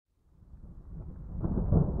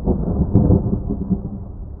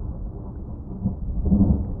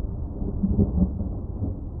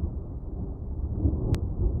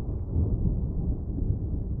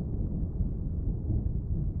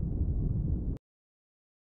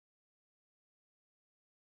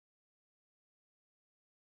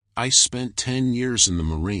I spent 10 years in the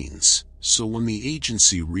Marines, so when the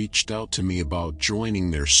agency reached out to me about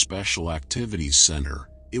joining their Special Activities Center,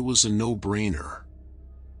 it was a no-brainer.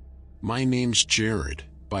 My name's Jared,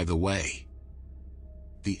 by the way.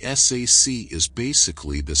 The SAC is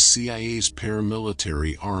basically the CIA's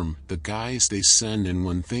paramilitary arm, the guys they send in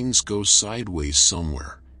when things go sideways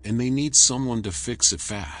somewhere, and they need someone to fix it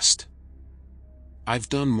fast. I've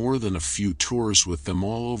done more than a few tours with them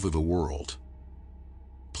all over the world.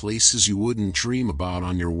 Places you wouldn't dream about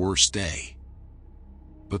on your worst day.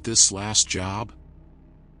 But this last job?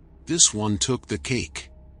 This one took the cake.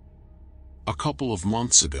 A couple of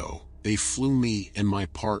months ago, they flew me and my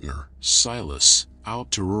partner, Silas, out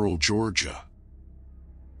to rural Georgia.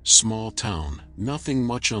 Small town, nothing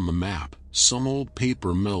much on the map, some old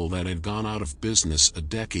paper mill that had gone out of business a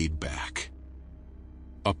decade back.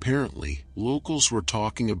 Apparently, locals were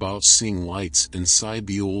talking about seeing lights inside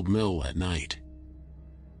the old mill at night.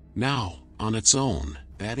 Now, on its own,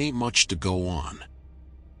 that ain't much to go on.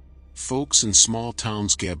 Folks in small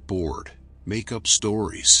towns get bored, make up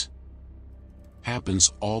stories.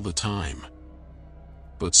 Happens all the time.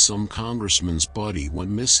 But some congressman's buddy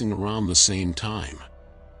went missing around the same time.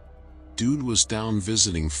 Dude was down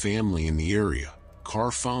visiting family in the area,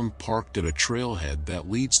 car found parked at a trailhead that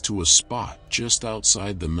leads to a spot just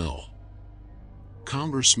outside the mill.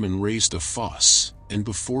 Congressman raised a fuss, and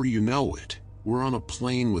before you know it, we're on a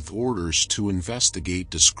plane with orders to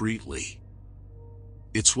investigate discreetly.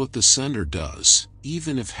 It's what the center does,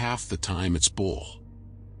 even if half the time it's bull.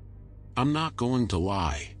 I'm not going to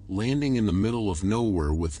lie, landing in the middle of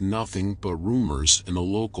nowhere with nothing but rumors and a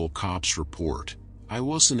local cop's report, I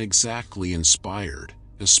wasn't exactly inspired,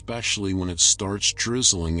 especially when it starts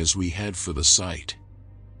drizzling as we head for the site.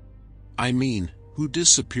 I mean, who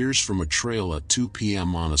disappears from a trail at 2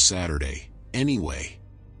 p.m. on a Saturday, anyway?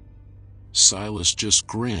 Silas just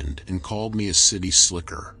grinned and called me a city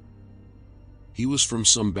slicker. He was from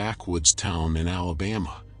some backwoods town in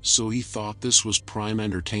Alabama, so he thought this was prime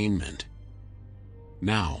entertainment.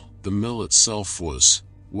 Now, the mill itself was,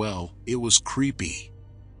 well, it was creepy.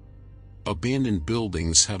 Abandoned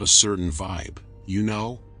buildings had a certain vibe, you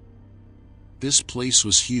know? This place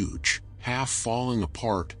was huge, half falling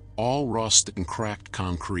apart, all rust and cracked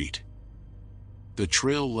concrete. The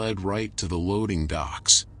trail led right to the loading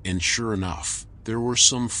docks, and sure enough, there were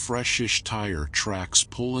some freshish tire tracks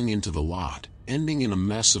pulling into the lot, ending in a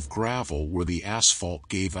mess of gravel where the asphalt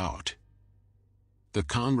gave out. The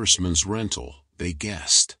congressman's rental, they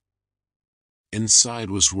guessed. Inside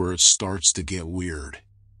was where it starts to get weird.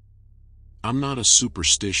 I'm not a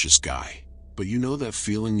superstitious guy, but you know that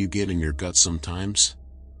feeling you get in your gut sometimes?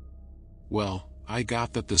 Well, I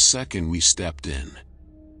got that the second we stepped in.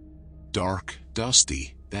 Dark,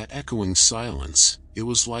 dusty, that echoing silence, it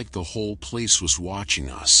was like the whole place was watching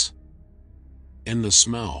us. And the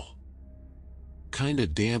smell. Kinda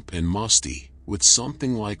damp and musty, with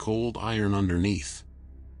something like old iron underneath.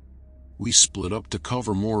 We split up to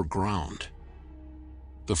cover more ground.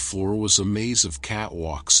 The floor was a maze of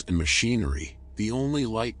catwalks and machinery, the only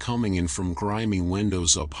light coming in from grimy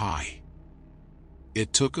windows up high.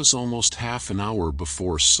 It took us almost half an hour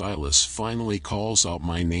before Silas finally calls out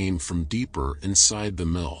my name from deeper inside the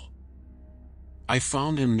mill. I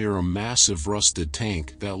found him near a massive rusted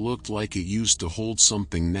tank that looked like it used to hold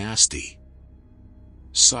something nasty.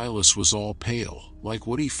 Silas was all pale, like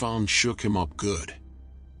what he found shook him up good.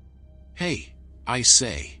 "Hey," I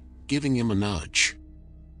say, giving him a nudge.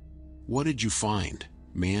 "What did you find,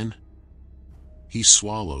 man?" He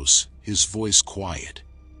swallows, his voice quiet.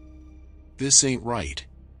 "This ain't right.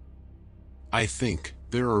 I think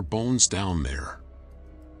there are bones down there."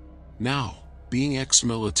 Now, being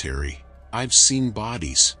ex-military, I've seen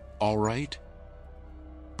bodies, all right?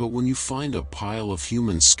 But when you find a pile of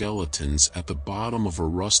human skeletons at the bottom of a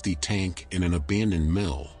rusty tank in an abandoned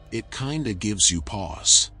mill, it kinda gives you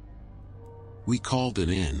pause. We called it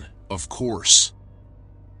in, of course.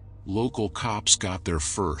 Local cops got there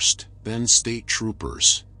first, then state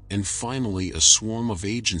troopers, and finally a swarm of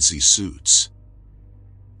agency suits.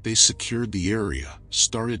 They secured the area,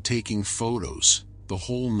 started taking photos, the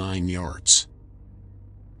whole 9 yards.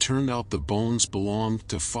 Turned out the bones belonged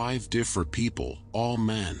to 5 different people, all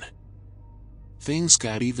men. Things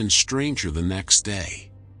got even stranger the next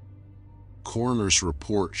day. Coroner's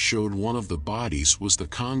report showed one of the bodies was the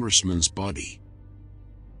congressman's buddy.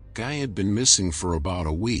 Guy had been missing for about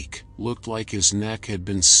a week, looked like his neck had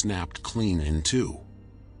been snapped clean in two.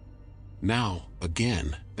 Now,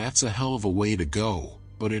 again, that's a hell of a way to go,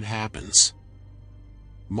 but it happens.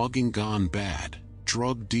 Mugging gone bad,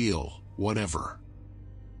 drug deal, whatever.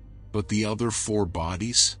 But the other 4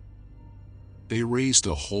 bodies? They raised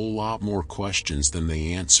a whole lot more questions than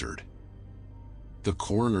they answered. The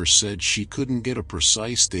coroner said she couldn't get a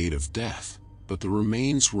precise date of death, but the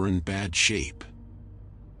remains were in bad shape.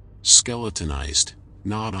 Skeletonized,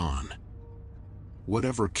 not on.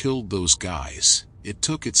 Whatever killed those guys, it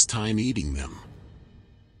took its time eating them.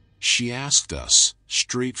 She asked us,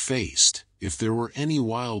 straight-faced, if there were any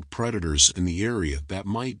wild predators in the area that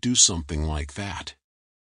might do something like that.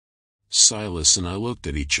 Silas and I looked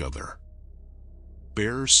at each other.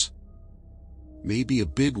 Bears? Maybe a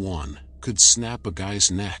big one could snap a guy's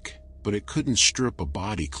neck, but it couldn't strip a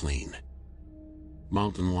body clean.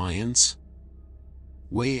 Mountain lions?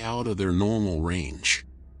 Way out of their normal range.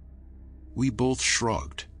 We both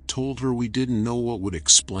shrugged, told her we didn't know what would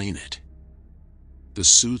explain it. The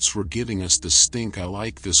suits were giving us the stink eye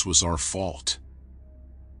like this was our fault.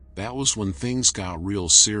 That was when things got real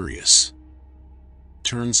serious.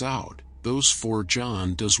 Turns out, those 4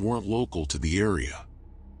 John Does weren't local to the area.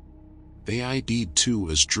 They ID'd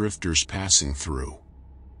 2 as drifters passing through.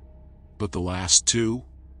 But the last 2?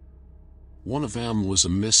 One of them was a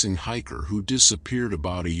missing hiker who disappeared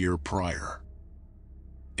about a year prior.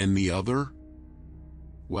 And the other?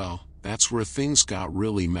 Well, that's where things got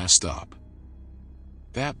really messed up.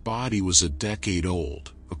 That body was a decade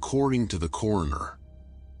old, according to the coroner.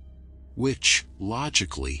 Which,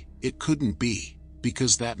 logically, it couldn't be,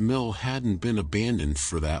 because that mill hadn't been abandoned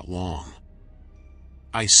for that long.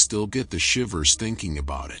 I still get the shivers thinking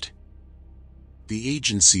about it. The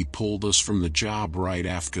agency pulled us from the job right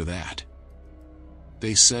after that.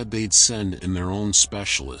 They said they'd send in their own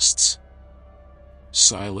specialists.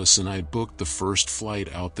 Silas and I booked the first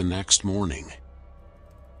flight out the next morning.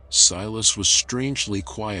 Silas was strangely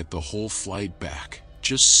quiet the whole flight back,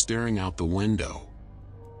 just staring out the window.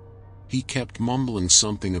 He kept mumbling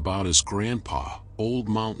something about his grandpa, old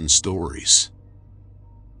mountain stories.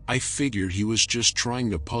 I figured he was just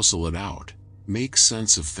trying to puzzle it out, make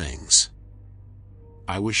sense of things.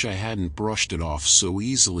 I wish I hadn't brushed it off so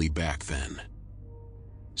easily back then.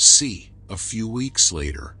 See, a few weeks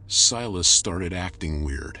later, Silas started acting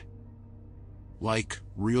weird. Like,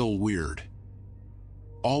 real weird.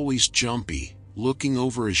 Always jumpy, looking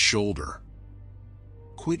over his shoulder.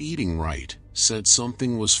 Quit eating right, said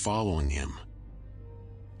something was following him.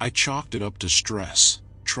 I chalked it up to stress,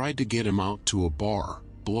 tried to get him out to a bar,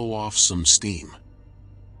 blow off some steam.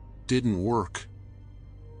 Didn't work.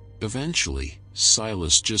 Eventually,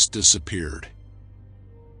 Silas just disappeared.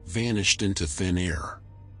 Vanished into thin air.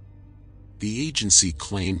 The agency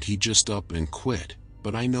claimed he just up and quit,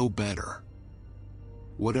 but I know better.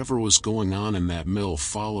 Whatever was going on in that mill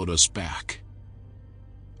followed us back.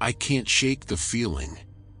 I can't shake the feeling.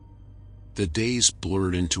 The days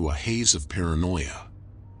blurred into a haze of paranoia.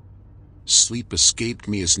 Sleep escaped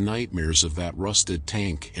me as nightmares of that rusted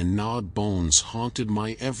tank and gnawed bones haunted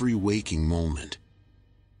my every waking moment.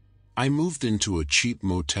 I moved into a cheap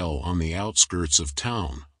motel on the outskirts of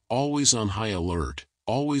town, always on high alert,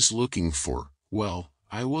 always looking for, well,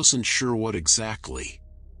 I wasn't sure what exactly.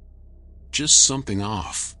 Just something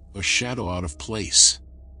off, a shadow out of place.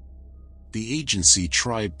 The agency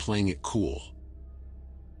tried playing it cool.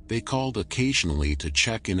 They called occasionally to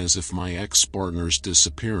check in as if my ex-partner's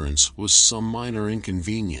disappearance was some minor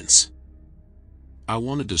inconvenience. I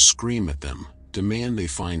wanted to scream at them, demand they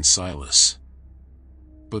find Silas.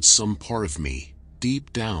 But some part of me,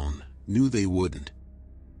 deep down, knew they wouldn't.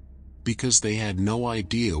 Because they had no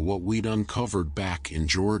idea what we'd uncovered back in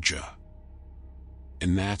Georgia.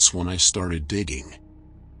 And that's when I started digging.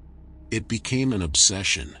 It became an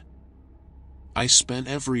obsession. I spent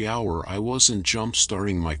every hour I wasn't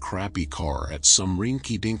jump-starting my crappy car at some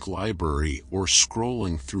rinky-dink library or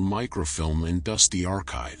scrolling through microfilm in dusty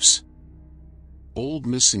archives. Old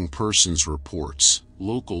missing persons reports,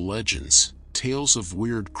 local legends, tales of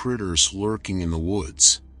weird critters lurking in the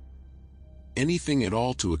woods. Anything at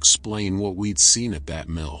all to explain what we'd seen at that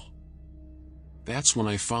mill. That's when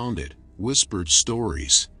I found it, whispered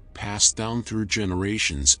stories, passed down through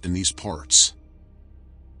generations in these parts.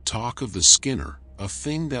 Talk of the Skinner, a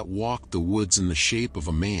thing that walked the woods in the shape of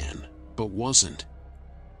a man, but wasn't.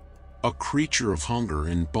 A creature of hunger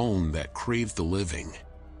and bone that craved the living.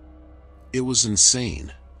 It was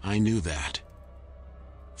insane, I knew that.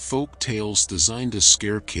 Folk tales designed to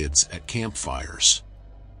scare kids at campfires.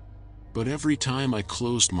 But every time I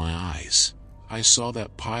closed my eyes, I saw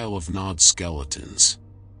that pile of gnawed skeletons.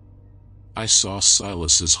 I saw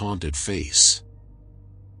Silas's haunted face.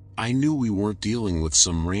 I knew we weren't dealing with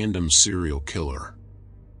some random serial killer.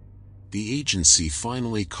 The agency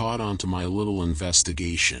finally caught on to my little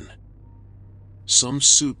investigation. Some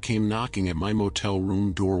suit came knocking at my motel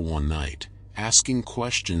room door one night, asking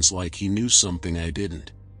questions like he knew something I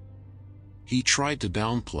didn't. He tried to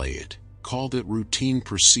downplay it, called it routine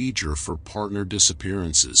procedure for partner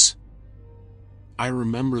disappearances. I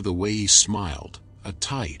remember the way he smiled, a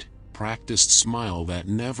tight, practiced smile that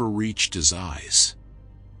never reached his eyes.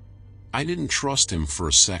 I didn't trust him for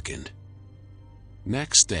a second.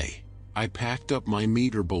 Next day, I packed up my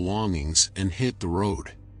meager belongings and hit the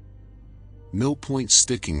road. No point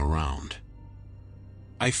sticking around.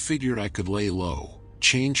 I figured I could lay low,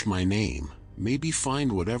 change my name, maybe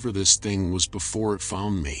find whatever this thing was before it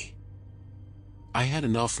found me. I had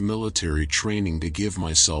enough military training to give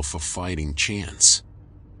myself a fighting chance.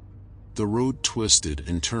 The road twisted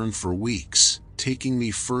and turned for weeks, taking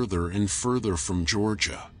me further and further from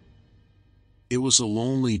Georgia. It was a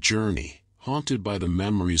lonely journey, haunted by the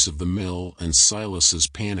memories of the mill and Silas's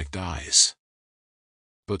panicked eyes.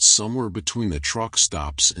 But somewhere between the truck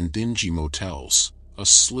stops and dingy motels, a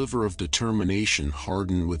sliver of determination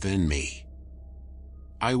hardened within me.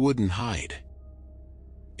 I wouldn't hide.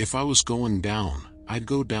 If I was going down, I'd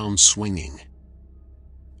go down swinging.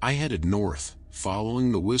 I headed north,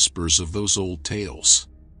 following the whispers of those old tales.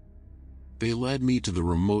 They led me to the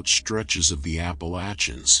remote stretches of the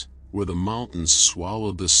Appalachians, where the mountains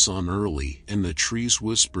swallowed the sun early and the trees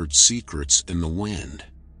whispered secrets in the wind.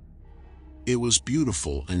 It was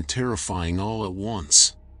beautiful and terrifying all at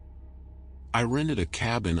once. I rented a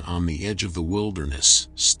cabin on the edge of the wilderness,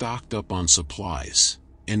 stocked up on supplies,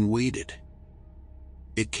 and waited.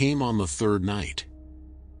 It came on the third night.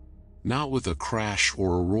 Not with a crash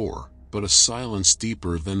or a roar, but a silence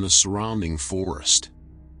deeper than the surrounding forest.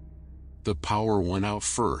 The power went out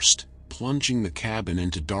first, plunging the cabin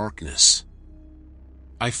into darkness.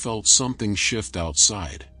 I felt something shift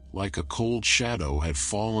outside, like a cold shadow had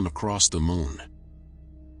fallen across the moon.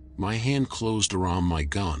 My hand closed around my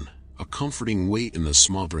gun, a comforting weight in the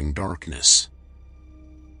smothering darkness.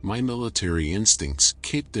 My military instincts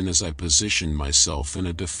kicked in as I positioned myself in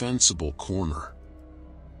a defensible corner.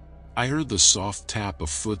 I heard the soft tap of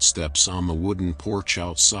footsteps on the wooden porch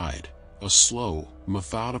outside, a slow,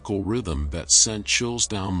 methodical rhythm that sent chills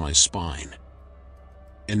down my spine.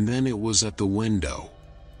 And then it was at the window.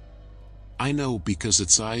 I know because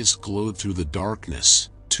its eyes glowed through the darkness,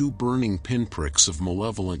 two burning pinpricks of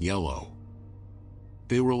malevolent yellow.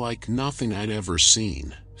 They were like nothing I'd ever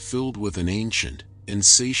seen, filled with an ancient,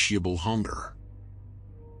 insatiable hunger.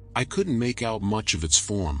 I couldn't make out much of its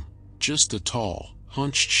form, just a tall,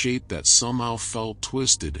 hunched shape that somehow felt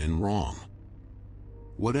twisted and wrong.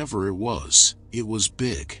 Whatever it was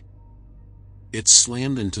big. It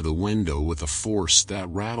slammed into the window with a force that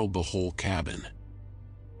rattled the whole cabin.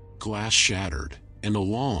 Glass shattered, and a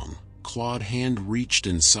long, clawed hand reached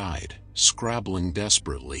inside, scrabbling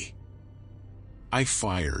desperately. I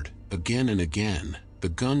fired, again and again, the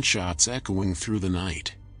gunshots echoing through the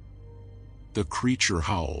night. The creature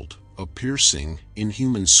howled, a piercing,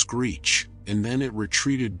 inhuman screech, and then it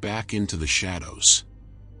retreated back into the shadows.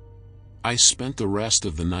 I spent the rest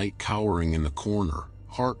of the night cowering in the corner,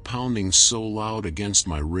 heart pounding so loud against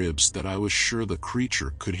my ribs that I was sure the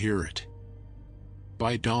creature could hear it.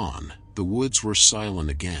 By dawn, the woods were silent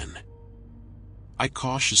again. I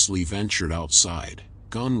cautiously ventured outside,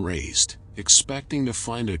 gun raised, expecting to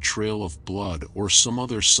find a trail of blood or some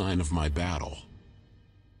other sign of my battle.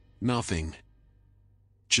 Nothing.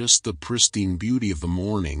 Just the pristine beauty of the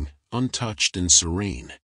morning, untouched and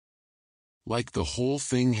serene. Like the whole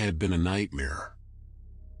thing had been a nightmare.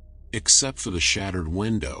 Except for the shattered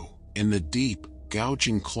window, and the deep,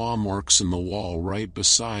 gouging claw marks in the wall right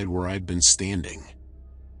beside where I'd been standing.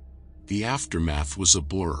 The aftermath was a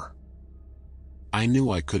blur. I knew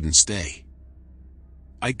I couldn't stay.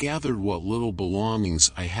 I gathered what little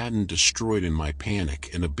belongings I hadn't destroyed in my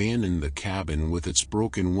panic and abandoned the cabin with its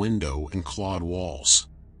broken window and clawed walls.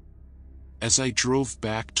 As I drove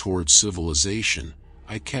back toward civilization,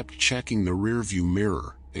 I kept checking the rearview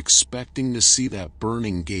mirror, expecting to see that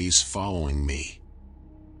burning gaze following me.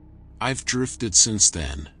 I've drifted since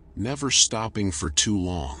then, never stopping for too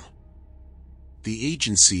long. The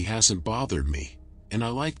agency hasn't bothered me, and I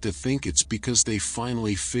like to think it's because they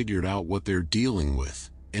finally figured out what they're dealing with,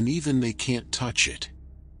 and even they can't touch it.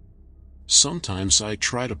 Sometimes I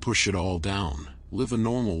try to push it all down, live a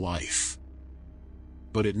normal life.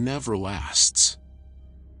 But it never lasts.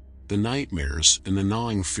 The nightmares and the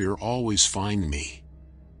gnawing fear always find me.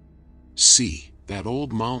 See, that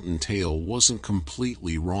old mountain tale wasn't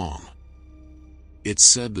completely wrong. It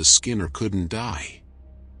said the Skinner couldn't die.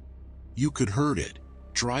 You could hurt it,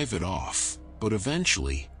 drive it off, but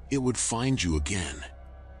eventually, it would find you again.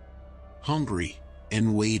 Hungry,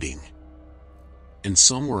 and waiting. And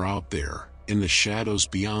somewhere out there, in the shadows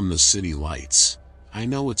beyond the city lights. I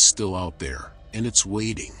know it's still out there, and it's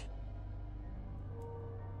waiting.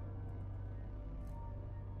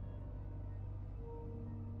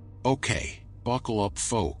 Okay, buckle up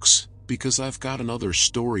folks, because I've got another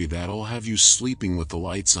story that'll have you sleeping with the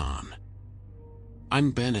lights on.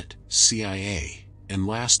 I'm Bennett, CIA, and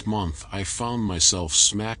last month I found myself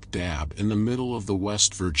smack dab in the middle of the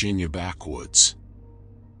West Virginia backwoods.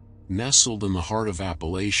 Nestled in the heart of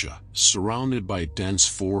Appalachia, surrounded by dense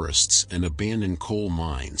forests and abandoned coal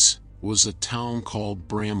mines, was a town called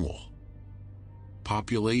Bramwell.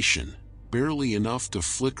 Population, barely enough to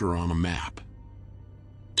flicker on a map.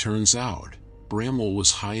 Turns out, Bramwell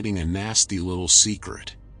was hiding a nasty little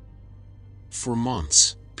secret. For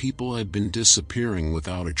months, people had been disappearing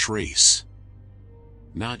without a trace.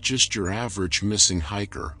 Not just your average missing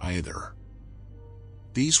hiker either.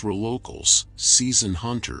 These were locals, seasoned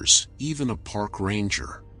hunters, even a park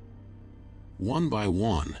ranger. One by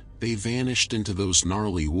one, they vanished into those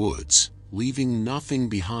gnarly woods, leaving nothing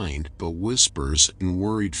behind but whispers and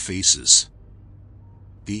worried faces.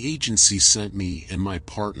 The agency sent me and my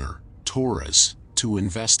partner, Torres, to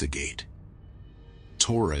investigate.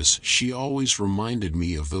 Torres, she always reminded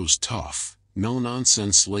me of those tough,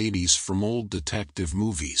 no-nonsense ladies from old detective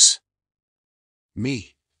movies.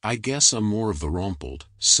 Me, I guess I'm more of the rumpled,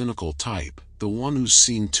 cynical type, the one who's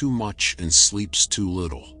seen too much and sleeps too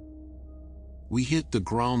little. We hit the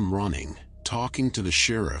ground running, talking to the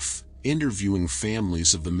sheriff, interviewing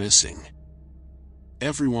families of the missing.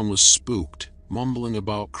 Everyone was spooked, mumbling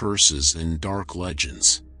about curses and dark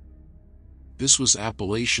legends. This was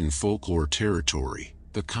Appalachian folklore territory,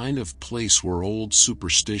 the kind of place where old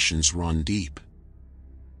superstitions run deep.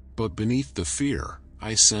 But beneath the fear,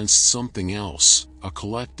 I sensed something else, a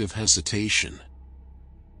collective hesitation.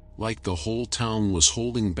 Like the whole town was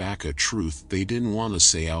holding back a truth they didn't want to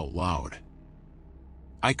say out loud.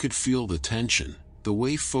 I could feel the tension, the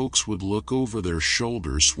way folks would look over their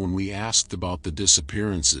shoulders when we asked about the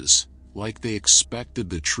disappearances, like they expected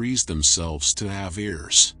the trees themselves to have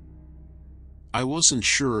ears. I wasn't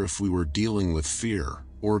sure if we were dealing with fear,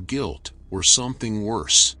 or guilt, or something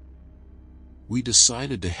worse. We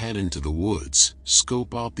decided to head into the woods,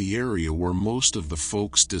 scope out the area where most of the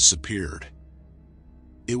folks disappeared.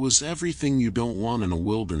 It was everything you don't want in a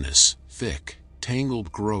wilderness: thick, tangled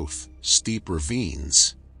growth, steep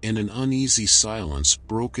ravines, and an uneasy silence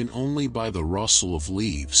broken only by the rustle of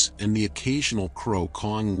leaves and the occasional crow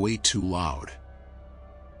cawing way too loud.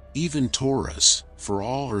 Even Torres, for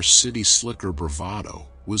all her city slicker bravado,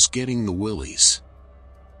 was getting the willies.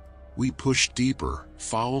 We pushed deeper,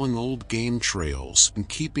 following old game trails and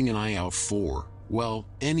keeping an eye out for, well,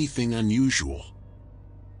 anything unusual.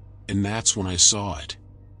 And that's when I saw it.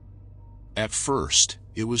 At first,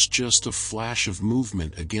 it was just a flash of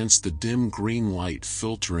movement against the dim green light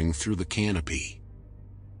filtering through the canopy.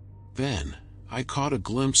 Then, I caught a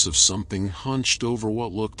glimpse of something hunched over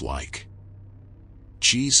what looked like.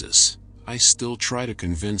 Jesus, I still try to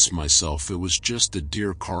convince myself it was just a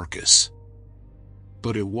deer carcass.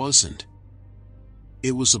 But it wasn't.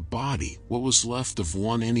 It was a body, what was left of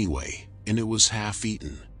one anyway, and it was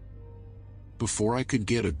half-eaten. Before I could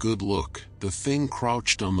get a good look, the thing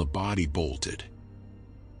crouched on the body bolted.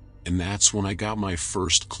 And that's when I got my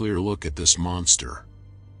first clear look at this monster.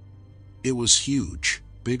 It was huge,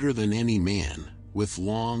 bigger than any man, with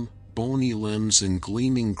long, bony limbs and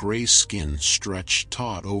gleaming gray skin stretched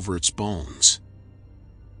taut over its bones.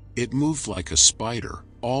 It moved like a spider,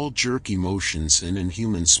 all jerky motions and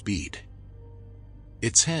inhuman speed.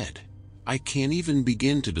 Its head, I can't even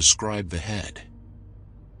begin to describe the head.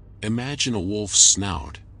 Imagine a wolf's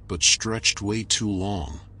snout, but stretched way too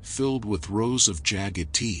long, filled with rows of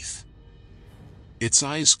jagged teeth. Its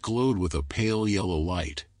eyes glowed with a pale yellow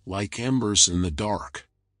light, like embers in the dark.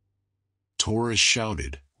 Torres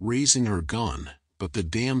shouted, raising her gun, but the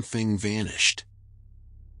damn thing vanished.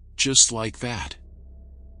 Just like that.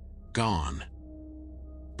 Gone.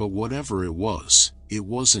 But whatever it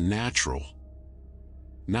wasn't natural.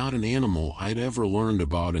 Not an animal I'd ever learned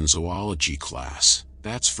about in zoology class,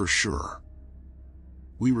 that's for sure.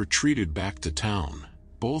 We retreated back to town,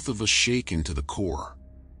 both of us shaken to the core.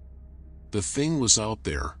 The thing was out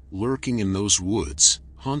there, lurking in those woods,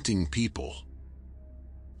 hunting people.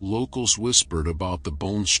 Locals whispered about the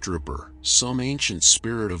bone stripper, some ancient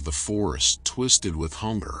spirit of the forest twisted with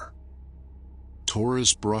hunger.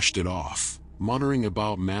 Torres brushed it off, muttering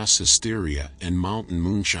about mass hysteria and mountain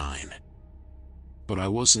moonshine. But I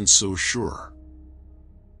wasn't so sure.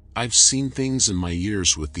 I've seen things in my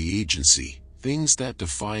years with the agency, things that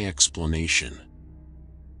defy explanation.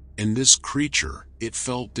 And this creature, it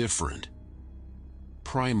felt different.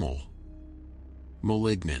 Primal.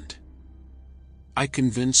 malignant. I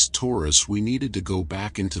convinced Torres we needed to go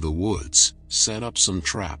back into the woods, set up some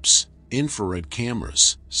traps, infrared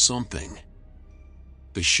cameras, something.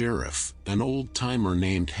 The sheriff, an old-timer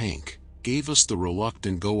named Hank, gave us the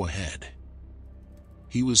reluctant go-ahead.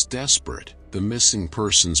 He was desperate, the missing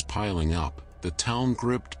persons piling up, the town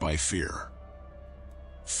gripped by fear.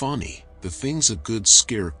 Funny, the things a good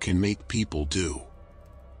scare can make people do.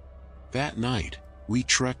 That night, we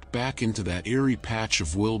trekked back into that eerie patch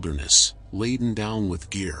of wilderness, laden down with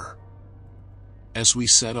gear. As we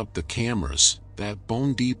set up the cameras, that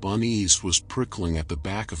bone-deep unease was prickling at the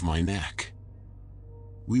back of my neck.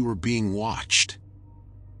 We were being watched.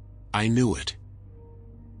 I knew it.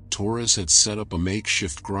 Torres had set up a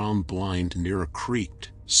makeshift ground blind near a creek,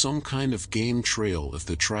 some kind of game trail if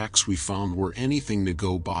the tracks we found were anything to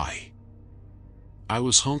go by. I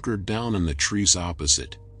was hunkered down in the trees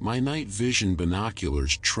opposite, my night vision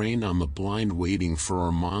binoculars trained on the blind waiting for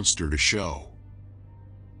our monster to show.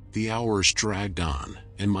 The hours dragged on,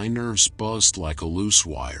 and my nerves buzzed like a loose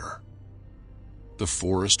wire. The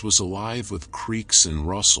forest was alive with creaks and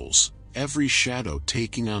rustles, every shadow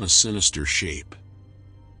taking on a sinister shape.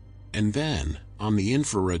 And then, on the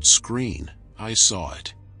infrared screen, I saw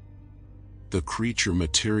it. The creature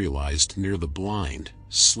materialized near the blind,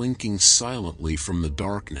 slinking silently from the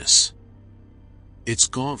darkness. Its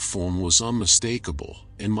gaunt form was unmistakable,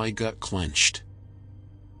 and my gut clenched.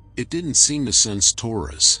 It didn't seem to sense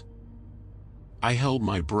Torres. I held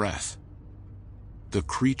my breath. The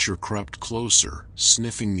creature crept closer,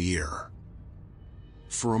 sniffing the air.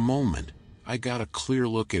 For a moment, I got a clear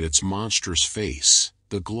look at its monstrous face,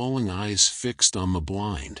 the glowing eyes fixed on the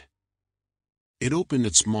blind. It opened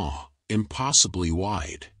its maw, impossibly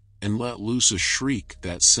wide, and let loose a shriek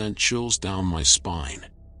that sent chills down my spine.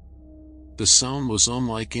 The sound was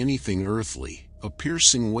unlike anything earthly, a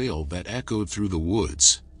piercing wail that echoed through the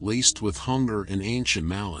woods, laced with hunger and ancient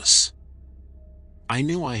malice. I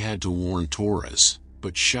knew I had to warn Torres,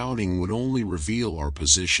 but shouting would only reveal our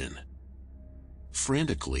position.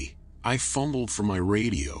 Frantically, I fumbled for my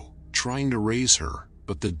radio, trying to raise her,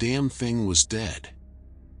 but the damn thing was dead.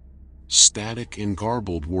 Static and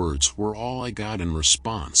garbled words were all I got in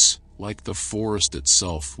response, like the forest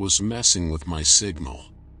itself was messing with my signal.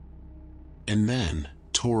 And then,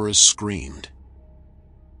 Torres screamed.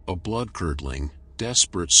 A blood-curdling,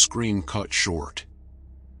 desperate scream cut short.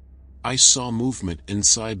 I saw movement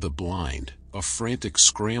inside the blind, a frantic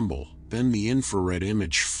scramble, then the infrared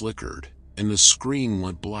image flickered, and the screen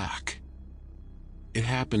went black. It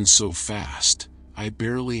happened so fast, I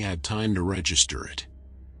barely had time to register it.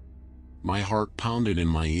 My heart pounded in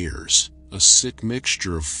my ears, a sick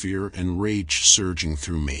mixture of fear and rage surging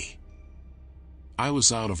through me. I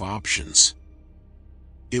was out of options.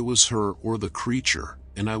 It was her or the creature,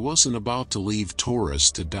 and I wasn't about to leave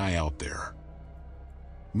Torres to die out there.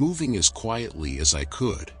 Moving as quietly as I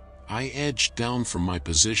could, I edged down from my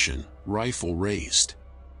position, rifle raised.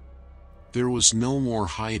 There was no more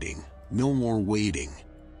hiding, no more waiting.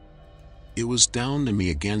 It was down to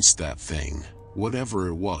me against that thing, whatever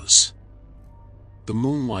it was. The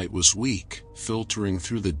moonlight was weak, filtering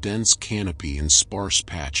through the dense canopy in sparse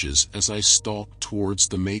patches as I stalked towards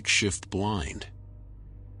the makeshift blind.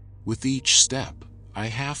 With each step, I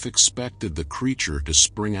half expected the creature to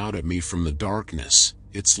spring out at me from the darkness,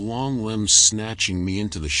 its long limbs snatching me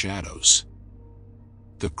into the shadows.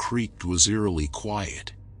 The creek was eerily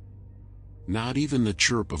quiet. Not even the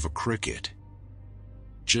chirp of a cricket.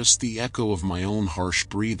 Just the echo of my own harsh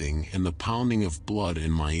breathing and the pounding of blood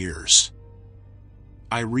in my ears.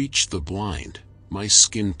 I reached the blind, my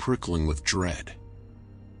skin prickling with dread.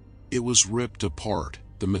 It was ripped apart,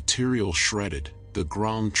 the material shredded, the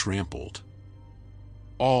ground trampled.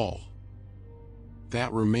 All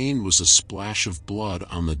that remained was a splash of blood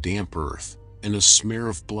on the damp earth, and a smear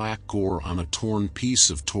of black gore on a torn piece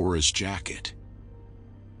of Torres' jacket.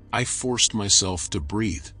 I forced myself to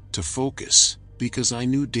breathe, to focus, because I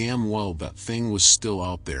knew damn well that thing was still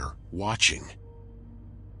out there, watching.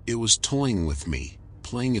 It was toying with me,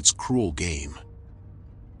 playing its cruel game.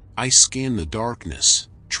 I scanned the darkness,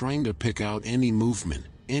 trying to pick out any movement,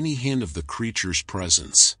 any hint of the creature's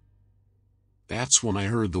presence. That's when I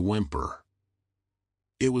heard the whimper.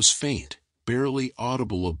 It was faint, barely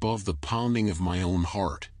audible above the pounding of my own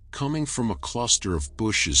heart, coming from a cluster of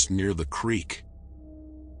bushes near the creek.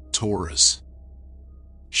 Torres.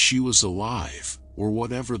 She was alive, or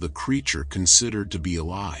whatever the creature considered to be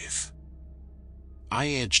alive. I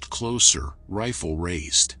edged closer, rifle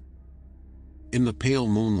raised. In the pale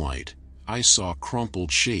moonlight, I saw a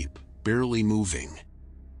crumpled shape, barely moving.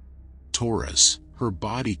 Torres, her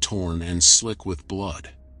body torn and slick with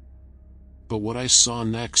blood. but what I saw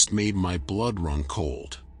next made my blood run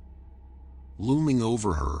cold. Looming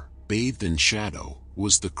over her, bathed in shadow,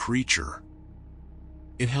 was the creature.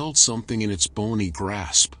 It held something in its bony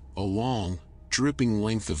grasp, a long, dripping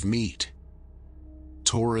length of meat.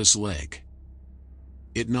 Tora's leg.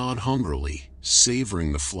 It gnawed hungrily,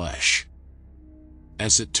 savoring the flesh.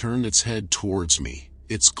 As it turned its head towards me,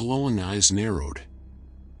 its glowing eyes narrowed.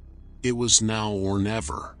 It was now or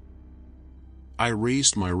never. I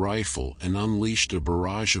raised my rifle and unleashed a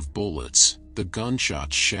barrage of bullets, the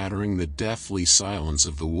gunshots shattering the deathly silence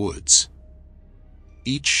of the woods.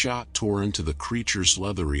 Each shot tore into the creature's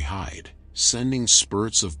leathery hide, sending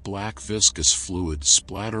spurts of black viscous fluid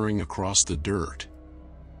splattering across the dirt.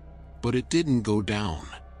 But it didn't go down.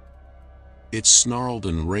 It snarled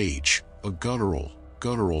in rage, a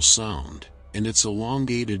guttural sound, and its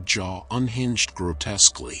elongated jaw unhinged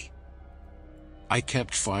grotesquely. I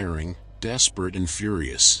kept firing, desperate and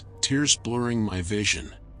furious, tears blurring my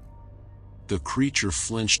vision. The creature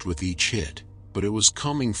flinched with each hit, but it was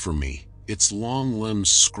coming for me, its long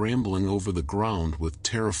limbs scrambling over the ground with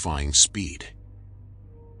terrifying speed.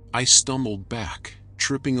 I stumbled back,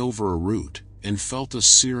 tripping over a root, and felt a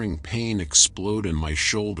searing pain explode in my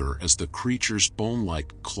shoulder as the creature's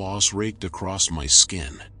bone-like claws raked across my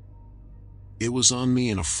skin. It was on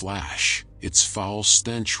me in a flash, its foul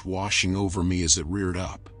stench washing over me as it reared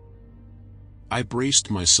up. I braced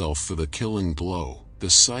myself for the killing blow, the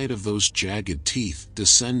sight of those jagged teeth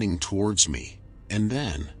descending towards me, and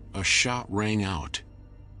then a shot rang out.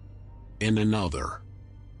 And another.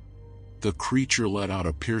 The creature let out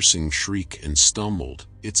a piercing shriek and stumbled,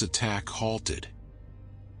 its attack halted.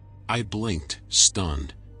 I blinked,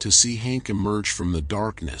 stunned, to see Hank emerge from the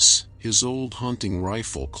darkness, his old hunting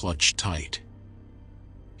rifle clutched tight.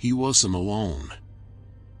 He wasn't alone.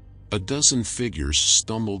 A dozen figures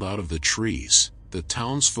stumbled out of the trees, the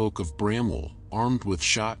townsfolk of Bramwell, armed with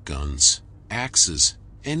shotguns, axes,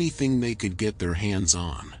 anything they could get their hands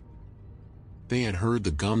on. They had heard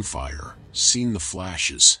the gunfire, seen the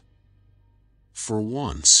flashes. For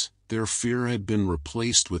once, their fear had been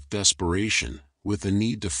replaced with desperation, with a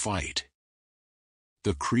need to fight.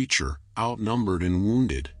 The creature, outnumbered and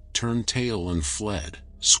wounded, turned tail and fled,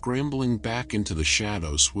 scrambling back into the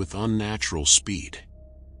shadows with unnatural speed.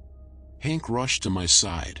 Hank rushed to my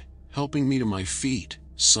side, helping me to my feet.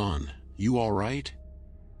 "Son, you all right?"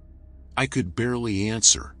 I could barely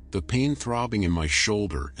answer, the pain throbbing in my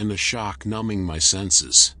shoulder and the shock numbing my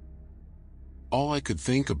senses. All I could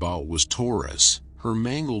think about was Torres, her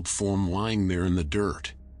mangled form lying there in the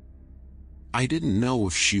dirt. I didn't know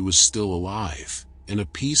if she was still alive, and a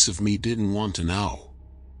piece of me didn't want to know.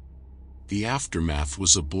 The aftermath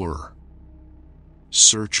was a blur.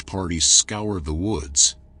 Search parties scoured the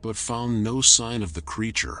woods, but found no sign of the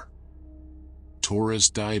creature. Torres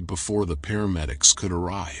died before the paramedics could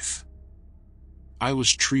arrive. I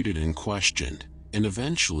was treated and questioned, and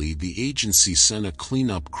eventually the agency sent a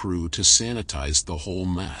cleanup crew to sanitize the whole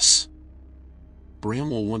mess.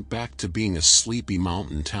 Bramwell went back to being a sleepy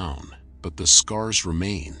mountain town, but the scars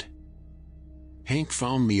remained. Hank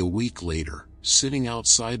found me a week later, sitting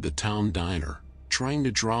outside the town diner, trying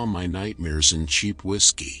to drown my nightmares in cheap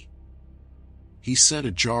whiskey. He set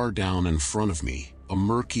a jar down in front of me, a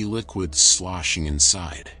murky liquid sloshing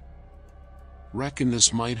inside. "Reckon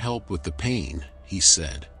this might help with the pain," he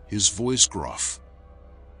said, his voice gruff.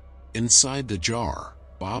 Inside the jar,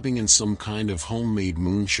 bobbing in some kind of homemade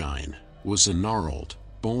moonshine, was a gnarled,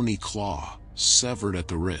 bony claw, severed at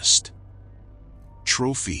the wrist.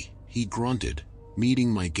 "Trophy," he grunted,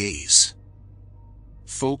 meeting my gaze.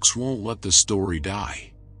 "Folks won't let the story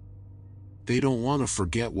die. They don't want to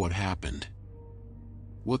forget what happened.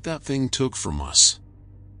 What that thing took from us."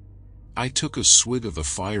 I took a swig of the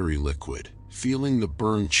fiery liquid, feeling the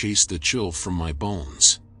burn chase the chill from my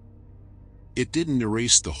bones. It didn't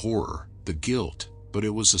erase the horror, the guilt, but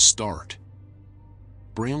it was a start.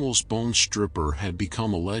 Bramwell's bone stripper had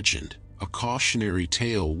become a legend, a cautionary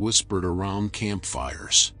tale whispered around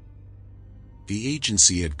campfires. The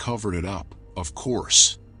agency had covered it up, of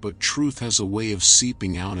course, but truth has a way of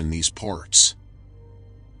seeping out in these parts.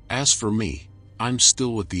 As for me, I'm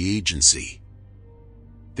still with the agency.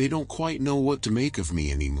 They don't quite know what to make of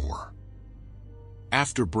me anymore.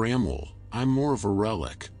 After Bramwell, I'm more of a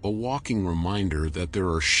relic, a walking reminder that there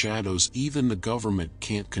are shadows even the government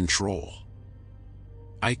can't control.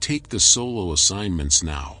 I take the solo assignments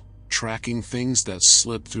now, tracking things that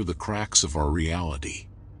slip through the cracks of our reality.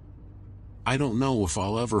 I don't know if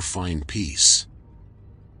I'll ever find peace.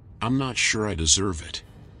 I'm not sure I deserve it.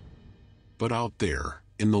 But out there,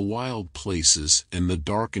 in the wild places and the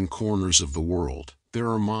darkened corners of the world, there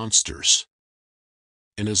are monsters.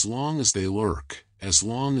 And as long as they lurk, as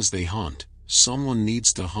long as they hunt, someone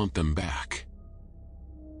needs to hunt them back.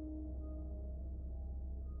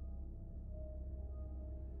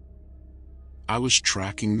 I was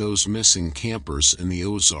tracking those missing campers in the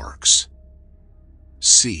Ozarks.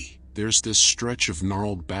 See, there's this stretch of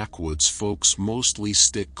gnarled backwoods folks mostly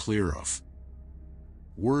stick clear of.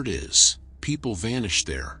 Word is, people vanish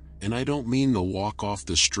there, and I don't mean the walk off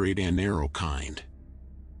the straight and narrow kind.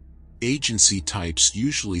 Agency types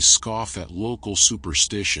usually scoff at local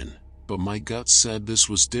superstition, but my gut said this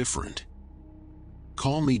was different.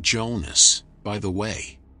 Call me Jonas, by the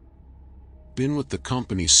way. Been with the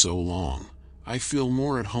company so long, I feel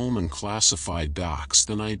more at home in classified docs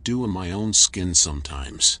than I do in my own skin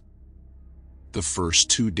sometimes. The first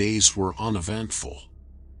 2 days were uneventful.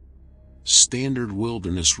 Standard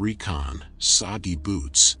wilderness recon, soggy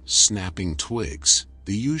boots, snapping twigs,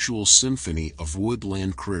 the usual symphony of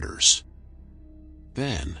woodland critters.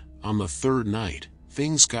 Then, on the third night,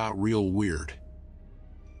 things got real weird.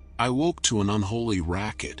 I woke to an unholy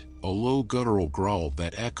racket, a low guttural growl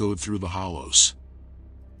that echoed through the hollows.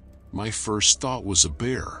 My first thought was a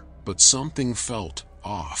bear, but something felt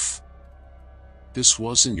off. This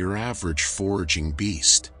wasn't your average foraging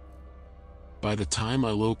beast. By the time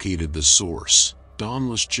I located the source, dawn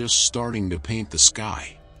was just starting to paint the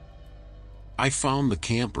sky. I found the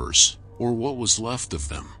campers, or what was left of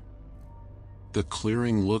them. The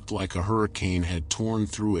clearing looked like a hurricane had torn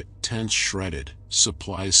through it, tents shredded,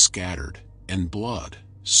 supplies scattered, and blood,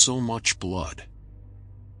 so much blood.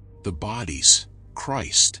 The bodies,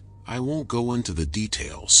 Christ, I won't go into the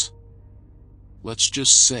details. Let's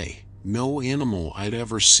just say, no animal I'd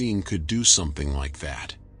ever seen could do something like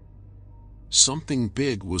that. Something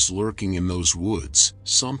big was lurking in those woods,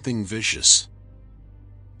 something vicious.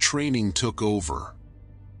 Training took over.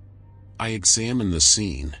 I examined the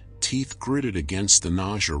scene, teeth gritted against the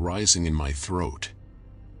nausea rising in my throat.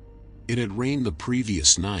 It had rained the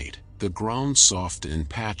previous night, the ground soft in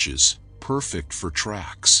patches, perfect for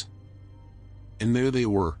tracks. And there they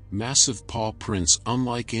were, massive paw prints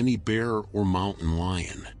unlike any bear or mountain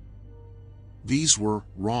lion. These were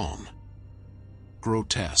wrong.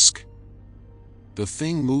 Grotesque. The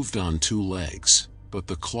thing moved on 2 legs, but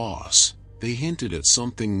the claws, they hinted at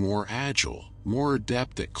something more agile, more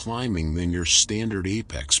adept at climbing than your standard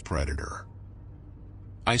apex predator.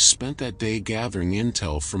 I spent that day gathering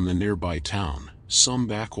intel from the nearby town, some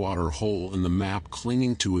backwater hole in the map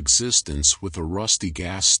clinging to existence with a rusty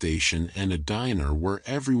gas station and a diner where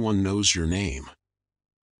everyone knows your name.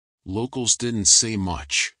 Locals didn't say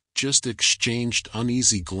much, just exchanged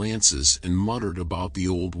uneasy glances and muttered about the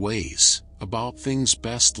old ways, about things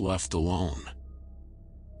best left alone.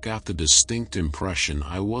 Got the distinct impression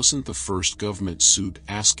I wasn't the first government suit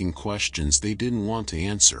asking questions they didn't want to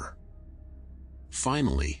answer.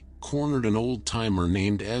 Finally, cornered an old-timer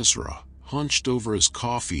named Ezra, hunched over his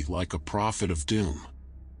coffee like a prophet of doom.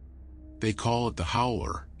 They call it the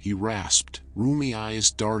Howler, he rasped, rheumy eyes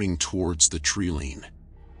darting towards the treeline.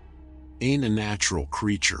 Ain't a natural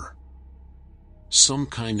creature. Some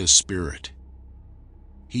kind of spirit.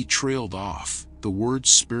 He trailed off, the word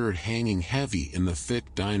spirit hanging heavy in the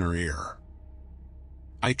thick diner air.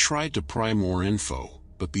 I tried to pry more info,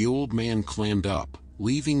 but the old man clammed up,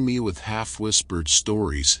 leaving me with half-whispered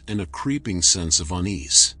stories and a creeping sense of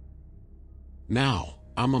unease. Now,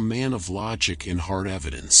 I'm a man of logic and hard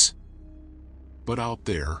evidence. But out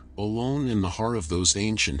there, alone in the heart of those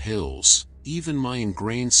ancient hills, even my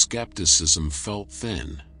ingrained skepticism felt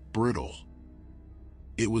thin, brittle.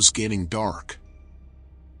 It was getting dark.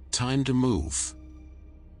 Time to move.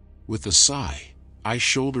 With a sigh, I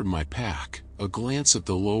shouldered my pack, a glance at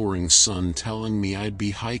the lowering sun telling me I'd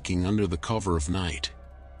be hiking under the cover of night.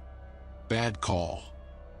 Bad call.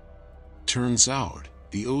 Turns out,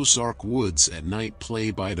 the Ozark woods at night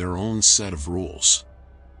play by their own set of rules.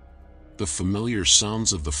 The familiar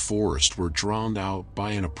sounds of the forest were drowned out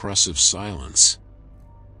by an oppressive silence.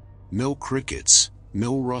 No crickets,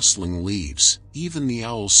 no rustling leaves, even the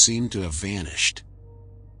owls seemed to have vanished.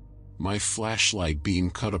 My flashlight beam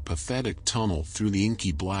cut a pathetic tunnel through the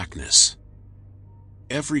inky blackness.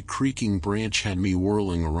 Every creaking branch had me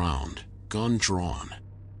whirling around, gun drawn.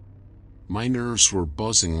 My nerves were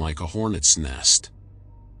buzzing like a hornet's nest.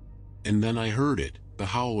 And then I heard it, the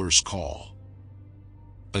howler's call.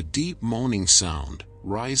 A deep moaning sound,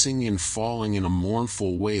 rising and falling in a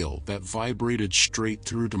mournful wail that vibrated straight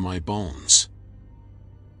through to my bones.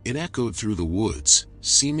 It echoed through the woods,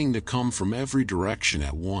 seeming to come from every direction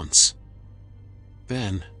at once.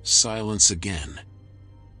 Then, silence again.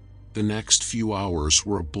 The next few hours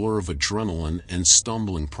were a blur of adrenaline and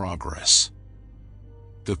stumbling progress.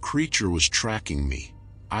 The creature was tracking me,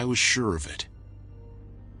 I was sure of it.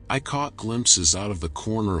 I caught glimpses out of the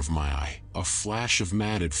corner of my eye, a flash of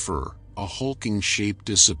matted fur, a hulking shape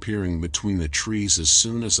disappearing between the trees as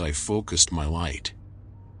soon as I focused my light.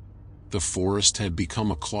 The forest had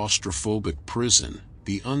become a claustrophobic prison,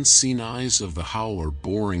 the unseen eyes of the howler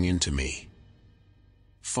boring into me.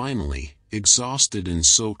 Finally, exhausted and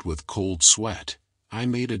soaked with cold sweat, I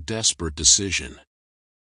made a desperate decision.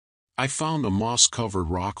 I found a moss-covered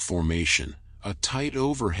rock formation, a tight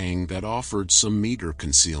overhang that offered some meager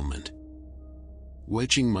concealment.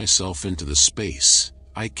 Wedging myself into the space,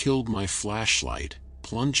 I killed my flashlight,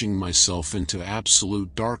 plunging myself into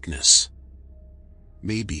absolute darkness.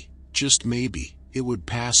 Maybe, just maybe, it would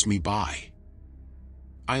pass me by.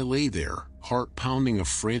 I lay there, heart pounding a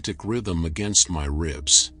frantic rhythm against my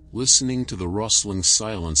ribs, listening to the rustling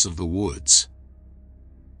silence of the woods.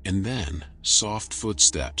 And then, soft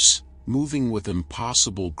footsteps, moving with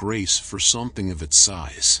impossible grace for something of its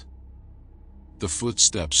size. The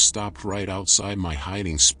footsteps stopped right outside my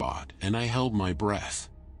hiding spot, and I held my breath.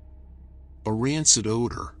 A rancid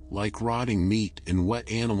odor, like rotting meat and wet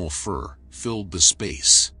animal fur, filled the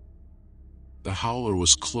space. The howler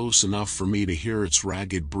was close enough for me to hear its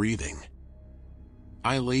ragged breathing.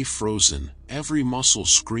 I lay frozen, every muscle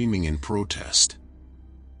screaming in protest.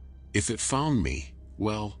 If it found me,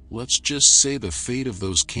 well, let's just say the fate of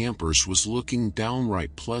those campers was looking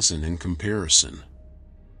downright pleasant in comparison.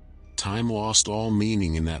 Time lost all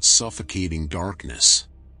meaning in that suffocating darkness.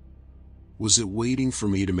 Was it waiting for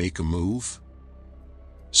me to make a move?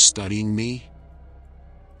 Studying me?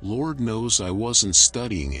 Lord knows I wasn't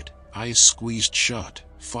studying it, eyes squeezed shut,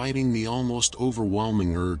 fighting the almost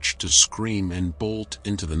overwhelming urge to scream and bolt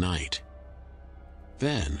into the night.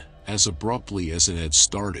 Then, as abruptly as it had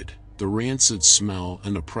started, the rancid smell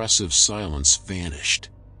and oppressive silence vanished.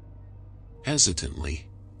 Hesitantly,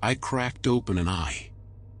 I cracked open an eye.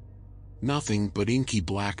 Nothing but inky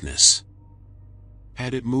blackness.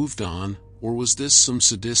 Had it moved on, or was this some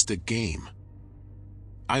sadistic game?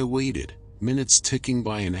 I waited, minutes ticking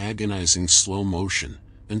by in agonizing slow motion,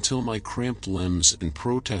 until my cramped limbs and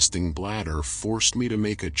protesting bladder forced me to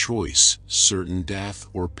make a choice, certain death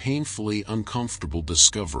or painfully uncomfortable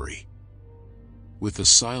discovery. With a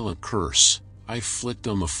silent curse, I flicked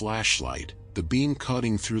on the flashlight, the beam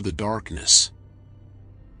cutting through the darkness.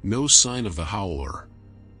 No sign of the howler.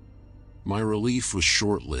 My relief was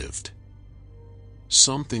short-lived.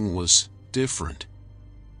 Something was different.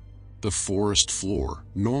 The forest floor,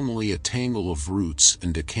 normally a tangle of roots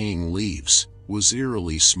and decaying leaves, was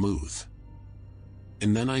eerily smooth.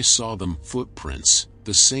 And then I saw them, footprints,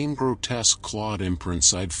 the same grotesque clawed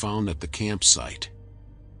imprints I'd found at the campsite.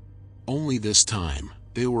 Only this time,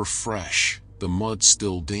 they were fresh, the mud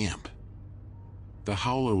still damp. The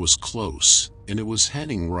howler was close, and it was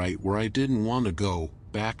heading right where I didn't want to go,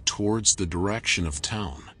 back towards the direction of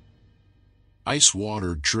town. Ice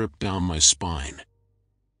water dripped down my spine.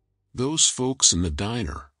 Those folks in the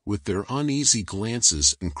diner, with their uneasy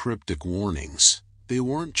glances and cryptic warnings, they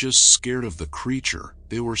weren't just scared of the creature,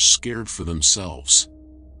 they were scared for themselves.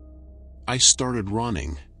 I started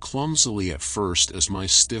running, clumsily at first as my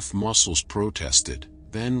stiff muscles protested,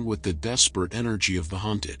 then with the desperate energy of the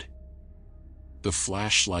hunted. The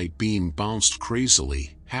flashlight beam bounced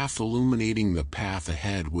crazily, half illuminating the path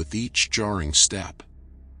ahead with each jarring step.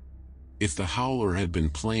 If the howler had been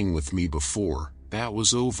playing with me before, that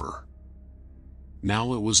was over.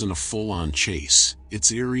 Now it was in a full-on chase,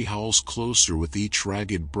 its eerie howls closer with each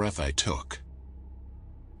ragged breath I took.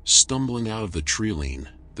 Stumbling out of the treeline,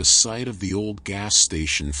 the sight of the old gas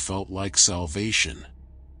station felt like salvation.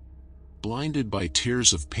 Blinded by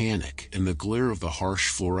tears of panic and the glare of the harsh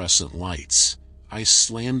fluorescent lights, I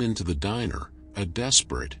slammed into the diner, a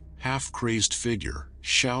desperate, half-crazed figure,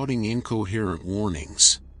 shouting incoherent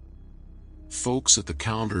warnings. Folks at the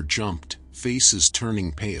counter jumped, faces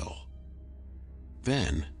turning pale.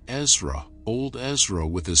 Then, Ezra, old Ezra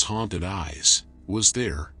with his haunted eyes, was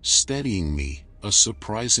there, steadying me, a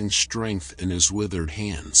surprising strength in his withered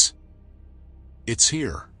hands. "It's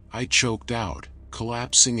here," I choked out,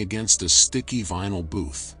 collapsing against a sticky vinyl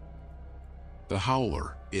booth. "The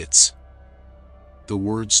howler, it's..." The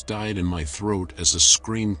words died in my throat as a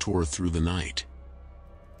scream tore through the night.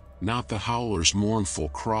 Not the howler's mournful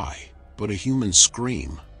cry, but a human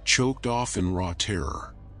scream, choked off in raw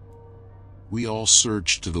terror. We all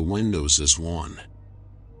surged to the windows as one.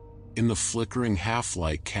 In the flickering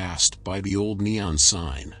half-light cast by the old neon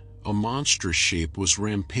sign, a monstrous shape was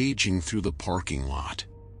rampaging through the parking lot.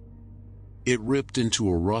 It ripped into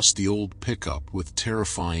a rusty old pickup with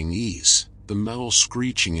terrifying ease, the metal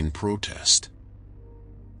screeching in protest.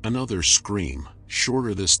 Another scream,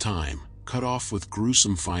 shorter this time, cut off with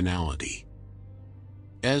gruesome finality.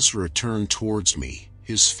 Ezra turned towards me,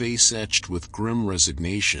 his face etched with grim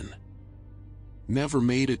resignation. "Never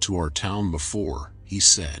made it to our town before," he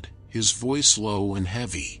said, his voice low and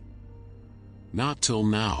heavy. "Not till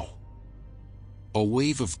now." A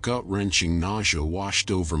wave of gut-wrenching nausea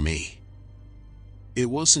washed over me. It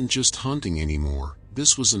wasn't just hunting anymore,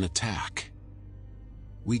 this was an attack.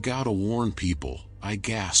 "We gotta warn people," I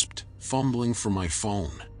gasped, fumbling for my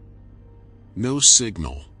phone. No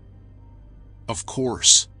signal. Of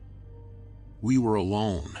course. We were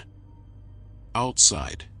alone.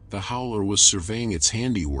 Outside, the howler was surveying its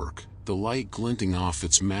handiwork, the light glinting off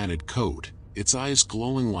its matted coat, its eyes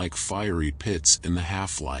glowing like fiery pits in the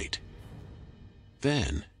half-light.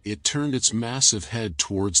 Then, it turned its massive head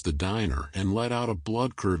towards the diner and let out a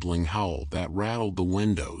blood-curdling howl that rattled the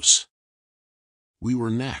windows. We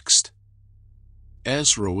were next.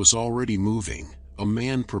 Ezra was already moving, a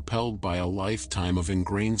man propelled by a lifetime of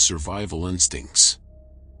ingrained survival instincts.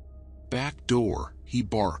 "Back door," he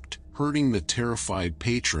barked, herding the terrified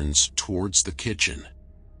patrons towards the kitchen.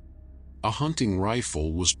 A hunting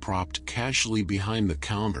rifle was propped casually behind the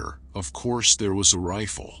counter. Of course there was a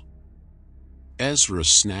rifle. Ezra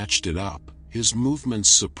snatched it up, his movements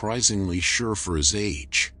surprisingly sure for his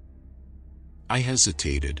age. I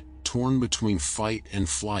hesitated, torn between fight and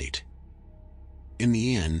flight. In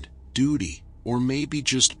the end, duty, or maybe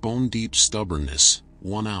just bone-deep stubbornness,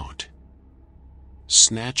 won out.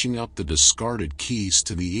 Snatching up the discarded keys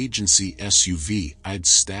to the agency SUV I'd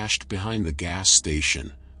stashed behind the gas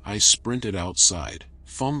station, I sprinted outside,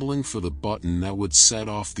 fumbling for the button that would set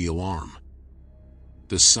off the alarm.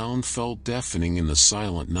 The sound felt deafening in the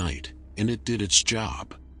silent night, and it did its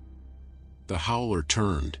job. The howler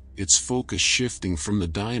turned, its focus shifting from the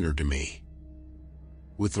diner to me.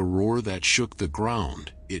 With a roar that shook the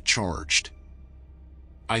ground, it charged.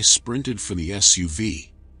 I sprinted for the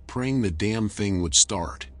SUV, praying the damn thing would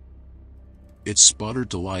start. It sputtered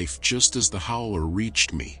to life just as the howler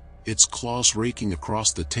reached me, its claws raking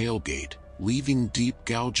across the tailgate, leaving deep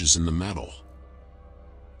gouges in the metal.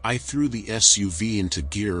 I threw the SUV into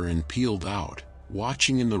gear and peeled out,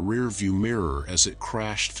 watching in the rearview mirror as it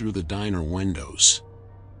crashed through the diner windows.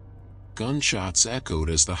 Gunshots echoed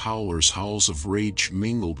as the howler's howls of rage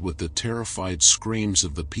mingled with the terrified screams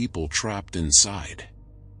of the people trapped inside.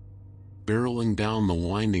 Barreling down the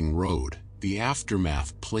winding road, the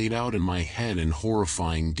aftermath played out in my head in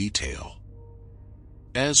horrifying detail.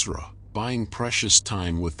 Ezra, buying precious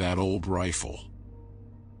time with that old rifle.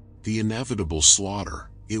 The inevitable slaughter,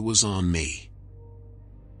 it was on me.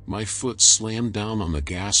 My foot slammed down on the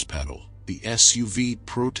gas pedal, the SUV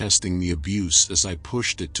protesting the abuse as I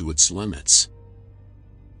pushed it to its limits.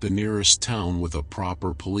 The nearest town with a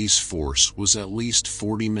proper police force was at least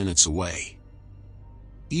 40 minutes away.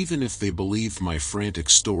 Even if they believed my frantic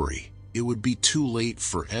story, it would be too late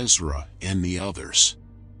for Ezra and the others.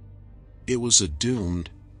 It was a doomed,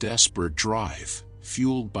 desperate drive,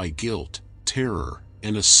 fueled by guilt, terror,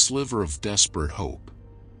 and a sliver of desperate hope.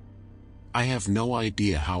 I have no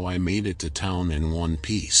idea how I made it to town in one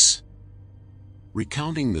piece.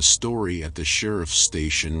 Recounting the story at the sheriff's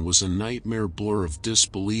station was a nightmare blur of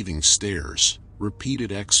disbelieving stares,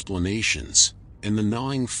 repeated explanations, and the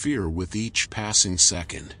gnawing fear with each passing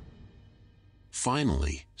second.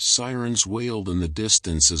 Finally, sirens wailed in the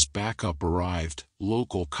distance as backup arrived,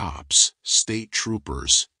 local cops, state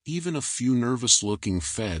troopers, even a few nervous-looking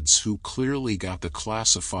feds who clearly got the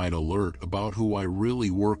classified alert about who I really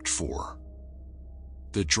worked for.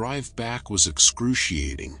 The drive back was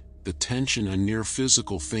excruciating, the tension a near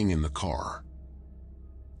physical thing in the car.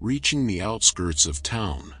 Reaching the outskirts of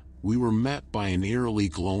town, we were met by an eerily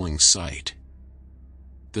glowing sight.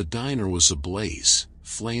 The diner was ablaze,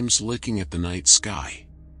 flames licking at the night sky.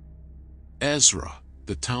 Ezra,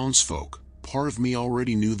 the townsfolk, part of me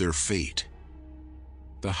already knew their fate.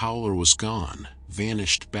 The howler was gone,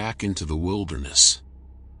 vanished back into the wilderness.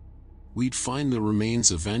 We'd find the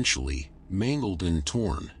remains eventually, mangled and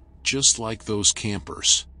torn, just like those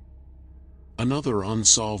campers. Another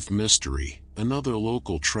unsolved mystery, another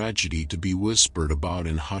local tragedy to be whispered about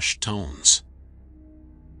in hushed tones.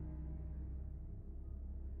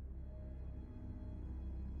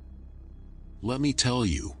 Let me tell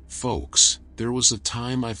you, folks, there was a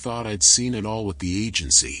time I thought I'd seen it all with the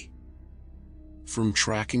agency. From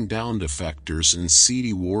tracking down defectors in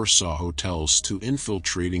seedy Warsaw hotels to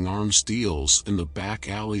infiltrating arms deals in the back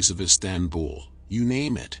alleys of Istanbul, you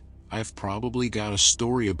name it, I've probably got a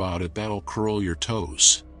story about it that'll curl your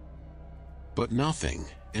toes. But nothing,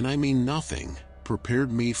 and I mean nothing,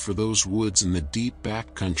 prepared me for those woods in the deep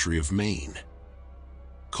backcountry of Maine.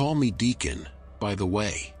 Call me Deacon, by the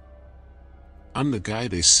way. I'm the guy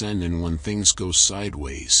they send in when things go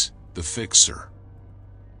sideways, the fixer.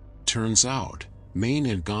 Turns out, Maine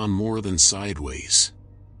had gone more than sideways.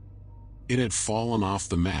 It had fallen off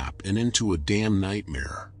the map and into a damn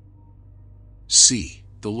nightmare. See,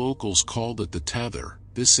 the locals called it the Tether,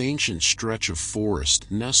 this ancient stretch of forest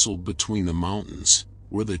nestled between the mountains,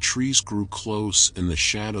 where the trees grew close and the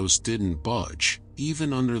shadows didn't budge,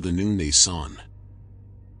 even under the noonday sun.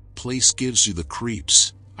 Place gives you the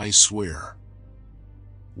creeps, I swear.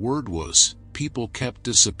 Word was, people kept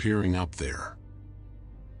disappearing up there.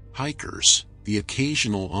 Hikers, the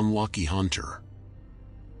occasional unlucky hunter.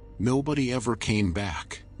 Nobody ever came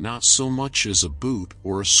back, not so much as a boot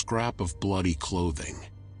or a scrap of bloody clothing.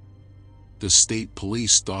 The state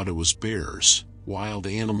police thought it was bears, wild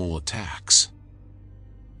animal attacks.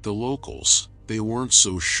 The locals, they weren't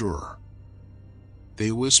so sure.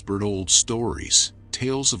 They whispered old stories,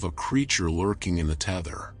 tales of a creature lurking in the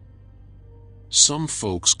Tether. Some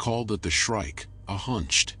folks called it the Shrike, a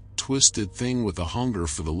hunched, twisted thing with a hunger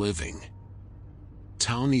for the living.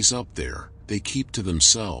 Townies up there, they keep to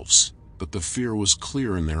themselves, but the fear was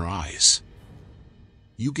clear in their eyes.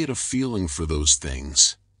 You get a feeling for those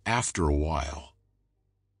things, after a while.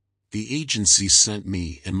 The agency sent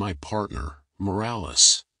me and my partner,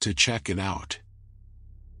 Morales, to check it out.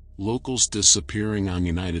 Locals disappearing on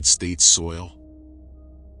United States soil?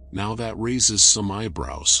 Now that raises some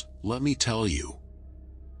eyebrows, let me tell you.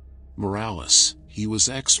 Morales, he was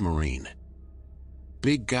ex-Marine.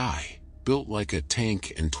 Big guy, built like a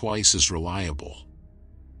tank and twice as reliable.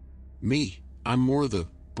 Me, I'm more the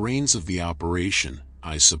brains of the operation,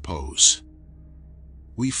 I suppose.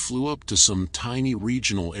 We flew up to some tiny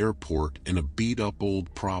regional airport in a beat-up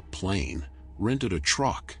old prop plane, rented a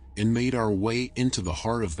truck, and made our way into the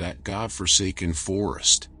heart of that godforsaken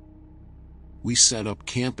forest. We set up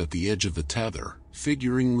camp at the edge of the Tether,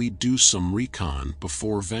 figuring we'd do some recon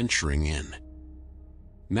before venturing in.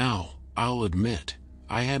 Now, I'll admit,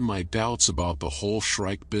 I had my doubts about the whole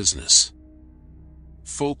Shrike business.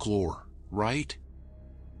 Folklore, right?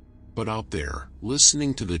 But out there,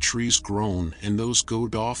 listening to the trees groan and those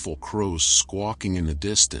god-awful crows squawking in the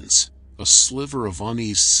distance, a sliver of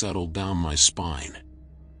unease settled down my spine.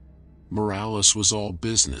 Morales was all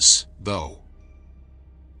business, though.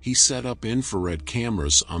 He set up infrared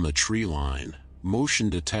cameras on the tree line, motion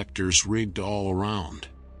detectors rigged all around.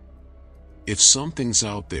 If something's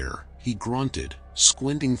out there, he grunted,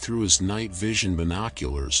 squinting through his night vision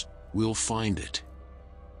binoculars, we'll find it.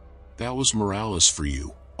 That was Morales for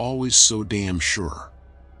you, always so damn sure.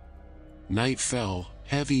 Night fell,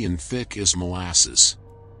 heavy and thick as molasses.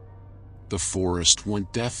 The forest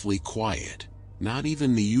went deathly quiet, not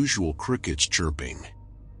even the usual crickets chirping.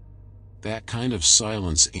 That kind of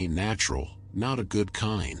silence ain't natural, not a good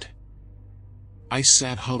kind. I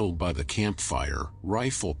sat huddled by the campfire,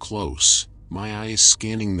 rifle close, my eyes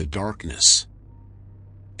scanning the darkness.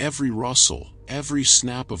 Every rustle, every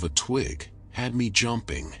snap of a twig, had me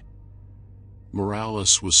jumping.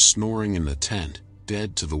 Morales was snoring in the tent,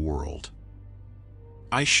 dead to the world.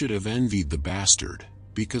 I should have envied the bastard,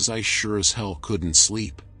 because I sure as hell couldn't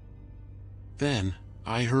sleep. Then,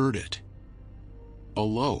 I heard it. A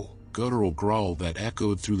low, guttural growl that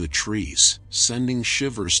echoed through the trees, sending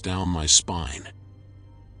shivers down my spine.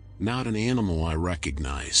 Not an animal I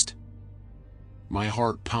recognized. My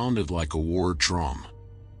heart pounded like a war drum.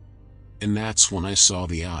 And that's when I saw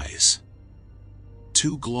the eyes.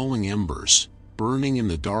 Two glowing embers, burning in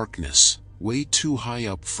the darkness, way too high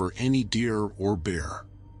up for any deer or bear.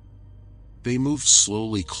 They moved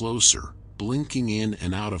slowly closer, blinking in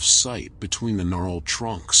and out of sight between the gnarled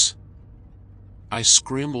trunks. I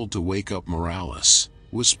scrambled to wake up Morales,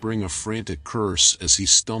 whispering a frantic curse as he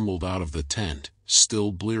stumbled out of the tent,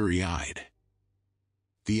 still bleary-eyed.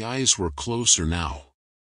 The eyes were closer now.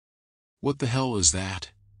 What the hell is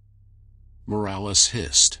that? Morales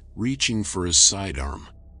hissed, reaching for his sidearm.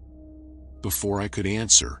 Before I could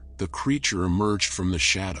answer, the creature emerged from the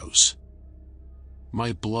shadows.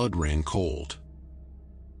 My blood ran cold.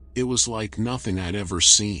 It was like nothing I'd ever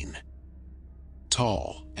seen.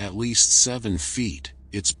 Tall, at least 7 feet,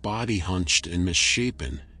 its body hunched and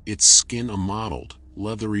misshapen, its skin a mottled,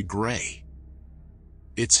 leathery gray.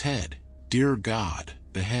 Its head, dear God,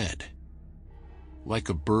 the head. Like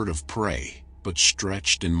a bird of prey, but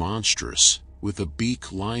stretched and monstrous, with a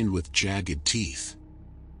beak lined with jagged teeth.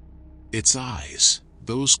 Its eyes,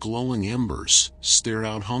 those glowing embers, stared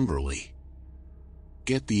out hungrily.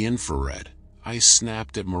 Get the infrared, I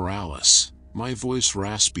snapped at Morales, my voice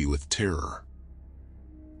raspy with terror.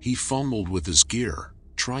 He fumbled with his gear,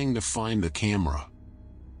 trying to find the camera.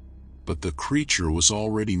 But the creature was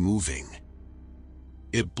already moving.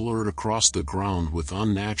 It blurred across the ground with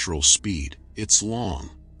unnatural speed, its long,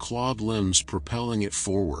 clawed limbs propelling it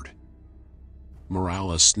forward.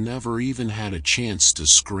 Morales never even had a chance to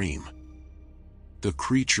scream. The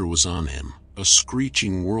creature was on him, a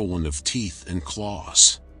screeching whirlwind of teeth and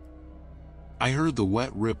claws. I heard the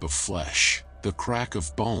wet rip of flesh, the crack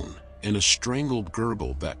of bone, and a strangled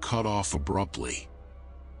gurgle that cut off abruptly.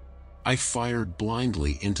 I fired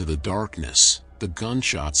blindly into the darkness, the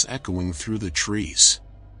gunshots echoing through the trees.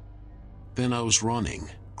 Then I was running,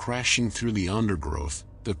 crashing through the undergrowth,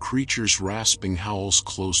 the creature's rasping howls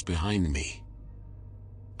close behind me.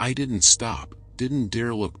 I didn't stop, didn't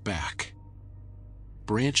dare look back.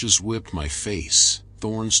 Branches whipped my face,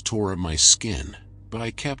 thorns tore at my skin, but I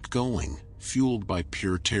kept going, fueled by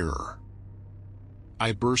pure terror.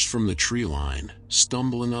 I burst from the tree line,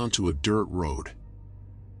 stumbling onto a dirt road.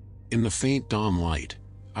 In the faint dawn light,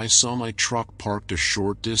 I saw my truck parked a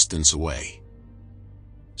short distance away.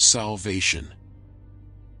 Salvation.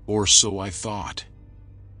 Or so I thought.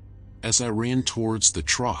 As I ran towards the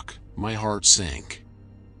truck, my heart sank.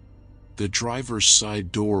 The driver's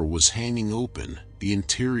side door was hanging open, the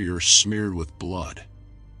interior smeared with blood.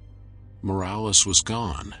 Morales was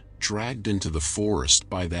gone, dragged into the forest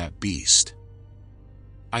by that beast.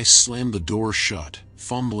 I slammed the door shut,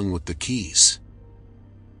 fumbling with the keys.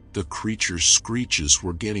 The creature's screeches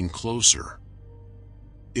were getting closer.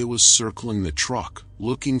 It was circling the truck,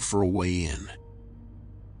 looking for a way in.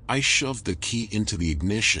 I shoved the key into the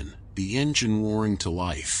ignition, the engine roaring to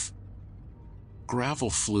life. Gravel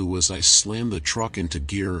flew as I slammed the truck into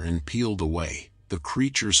gear and peeled away, the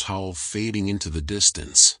creature's howl fading into the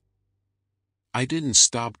distance. I didn't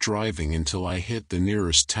stop driving until I hit the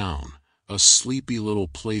nearest town, a sleepy little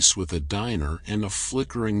place with a diner and a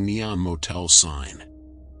flickering neon motel sign.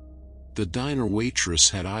 The diner waitress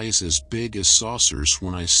had eyes as big as saucers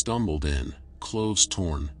when I stumbled in, clothes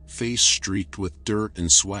torn, face streaked with dirt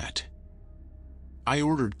and sweat. I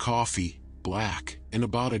ordered coffee, black, and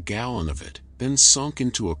about a gallon of it, then sunk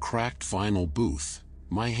into a cracked vinyl booth,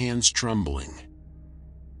 my hands trembling.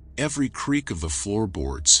 Every creak of the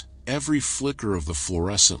floorboards, every flicker of the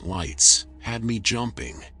fluorescent lights, had me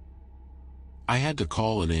jumping. I had to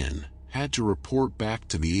call it in, had to report back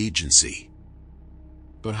to the agency.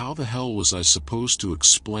 But how the hell was I supposed to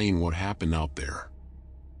explain what happened out there?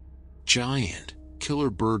 Giant,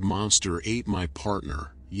 killer bird monster ate my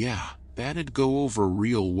partner, yeah, that'd go over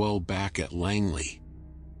real well back at Langley.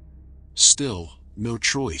 Still, no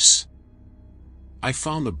choice. I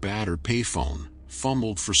found a battered payphone,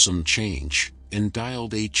 fumbled for some change, and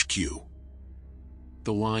dialed HQ.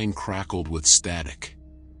 The line crackled with static.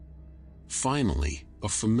 Finally, a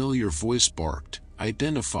familiar voice barked,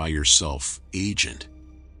 "Identify yourself, agent."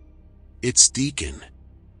 "It's Deacon.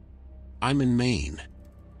 I'm in Maine.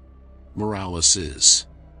 Morales is."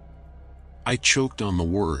 I choked on the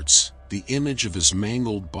words, the image of his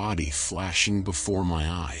mangled body flashing before my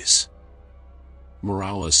eyes.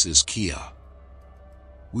 Morales is Kia.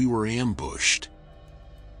 We were ambushed.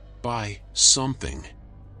 By something.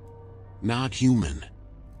 Not human.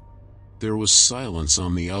 There was silence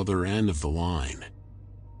on the other end of the line.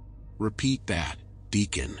 "Repeat that,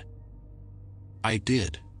 Deacon." I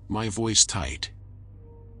did, my voice tight.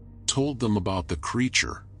 Told them about the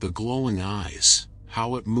creature, the glowing eyes,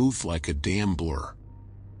 how it moved like a damn blur.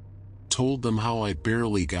 Told them how I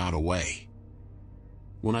barely got away.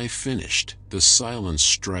 When I finished, the silence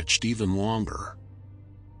stretched even longer.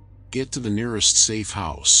 "Get to the nearest safe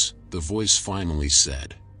house," the voice finally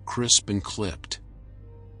said, crisp and clipped.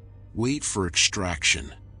 "Wait for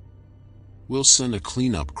extraction. We'll send a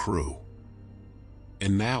cleanup crew."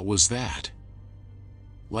 And that was that.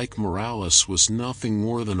 Like Morales was nothing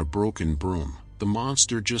more than a broken broom, the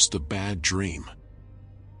monster just a bad dream.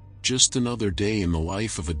 Just another day in the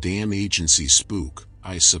life of a damn agency spook,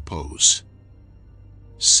 I suppose.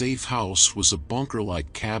 Safe House was a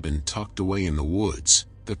bunker-like cabin tucked away in the woods,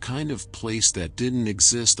 the kind of place that didn't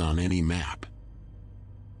exist on any map.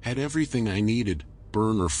 Had everything I needed: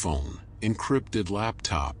 burner phone, encrypted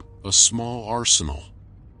laptop, a small arsenal.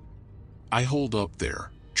 I holed up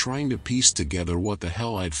there, trying to piece together what the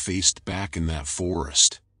hell I'd faced back in that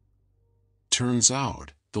forest. Turns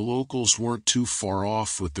out, the locals weren't too far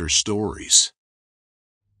off with their stories.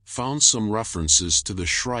 Found some references to the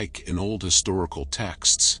Shrike in old historical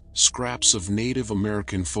texts, scraps of Native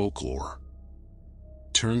American folklore.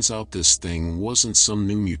 Turns out this thing wasn't some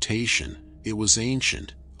new mutation, it was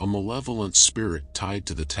ancient, a malevolent spirit tied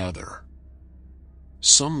to the tether.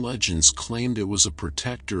 Some legends claimed it was a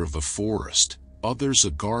protector of the forest, others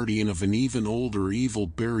a guardian of an even older evil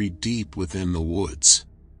buried deep within the woods.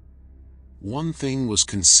 One thing was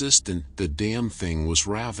consistent: the damn thing was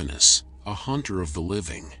ravenous, a hunter of the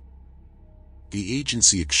living. The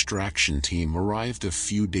agency extraction team arrived a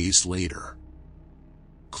few days later.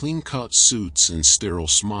 Clean-cut suits and sterile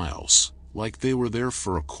smiles, like they were there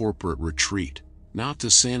for a corporate retreat, not to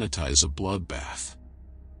sanitize a bloodbath.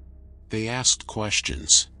 They asked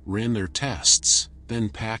questions, ran their tests, then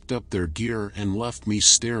packed up their gear and left me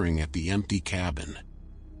staring at the empty cabin.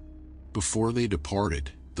 Before they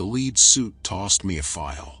departed, the lead suit tossed me a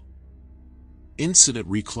file. "Incident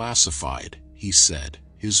reclassified," he said,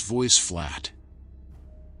 his voice flat.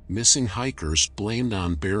 "Missing hikers blamed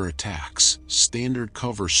on bear attacks, standard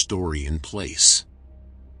cover story in place.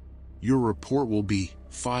 Your report will be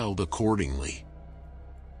filed accordingly."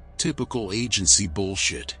 Typical agency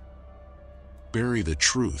bullshit. Bury the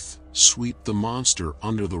truth, sweep the monster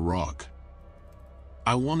under the rug.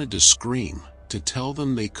 I wanted to scream, to tell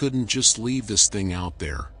them they couldn't just leave this thing out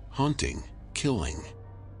there, hunting, killing.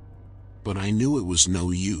 But I knew it was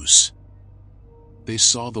no use. They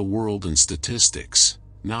saw the world in statistics,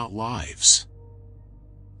 not lives.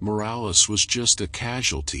 Morales was just a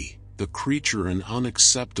casualty, the creature an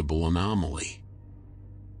unacceptable anomaly.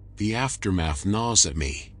 The aftermath gnaws at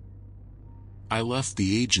me. I left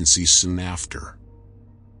the agency soon after.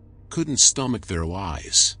 Couldn't stomach their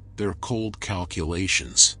lies, their cold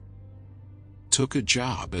calculations. Took a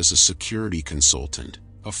job as a security consultant,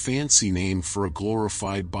 a fancy name for a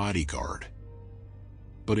glorified bodyguard.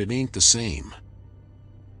 But it ain't the same.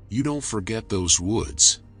 You don't forget those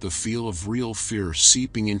woods, the feel of real fear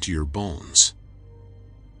seeping into your bones.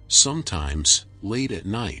 Sometimes, late at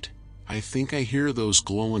night, I think I hear those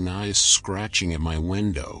glowing eyes scratching at my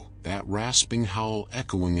window, that rasping howl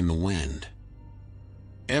echoing in the wind.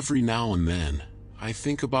 Every now and then, I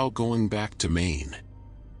think about going back to Maine.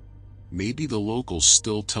 Maybe the locals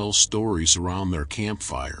still tell stories around their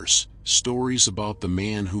campfires, stories about the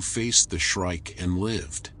man who faced the Shrike and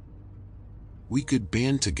lived. We could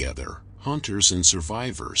band together, hunters and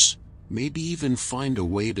survivors, maybe even find a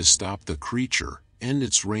way to stop the creature, end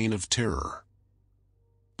its reign of terror.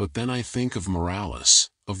 But then I think of Morales,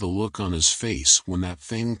 of the look on his face when that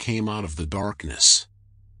thing came out of the darkness.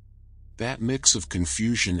 That mix of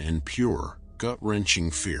confusion and pure,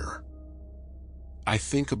 gut-wrenching fear. I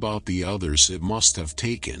think about the others it must have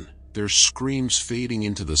taken, their screams fading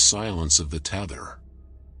into the silence of the tether.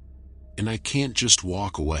 And I can't just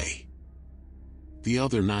walk away. The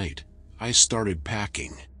other night, I started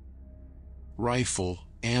packing. Rifle,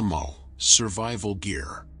 ammo, survival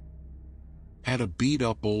gear. Had a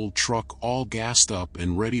beat-up old truck all gassed up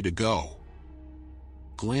and ready to go.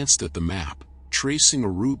 Glanced at the map, tracing a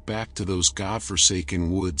route back to those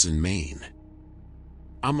godforsaken woods in Maine.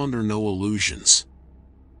 I'm under no illusions.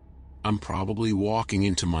 I'm probably walking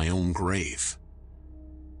into my own grave.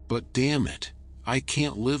 But damn it, I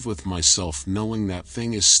can't live with myself knowing that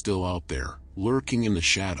thing is still out there, lurking in the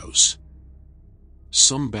shadows.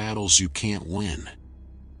 Some battles you can't win.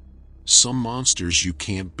 Some monsters you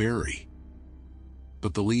can't bury.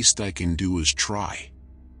 But the least I can do is try.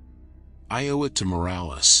 I owe it to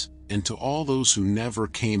Morales, and to all those who never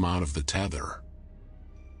came out of the tether.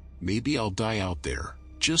 Maybe I'll die out there,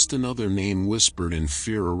 just another name whispered in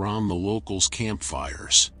fear around the locals'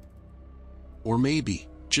 campfires. Or maybe,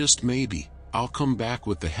 just maybe, I'll come back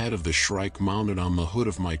with the head of the Shrike mounted on the hood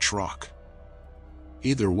of my truck.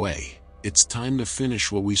 Either way, it's time to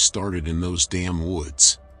finish what we started in those damn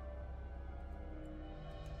woods.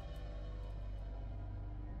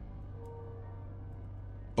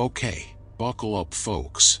 Okay, buckle up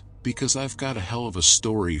folks, because I've got a hell of a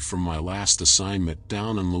story from my last assignment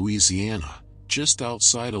down in Louisiana, just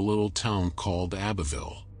outside a little town called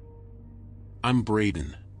Abbeville. I'm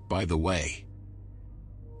Braden, by the way.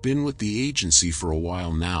 Been with the agency for a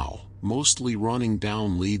while now, mostly running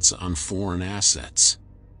down leads on foreign assets.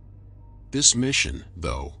 This mission,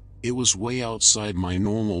 though, it was way outside my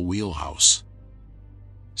normal wheelhouse.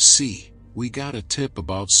 See, we got a tip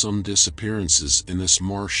about some disappearances in this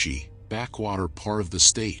marshy, backwater part of the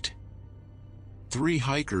state. 3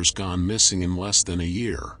 hikers gone missing in less than a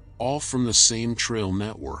year, all from the same trail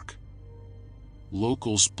network.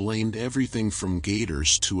 Locals blamed everything from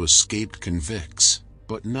gators to escaped convicts,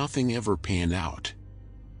 but nothing ever panned out.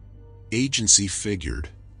 Agency figured,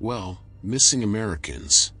 well, missing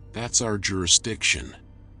Americans, that's our jurisdiction.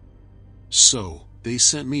 So, they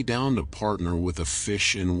sent me down to partner with a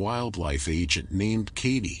fish and wildlife agent named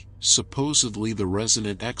Katie, supposedly the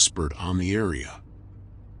resident expert on the area.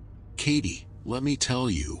 Katie, let me tell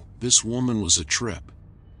you, this woman was a trip.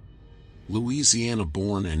 Louisiana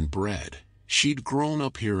born and bred, she'd grown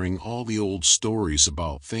up hearing all the old stories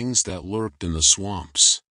about things that lurked in the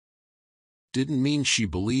swamps. Didn't mean she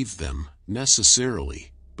believed them,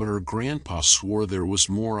 necessarily, but her grandpa swore there was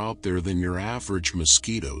more out there than your average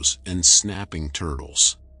mosquitoes and snapping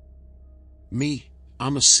turtles. Me,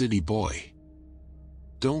 I'm a city boy.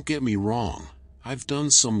 Don't get me wrong, I've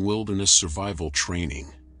done some wilderness survival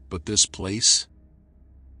training, but this place?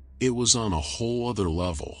 It was on a whole other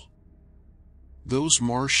level. Those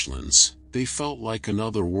marshlands, they felt like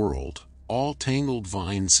another world, all tangled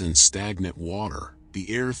vines and stagnant water, the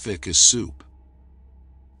air thick as soup.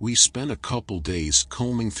 We spent a couple days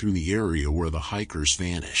combing through the area where the hikers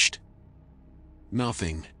vanished.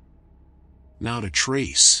 Nothing. Not a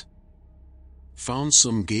trace. Found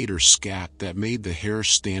some gator scat that made the hair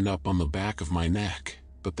stand up on the back of my neck,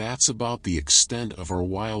 but that's about the extent of our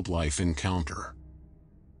wildlife encounter.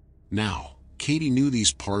 Now, Katie knew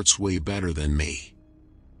these parts way better than me.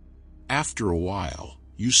 After a while,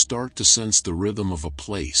 you start to sense the rhythm of a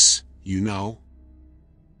place, you know?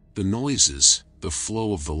 The noises, the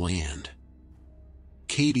flow of the land.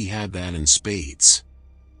 Katie had that in spades.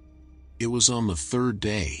 It was on the third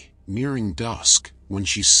day, nearing dusk, when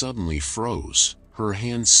she suddenly froze, her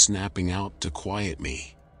hands snapping out to quiet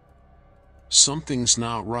me. "Something's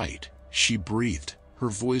not right," she breathed, her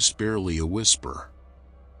voice barely a whisper.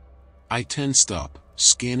 I tensed up,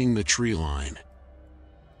 scanning the tree line.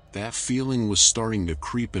 That feeling was starting to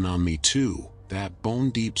creep in on me too, that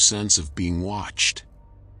bone-deep sense of being watched.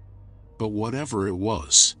 But whatever it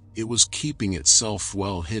was keeping itself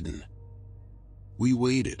well hidden. We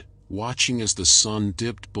waited, watching as the sun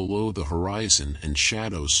dipped below the horizon and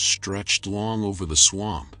shadows stretched long over the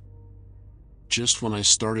swamp. Just when I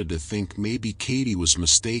started to think maybe Katie was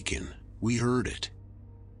mistaken, we heard it.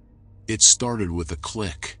 It started with a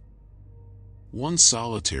click. One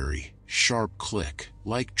solitary, sharp click,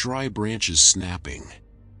 like dry branches snapping.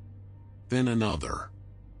 Then another.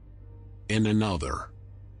 And another.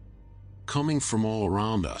 Coming from all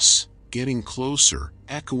around us, getting closer,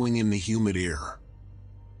 echoing in the humid air.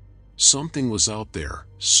 Something was out there,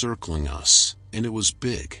 circling us, and it was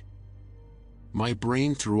big. My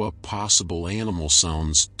brain threw up possible animal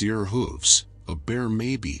sounds, deer hooves, a bear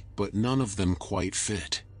maybe, but none of them quite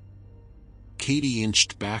fit. Katie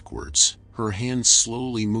inched backwards, her hand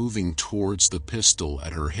slowly moving towards the pistol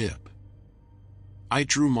at her hip. I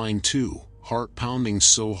drew mine too, heart pounding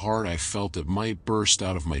so hard I felt it might burst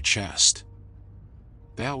out of my chest.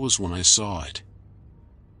 That was when I saw it.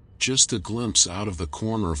 Just a glimpse out of the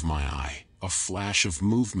corner of my eye, a flash of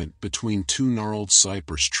movement between two gnarled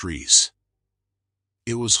cypress trees.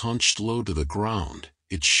 It was hunched low to the ground,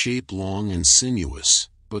 its shape long and sinuous,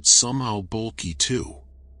 but somehow bulky too.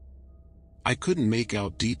 I couldn't make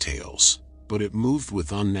out details, but it moved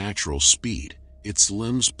with unnatural speed, its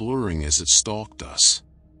limbs blurring as it stalked us.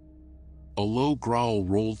 A low growl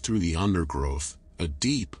rolled through the undergrowth, a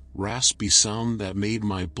deep, raspy sound that made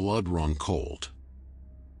my blood run cold.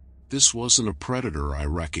 This wasn't a predator I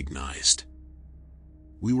recognized.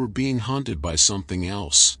 We were being hunted by something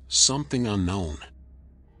else, something unknown.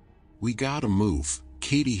 "We gotta move,"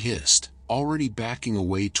 Katie hissed, already backing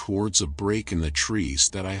away towards a break in the trees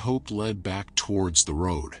that I hoped led back towards the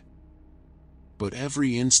road. But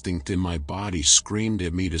every instinct in my body screamed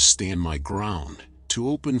at me to stand my ground, to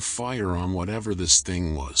open fire on whatever this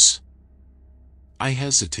thing was. I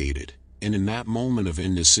hesitated, and in that moment of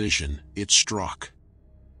indecision, it struck.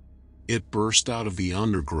 It burst out of the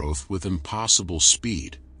undergrowth with impossible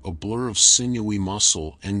speed, a blur of sinewy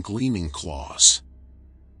muscle and gleaming claws.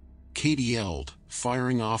 Katie yelled,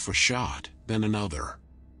 firing off a shot, then another.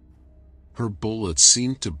 Her bullets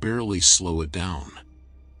seemed to barely slow it down.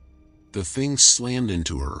 The thing slammed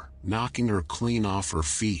into her, knocking her clean off her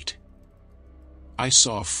feet. I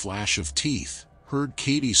saw a flash of teeth, heard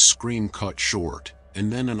Katie's scream cut short,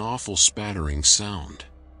 and then an awful spattering sound.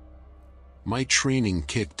 My training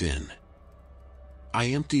kicked in. I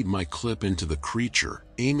emptied my clip into the creature,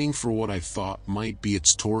 aiming for what I thought might be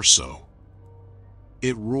its torso.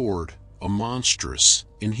 It roared, a monstrous,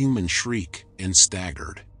 inhuman shriek, and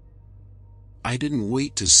staggered. I didn't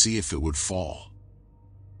wait to see if it would fall.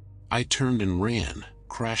 I turned and ran,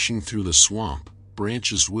 crashing through the swamp,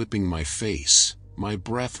 branches whipping my face, my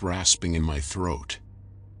breath rasping in my throat.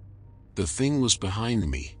 The thing was behind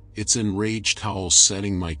me, its enraged howl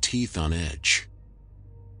setting my teeth on edge.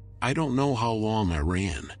 I don't know how long I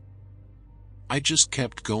ran. I just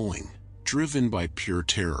kept going, driven by pure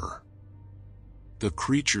terror. The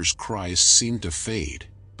creature's cries seemed to fade,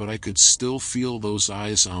 but I could still feel those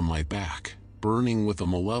eyes on my back, burning with a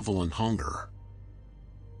malevolent hunger.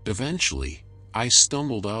 Eventually, I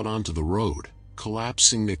stumbled out onto the road,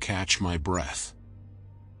 collapsing to catch my breath.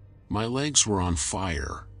 My legs were on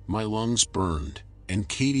fire, my lungs burned, and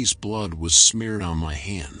Katie's blood was smeared on my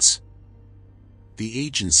hands. The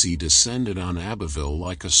agency descended on Abbeville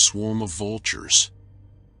like a swarm of vultures.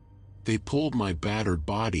 They pulled my battered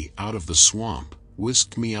body out of the swamp,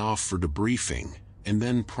 whisked me off for debriefing, and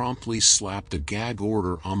then promptly slapped a gag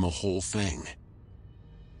order on the whole thing.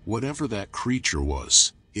 Whatever that creature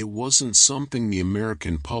was, it wasn't something the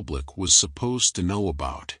American public was supposed to know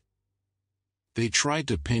about. They tried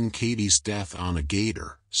to pin Katie's death on a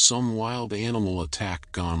gator, some wild animal attack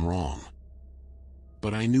gone wrong.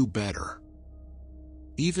 But I knew better.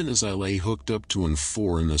 Even as I lay hooked up to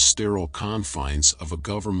N4 in the sterile confines of a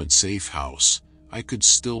government safe house, I could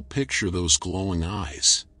still picture those glowing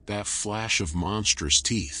eyes, that flash of monstrous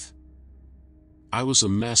teeth. I was a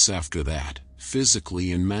mess after that,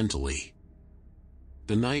 physically and mentally.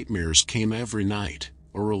 The nightmares came every night,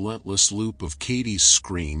 a relentless loop of Katie's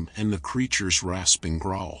scream and the creature's rasping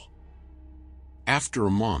growl. After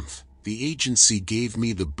a month, the agency gave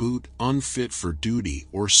me the boot, unfit for duty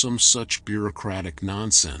or some such bureaucratic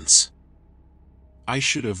nonsense. I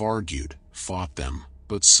should have argued, fought them,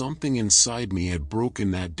 but something inside me had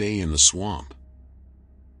broken that day in the swamp.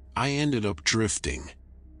 I ended up drifting.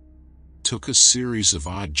 Took a series of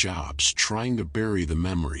odd jobs trying to bury the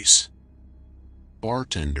memories.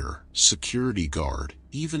 Bartender, security guard,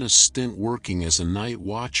 even a stint working as a night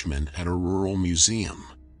watchman at a rural museum.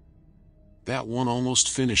 That one almost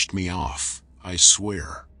finished me off, I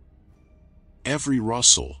swear. Every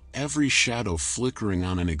rustle, every shadow flickering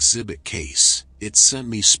on an exhibit case, it sent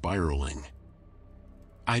me spiraling.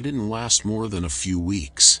 I didn't last more than a few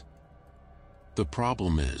weeks. The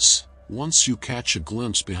problem is, once you catch a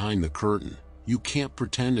glimpse behind the curtain, you can't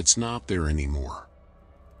pretend it's not there anymore.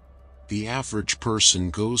 The average person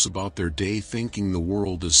goes about their day thinking the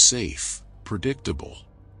world is safe, predictable.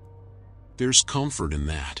 There's comfort in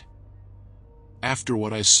that. After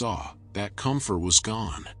what I saw, that comfort was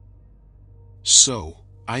gone. So,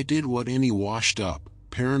 I did what any washed-up,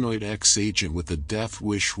 paranoid ex-agent with a death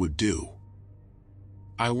wish would do.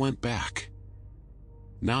 I went back.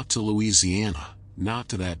 Not to Louisiana, not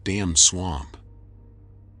to that damn swamp.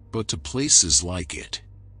 But to places like it.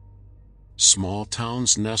 Small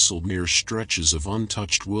towns nestled near stretches of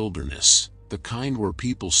untouched wilderness, the kind where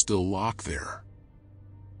people still lock their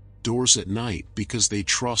doors at night because they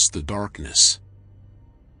trust the darkness.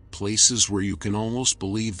 Places where you can almost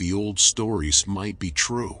believe the old stories might be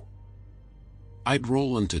true. I'd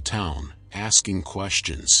roll into town, asking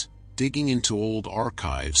questions, digging into old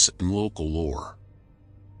archives and local lore.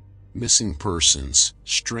 Missing persons,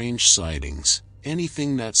 strange sightings,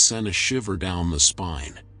 anything that sent a shiver down the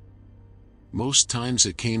spine. Most times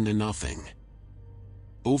it came to nothing.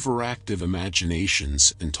 Overactive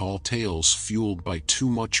imaginations and tall tales fueled by too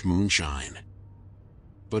much moonshine.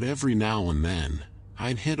 But every now and then,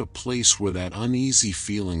 I'd hit a place where that uneasy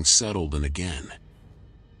feeling settled in again.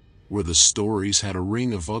 Where the stories had a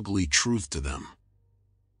ring of ugly truth to them.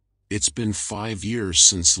 It's been 5 years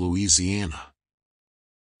since Louisiana.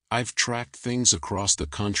 I've tracked things across the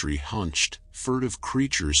country, hunched, furtive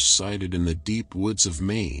creatures sighted in the deep woods of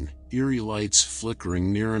Maine, eerie lights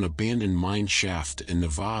flickering near an abandoned mine shaft in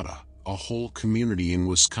Nevada, a whole community in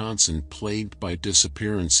Wisconsin plagued by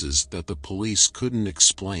disappearances that the police couldn't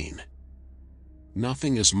explain.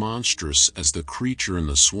 Nothing as monstrous as the creature in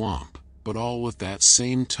the swamp, but all with that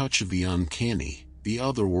same touch of the uncanny, the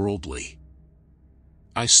otherworldly.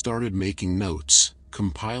 I started making notes,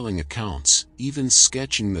 compiling accounts, even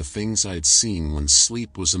sketching the things I'd seen when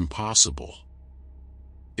sleep was impossible.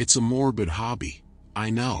 It's a morbid hobby, I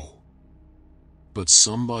know. But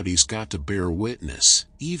somebody's got to bear witness,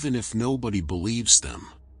 even if nobody believes them.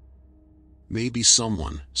 Maybe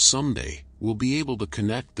someone, someday, will be able to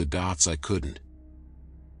connect the dots I couldn't.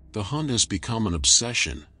 The hunt has become an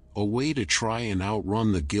obsession, a way to try and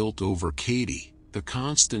outrun the guilt over Katie, the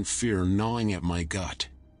constant fear gnawing at my gut.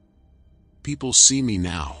 People see me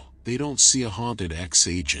now, they don't see a haunted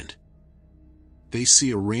ex-agent. They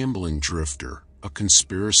see a rambling drifter, a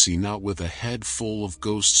conspiracy nut with a head full of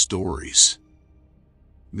ghost stories.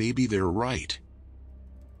 Maybe they're right.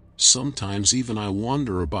 Sometimes even I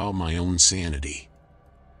wonder about my own sanity.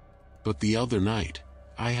 But the other night,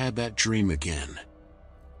 I had that dream again.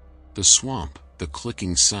 The swamp, the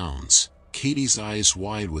clicking sounds, Katie's eyes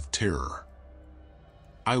wide with terror.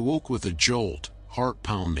 I woke with a jolt, heart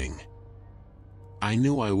pounding. I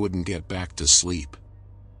knew I wouldn't get back to sleep.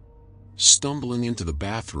 Stumbling into the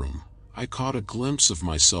bathroom, I caught a glimpse of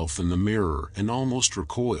myself in the mirror and almost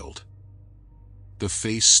recoiled. The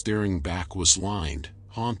face staring back was lined,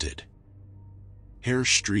 haunted. Hair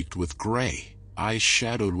streaked with gray, eyes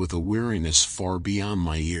shadowed with a weariness far beyond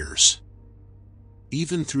my years.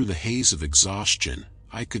 Even through the haze of exhaustion,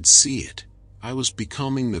 I could see it. I was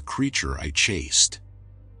becoming the creature I chased.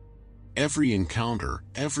 Every encounter,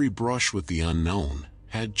 every brush with the unknown,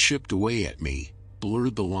 had chipped away at me,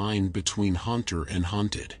 blurred the line between hunter and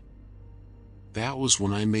hunted. That was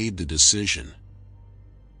when I made the decision.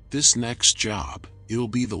 This next job, it'll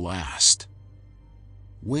be the last.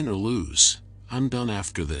 Win or lose, I'm done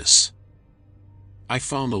after this. I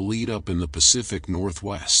found a lead up in the Pacific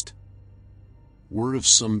Northwest. Word of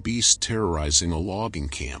some beast terrorizing a logging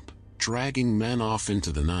camp, dragging men off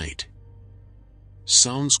into the night.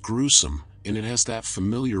 Sounds gruesome, and it has that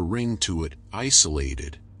familiar ring to it,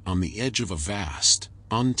 isolated, on the edge of a vast,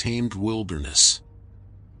 untamed wilderness.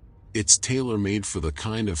 It's tailor-made for the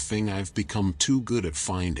kind of thing I've become too good at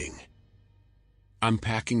finding. I'm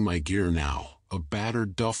packing my gear now, a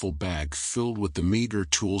battered duffel bag filled with the meager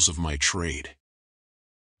tools of my trade.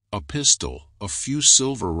 A pistol, a few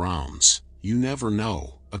silver rounds, you never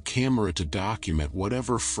know, a camera to document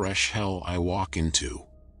whatever fresh hell I walk into.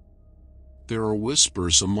 There are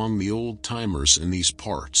whispers among the old-timers in these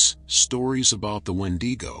parts, stories about the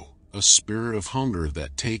Wendigo, a spirit of hunger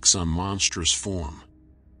that takes on monstrous form.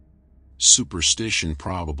 Superstition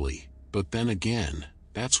probably, but then again,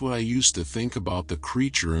 that's what I used to think about the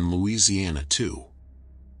creature in Louisiana too.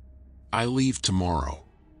 I leave tomorrow.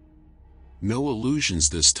 No illusions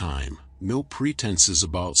this time, no pretenses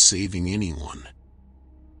about saving anyone.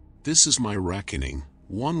 This is my reckoning,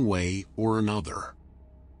 one way or another.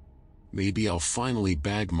 Maybe I'll finally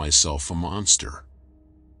bag myself a monster.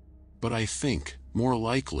 But I think, more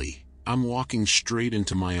likely, I'm walking straight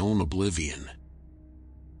into my own oblivion.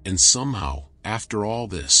 And somehow, after all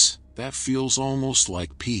this, that feels almost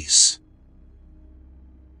like peace.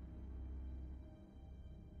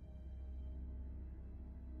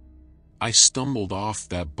 I stumbled off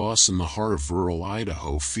that bus in the heart of rural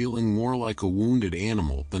Idaho feeling more like a wounded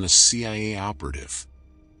animal than a CIA operative.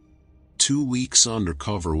 2 weeks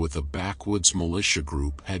undercover with a backwoods militia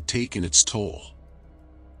group had taken its toll.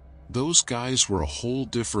 Those guys were a whole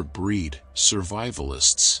different breed,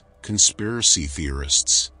 survivalists, conspiracy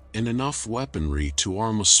theorists, and enough weaponry to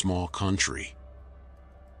arm a small country.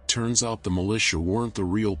 Turns out the militia weren't the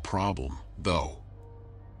real problem, though.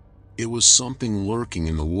 It was something lurking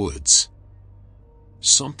in the woods.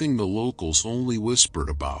 Something the locals only whispered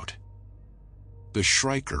about. The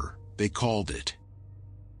Shrieker, they called it.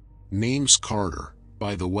 Name's Carter,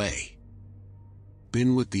 by the way.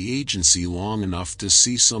 Been with the agency long enough to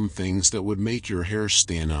see some things that would make your hair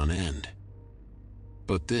stand on end.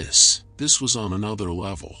 But this was on another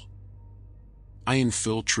level. I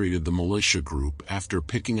infiltrated the militia group after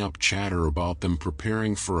picking up chatter about them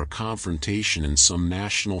preparing for a confrontation in some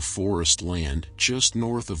national forest land just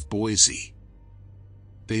north of Boise.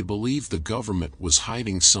 They believed the government was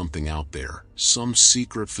hiding something out there, some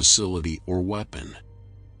secret facility or weapon.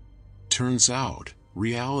 Turns out,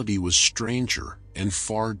 reality was stranger and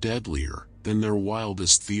far deadlier than their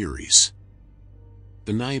wildest theories.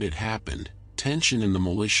 The night it happened, tension in the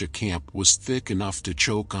militia camp was thick enough to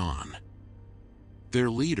choke on. Their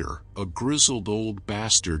leader, a grizzled old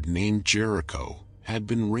bastard named Jericho, had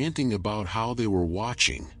been ranting about how they were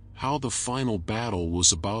watching, how the final battle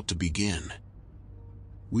was about to begin.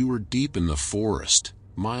 We were deep in the forest,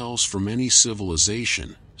 miles from any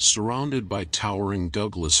civilization, surrounded by towering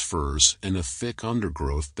Douglas firs and a thick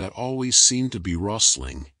undergrowth that always seemed to be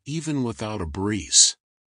rustling, even without a breeze.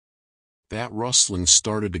 That rustling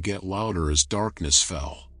started to get louder as darkness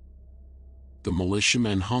fell. The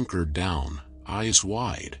militiamen hunkered down, eyes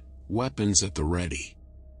wide, weapons at the ready.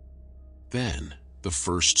 Then, the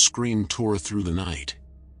first scream tore through the night.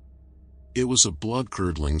 It was a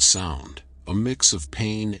blood-curdling sound, a mix of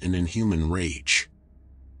pain and inhuman rage.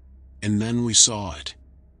 And then we saw it.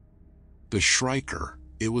 The Shrieker,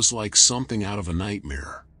 it was like something out of a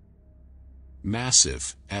nightmare.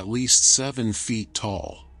 Massive, at least 7 feet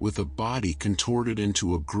tall, with a body contorted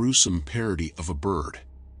into a gruesome parody of a bird.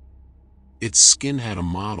 Its skin had a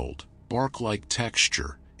mottled, bark-like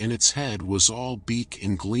texture, and its head was all beak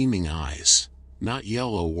and gleaming eyes, not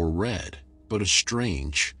yellow or red, but a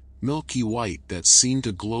strange, milky white that seemed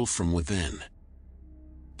to glow from within.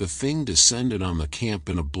 The thing descended on the camp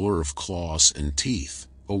in a blur of claws and teeth,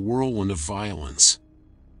 a whirlwind of violence.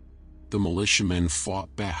 The militiamen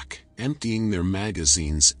fought back, emptying their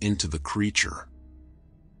magazines into the creature.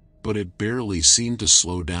 But it barely seemed to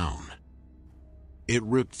slow down. It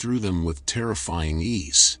ripped through them with terrifying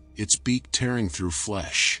ease, its beak tearing through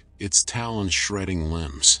flesh, its talons shredding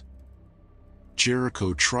limbs.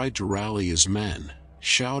 Jericho tried to rally his men,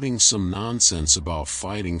 shouting some nonsense about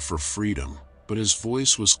fighting for freedom, but his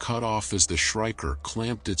voice was cut off as the Shrieker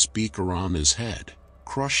clamped its beak around his head,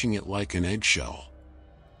 crushing it like an eggshell.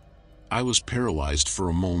 I was paralyzed for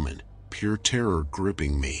a moment, pure terror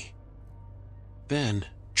gripping me. Then,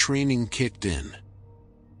 training kicked in.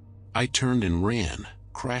 I turned and ran,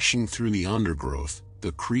 crashing through the undergrowth,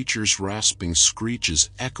 the creature's rasping screeches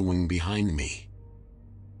echoing behind me.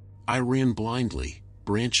 I ran blindly,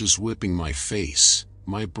 branches whipping my face,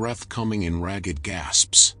 my breath coming in ragged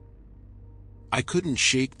gasps. I couldn't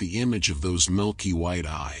shake the image of those milky white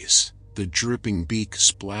eyes, the dripping beak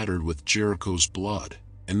splattered with Jericho's blood,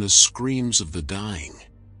 and the screams of the dying.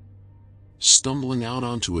 Stumbling out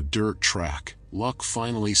onto a dirt track, luck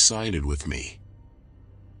finally sided with me.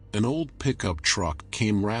 An old pickup truck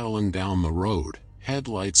came rattling down the road,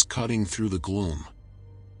 headlights cutting through the gloom.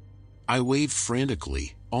 I waved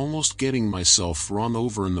frantically, almost getting myself run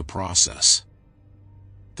over in the process.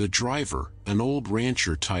 The driver, an old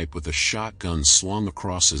rancher type with a shotgun slung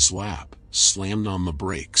across his lap, slammed on the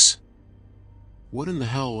brakes. "What in the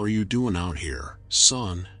hell are you doing out here,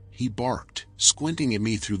 son?" he barked, squinting at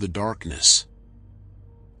me through the darkness.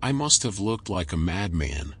 I must have looked like a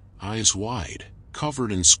madman, eyes wide,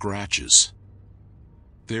 covered in scratches.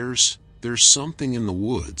 There's something in the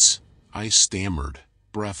woods," I stammered,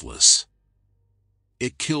 breathless.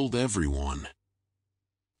 "It killed everyone."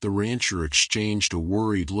 The rancher exchanged a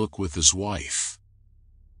worried look with his wife.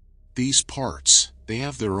 "These parts, they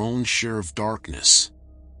have their own share of darkness.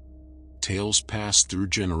 Tales passed through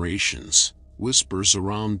generations, whispers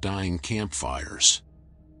around dying campfires.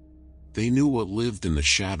 They knew what lived in the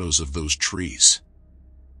shadows of those trees."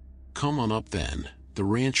 "Come on up then," the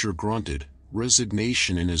rancher grunted,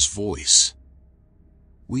 resignation in his voice.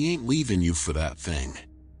 "We ain't leaving you for that thing."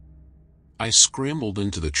 I scrambled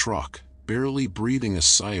into the truck, barely breathing a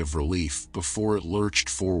sigh of relief before it lurched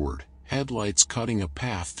forward, headlights cutting a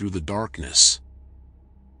path through the darkness.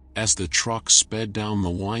 As the truck sped down the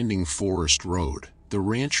winding forest road, the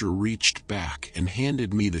rancher reached back and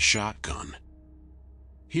handed me the shotgun.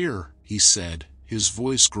 "Here," he said, his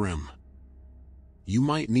voice grim. "You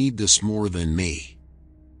might need this more than me."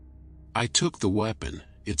 I took the weapon,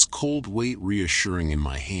 its cold weight reassuring in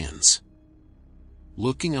my hands.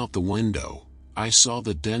 Looking out the window, I saw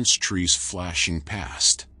the dense trees flashing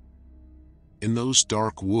past. In those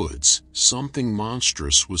dark woods, something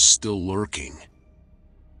monstrous was still lurking.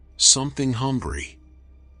 Something hungry.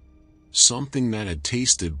 Something that had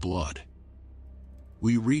tasted blood.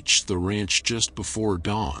 We reached the ranch just before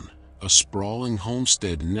dawn, a sprawling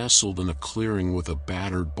homestead nestled in a clearing with a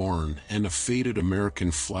battered barn and a faded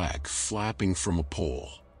American flag flapping from a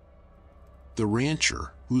pole. The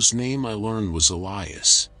rancher, whose name I learned was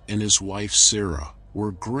Elias, and his wife Sarah,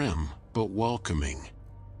 were grim but welcoming.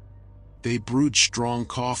 They brewed strong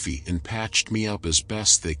coffee and patched me up as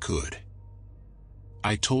best they could.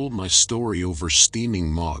 I told my story over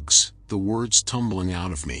steaming mugs, the words tumbling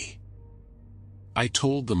out of me. I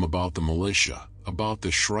told them about the militia, about the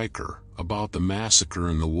Shrieker, about the massacre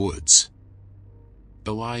in the woods.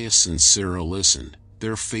 Elias and Sarah listened,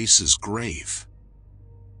 their faces grave.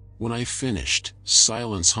 When I finished,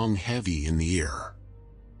 silence hung heavy in the air.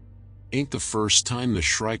 "Ain't the first time the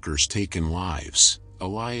Shrieker's taken lives,"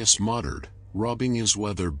 Elias muttered, rubbing his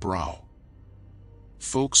weathered brow.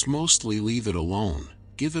 "Folks mostly leave it alone,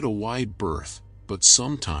 give it a wide berth, but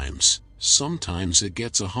sometimes it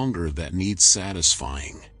gets a hunger that needs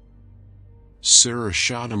satisfying." Sarah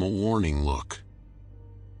shot him a warning look.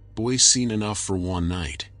 "Boy's seen enough for one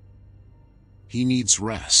night. He needs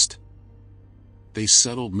rest." They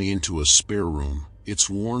settled me into a spare room, its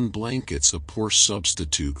worn blankets a poor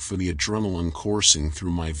substitute for the adrenaline coursing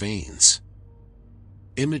through my veins.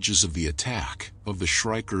 Images of the attack, of the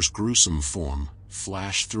Shrieker's gruesome form,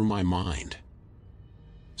 flashed through my mind.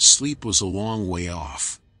 Sleep was a long way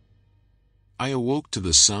off. I awoke to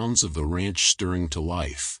the sounds of the ranch stirring to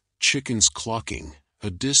life, chickens clucking,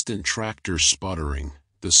 a distant tractor sputtering,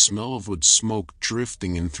 the smell of wood smoke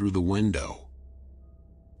drifting in through the window.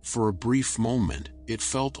 For a brief moment, it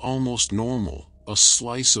felt almost normal, a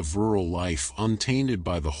slice of rural life untainted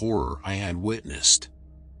by the horror I had witnessed.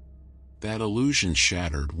 That illusion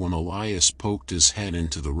shattered when Elias poked his head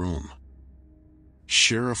into the room.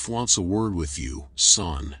 "Sheriff wants a word with you,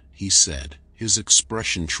 son," he said, his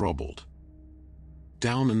expression troubled.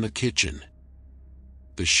 "Down in the kitchen."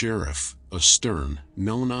 The sheriff, a stern,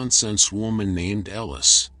 no-nonsense woman named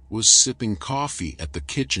Ellis, was sipping coffee at the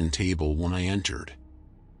kitchen table when I entered.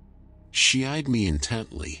 She eyed me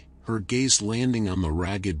intently, her gaze landing on the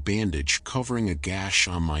ragged bandage covering a gash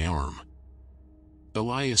on my arm.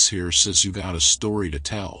 "Elias here says you got a story to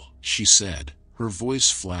tell," she said, her voice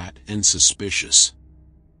flat and suspicious.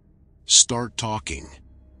 "Start talking."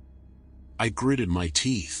 I gritted my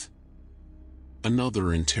teeth.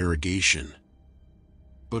 Another interrogation.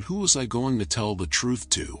 But who was I going to tell the truth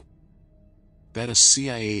to? That a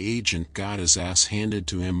CIA agent got his ass handed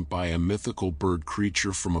to him by a mythical bird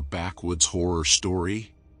creature from a backwoods horror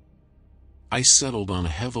story? I settled on a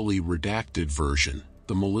heavily redacted version,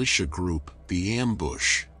 the militia group, the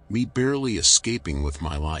ambush, me barely escaping with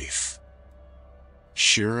my life.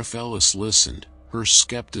 Sheriff Ellis listened, her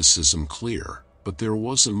skepticism clear, but there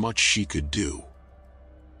wasn't much she could do.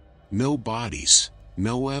 No bodies,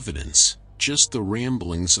 no evidence, just the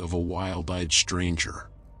ramblings of a wild-eyed stranger.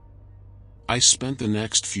 I spent the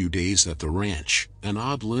next few days at the ranch, an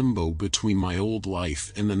odd limbo between my old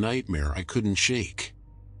life and the nightmare I couldn't shake.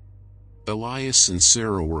 Elias and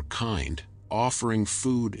Sarah were kind, offering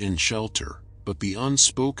food and shelter, but the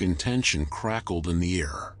unspoken tension crackled in the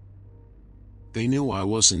air. They knew I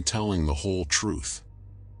wasn't telling the whole truth.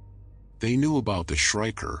 They knew about the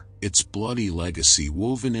Shrieker, its bloody legacy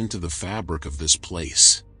woven into the fabric of this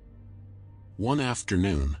place. One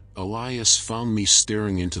afternoon, Elias found me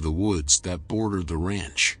staring into the woods that bordered the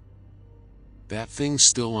ranch. "That thing's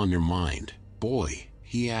still on your mind, boy?"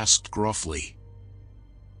 he asked gruffly.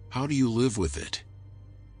 "How do you live with it?"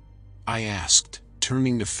 I asked,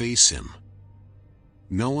 turning to face him.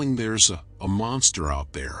 "Knowing there's a monster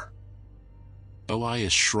out there."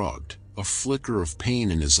 Elias shrugged, a flicker of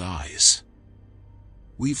pain in his eyes.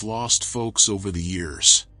 "We've lost folks over the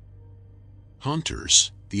years.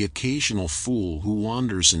 Hunters, the occasional fool who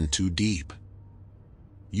wanders in too deep.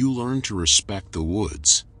 You learn to respect the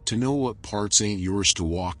woods, to know what parts ain't yours to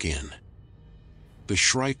walk in. The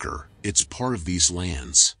Shrieker, it's part of these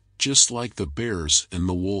lands, just like the bears and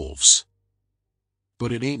the wolves."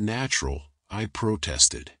 "But it ain't natural," I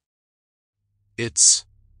protested.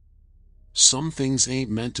 "Some things ain't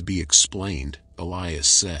meant to be explained," Elias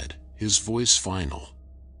said, his voice final.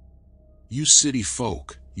 "You city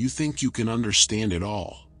folk, you think you can understand it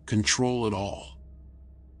all, control it all.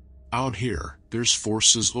 Out here, there's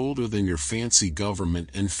forces older than your fancy government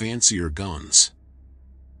and fancier guns."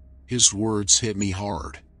 His words hit me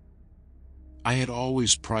hard. I had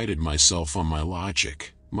always prided myself on my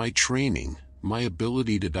logic, my training, my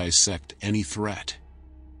ability to dissect any threat.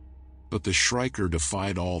 But the Shrieker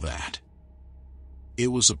defied all that. It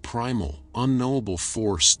was a primal, unknowable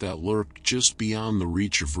force that lurked just beyond the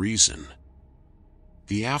reach of reason.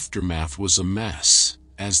 The aftermath was a mess,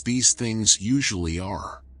 as these things usually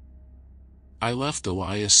are. I left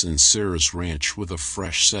Elias and Sarah's ranch with a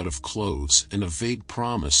fresh set of clothes and a vague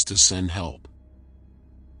promise to send help.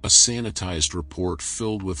 A sanitized report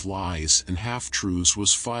filled with lies and half-truths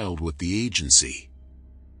was filed with the agency.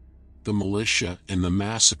 The militia and the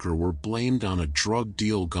massacre were blamed on a drug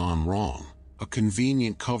deal gone wrong, a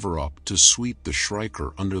convenient cover-up to sweep the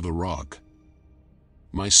Shrieker under the rug.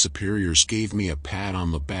 My superiors gave me a pat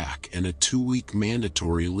on the back and a 2-week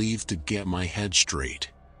mandatory leave to get my head straight.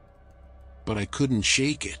 But I couldn't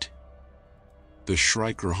shake it. The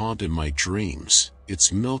Shrieker haunted my dreams,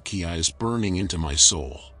 its milky eyes burning into my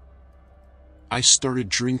soul. I started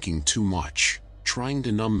drinking too much, trying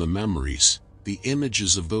to numb the memories, the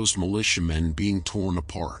images of those militiamen being torn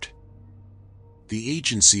apart. The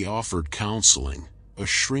agency offered counseling, a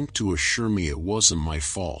shrink to assure me it wasn't my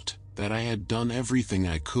fault, that I had done everything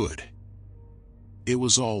I could. It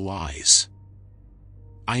was all lies.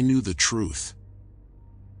 I knew the truth.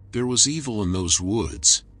 There was evil in those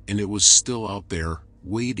woods, and it was still out there,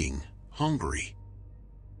 waiting, hungry.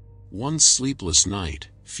 One sleepless night,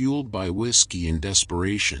 fueled by whiskey and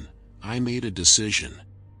desperation, I made a decision.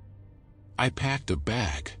 I packed a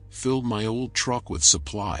bag, filled my old truck with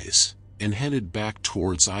supplies, and headed back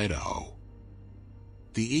towards Idaho.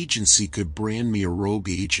 The agency could brand me a rogue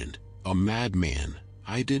agent, a madman,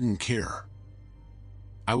 I didn't care.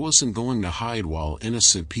 I wasn't going to hide while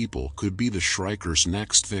innocent people could be the Shrieker's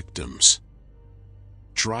next victims.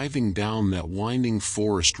 Driving down that winding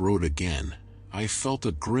forest road again, I felt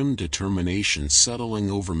a grim determination settling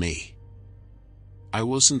over me. I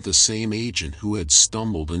wasn't the same agent who had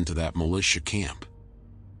stumbled into that militia camp.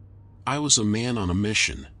 I was a man on a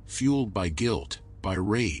mission, fueled by guilt, by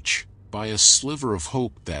rage, by a sliver of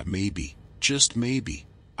hope that maybe, just maybe,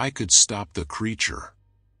 I could stop the creature.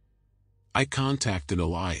 I contacted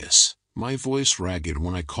Elias, my voice ragged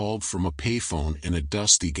when I called from a payphone in a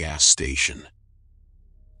dusty gas station.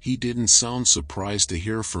 He didn't sound surprised to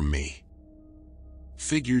hear from me.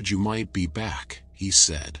 "Figured you might be back," he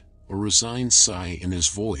said, a resigned sigh in his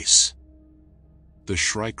voice. The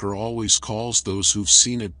Shrieker always calls those who've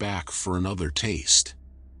seen it back for another taste.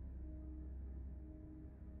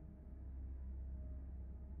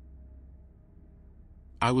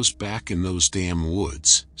 I was back in those damn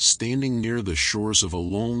woods, standing near the shores of a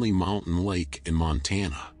lonely mountain lake in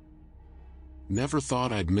Montana. Never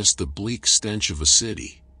thought I'd miss the bleak stench of a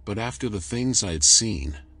city, but after the things I'd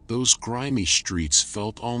seen, those grimy streets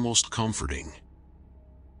felt almost comforting.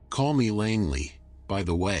 Call me Langley, by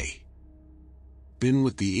the way. Been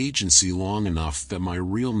with the agency long enough that my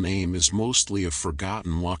real name is mostly a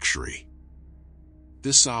forgotten luxury.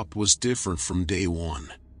 This op was different from day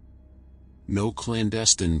one. No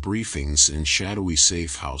clandestine briefings in shadowy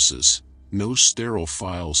safe houses, no sterile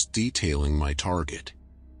files detailing my target.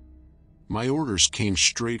 My orders came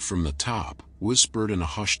straight from the top, whispered in a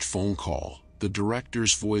hushed phone call, the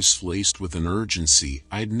director's voice laced with an urgency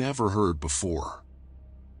I'd never heard before.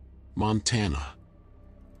 Montana.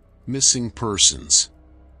 Missing persons.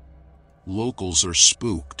 Locals are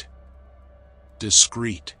spooked.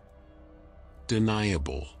 Discreet.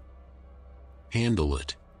 Deniable. Handle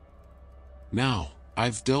it. Now,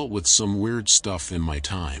 I've dealt with some weird stuff in my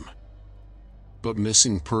time. But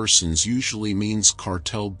missing persons usually means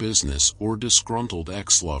cartel business or disgruntled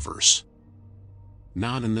ex-lovers.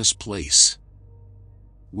 Not in this place.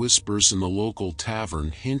 Whispers in the local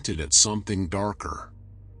tavern hinted at something darker.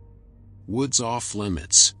 Woods off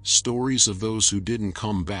limits, stories of those who didn't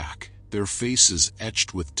come back, their faces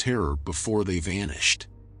etched with terror before they vanished.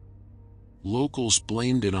 Locals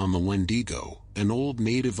blamed it on the Wendigo, an old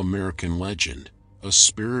Native American legend, a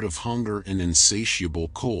spirit of hunger and insatiable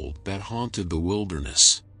cold that haunted the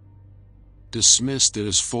wilderness. Dismissed it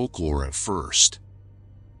as folklore at first.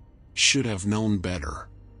 Should have known better.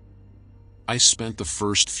 I spent the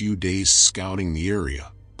first few days scouting the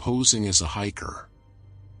area, posing as a hiker.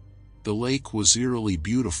 The lake was eerily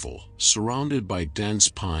beautiful, surrounded by dense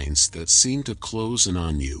pines that seemed to close in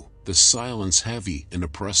on you, the silence heavy and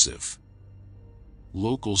oppressive.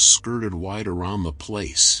 Locals skirted wide around the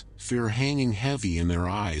place, fear hanging heavy in their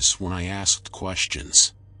eyes when I asked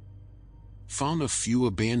questions. Found a few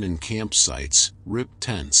abandoned campsites, ripped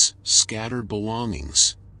tents, scattered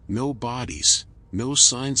belongings. No bodies, no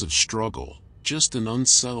signs of struggle, just an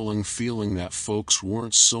unsettling feeling that folks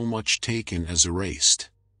weren't so much taken as erased.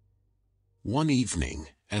 One evening,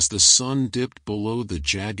 as the sun dipped below the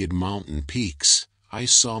jagged mountain peaks, I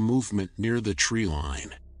saw movement near the tree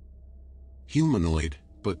line. Humanoid,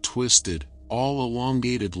 but twisted, all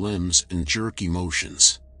elongated limbs and jerky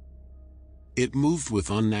motions. It moved with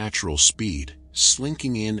unnatural speed,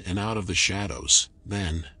 slinking in and out of the shadows,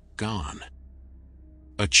 then, gone.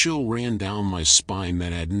 A chill ran down my spine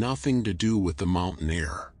that had nothing to do with the mountain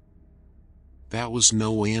air. That was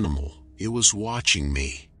no animal, it was watching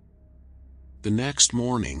me. The next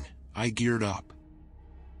morning, I geared up.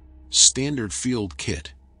 Standard field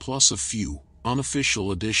kit, plus a few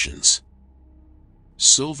unofficial additions.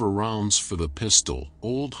 Silver rounds for the pistol,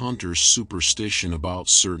 old hunter's superstition about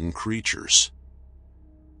certain creatures.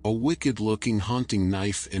 A wicked-looking hunting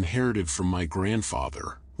knife inherited from my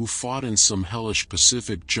grandfather, who fought in some hellish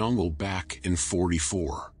Pacific jungle back in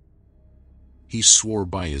 '44. He swore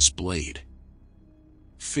by his blade.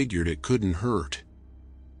 Figured it couldn't hurt.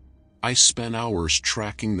 I spent hours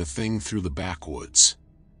tracking the thing through the backwoods.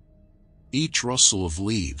 Each rustle of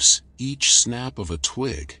leaves, each snap of a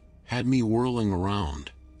twig, had me whirling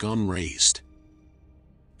around, gun raised.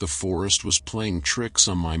 The forest was playing tricks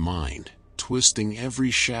on my mind, twisting every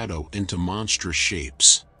shadow into monstrous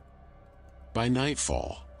shapes. By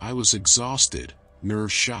nightfall, I was exhausted,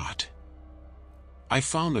 nerve shot. I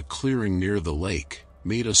found a clearing near the lake,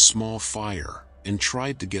 made a small fire, and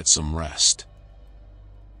tried to get some rest.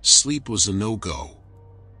 Sleep was a no-go.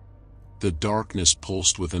 The darkness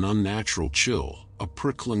pulsed with an unnatural chill, a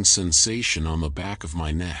prickling sensation on the back of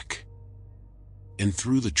my neck. And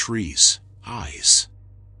through the trees, eyes.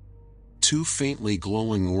 Two faintly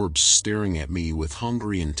glowing orbs staring at me with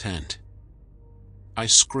hungry intent. I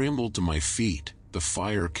scrambled to my feet, the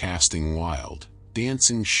fire casting wild,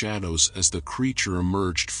 dancing shadows as the creature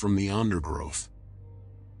emerged from the undergrowth.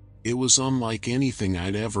 It was unlike anything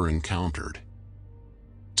I'd ever encountered.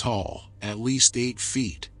 Tall, at least 8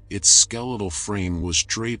 feet, its skeletal frame was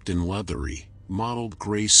draped in leathery, mottled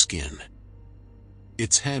gray skin.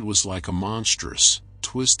 Its head was like a monstrous,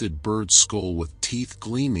 twisted bird skull with teeth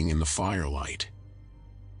gleaming in the firelight.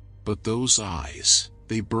 But those eyes,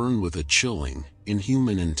 they burned with a chilling,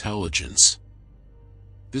 inhuman intelligence.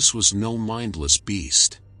 This was no mindless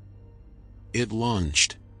beast. It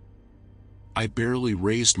lunged. I barely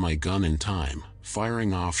raised my gun in time,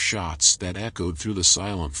 firing off shots that echoed through the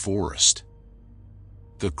silent forest.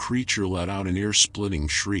 The creature let out an ear-splitting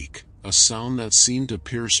shriek, a sound that seemed to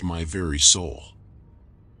pierce my very soul.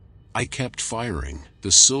 I kept firing,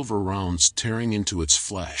 the silver rounds tearing into its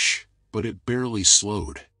flesh, but it barely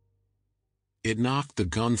slowed. It knocked the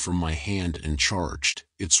gun from my hand and charged,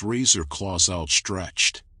 its razor claws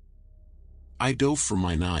outstretched. I dove for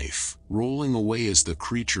my knife, rolling away as the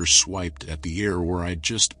creature swiped at the air where I'd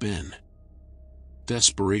just been.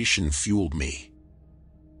 Desperation fueled me.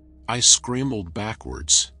 I scrambled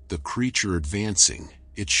backwards, the creature advancing,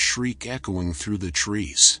 its shriek echoing through the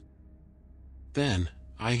trees. Then,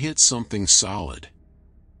 I hit something solid.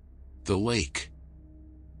 The lake.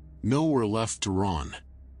 Nowhere left to run.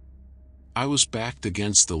 I was backed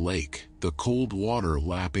against the lake, the cold water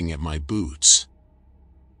lapping at my boots.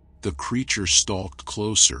 The creature stalked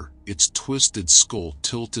closer, its twisted skull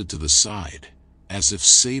tilted to the side, as if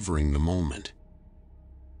savoring the moment.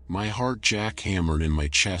 My heart jackhammered in my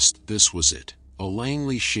chest. This was it, a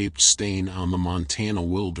Langley-shaped stain on the Montana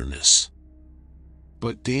wilderness.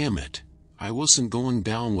 But damn it, I wasn't going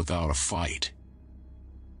down without a fight.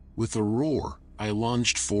 With a roar, I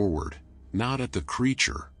lunged forward, not at the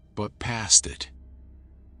creature, but past it.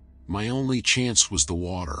 My only chance was the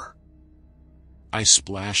water. I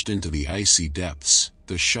splashed into the icy depths,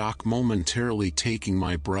 the shock momentarily taking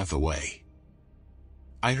my breath away.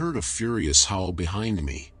 I heard a furious howl behind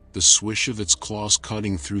me, the swish of its claws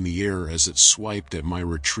cutting through the air as it swiped at my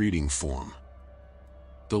retreating form.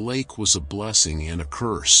 The lake was a blessing and a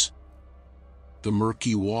curse. The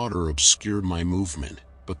murky water obscured my movement,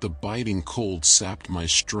 but the biting cold sapped my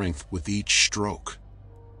strength with each stroke.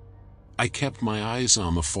 I kept my eyes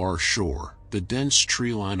on the far shore, the dense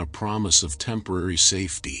tree line a promise of temporary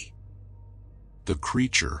safety. The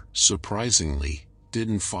creature, surprisingly,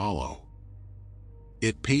 didn't follow.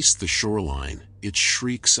 It paced the shoreline, its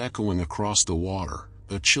shrieks echoing across the water,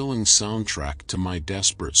 a chilling soundtrack to my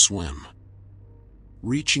desperate swim.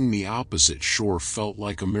 Reaching the opposite shore felt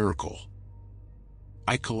like a miracle.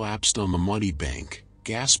 I collapsed on the muddy bank,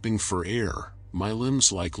 gasping for air, my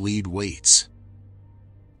limbs like lead weights.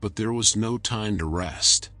 But there was no time to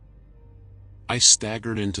rest. I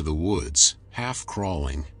staggered into the woods, half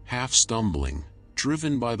crawling, half stumbling,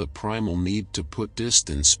 driven by the primal need to put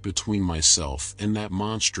distance between myself and that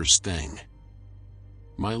monstrous thing.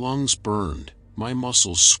 My lungs burned, my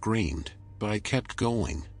muscles screamed, but I kept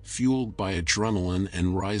going, fueled by adrenaline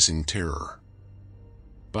and rising terror.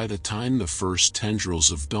 By the time the first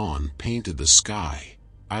tendrils of dawn painted the sky,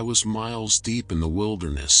 I was miles deep in the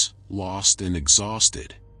wilderness, lost and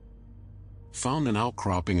exhausted. Found an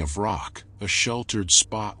outcropping of rock, a sheltered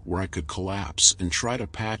spot where I could collapse and try to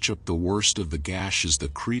patch up the worst of the gashes the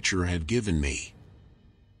creature had given me.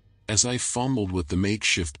 As I fumbled with the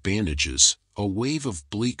makeshift bandages, a wave of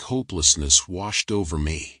bleak hopelessness washed over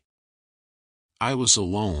me. I was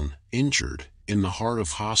alone, injured, in the heart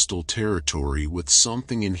of hostile territory with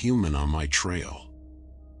something inhuman on my trail.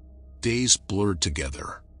 Days blurred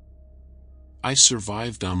together. I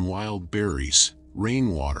survived on wild berries,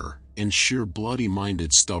 rainwater, and sheer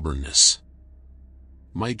bloody-minded stubbornness.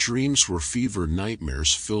 My dreams were fevered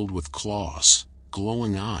nightmares filled with claws,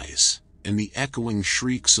 glowing eyes, and the echoing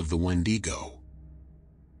shrieks of the Wendigo.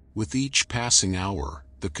 With each passing hour,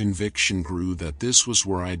 the conviction grew that this was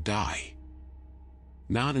where I'd die.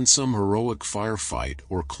 Not in some heroic firefight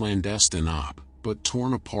or clandestine op, but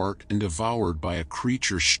torn apart and devoured by a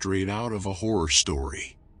creature straight out of a horror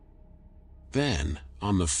story. Then,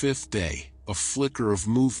 on the fifth day, a flicker of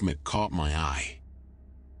movement caught my eye.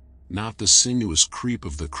 Not the sinuous creep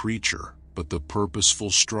of the creature, but the purposeful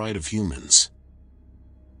stride of humans.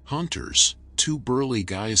 Hunters, two burly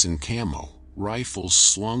guys in camo, rifles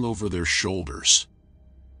slung over their shoulders.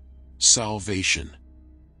 Salvation.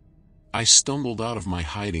 I stumbled out of my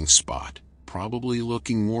hiding spot, probably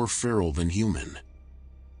looking more feral than human.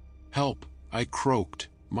 "Help," I croaked,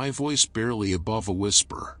 my voice barely above a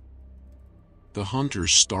whisper. The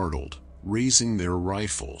hunters startled, raising their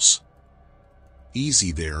rifles.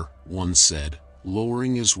 "Easy there," one said,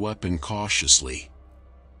 lowering his weapon cautiously.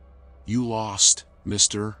 "You lost,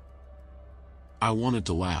 mister." I wanted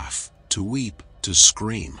to laugh, to weep, to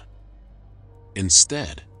scream.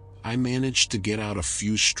 Instead, I managed to get out a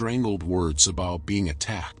few strangled words about being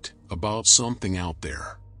attacked, about something out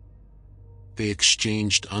there. They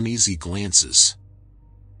exchanged uneasy glances.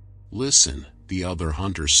 "Listen," the other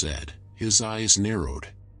hunter said, his eyes narrowed.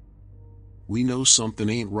 "We know something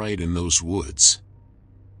ain't right in those woods.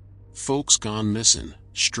 Folks gone missing,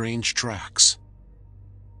 strange tracks."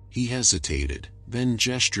 He hesitated, then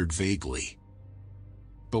gestured vaguely.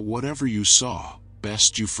 "But whatever you saw,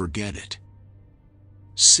 best you forget it.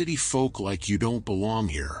 City folk like you don't belong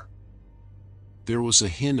here." There was a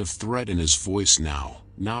hint of threat in his voice now,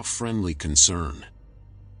 not friendly concern.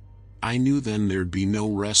 I knew then there'd be no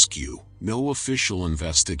rescue, no official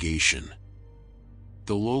investigation.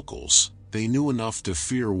 The locals, they knew enough to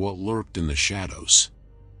fear what lurked in the shadows.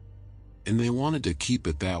 And they wanted to keep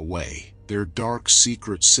it that way, their dark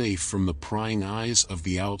secret safe from the prying eyes of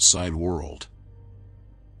the outside world.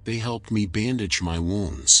 They helped me bandage my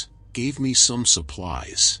wounds, gave me some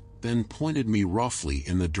supplies, then pointed me roughly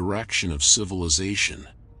in the direction of civilization.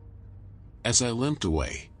 As I limped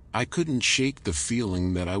away, I couldn't shake the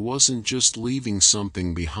feeling that I wasn't just leaving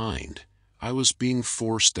something behind, I was being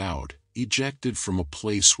forced out, ejected from a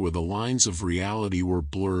place where the lines of reality were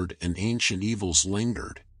blurred and ancient evils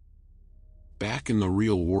lingered. Back in the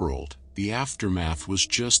real world, the aftermath was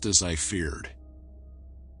just as I feared.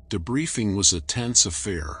 Debriefing was a tense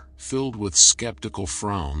affair, filled with skeptical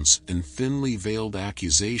frowns and thinly veiled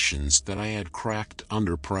accusations that I had cracked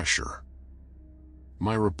under pressure.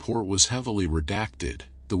 My report was heavily redacted,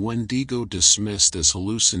 the Wendigo dismissed as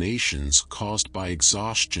hallucinations caused by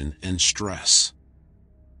exhaustion and stress.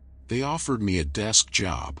 They offered me a desk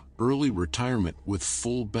job, early retirement with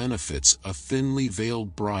full benefits, a thinly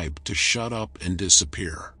veiled bribe to shut up and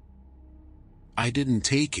disappear. I didn't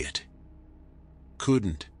take it.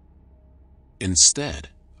 Couldn't. Instead,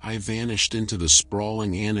 I vanished into the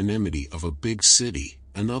sprawling anonymity of a big city,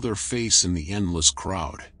 another face in the endless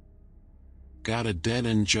crowd. Got a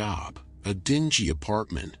dead-end job, a dingy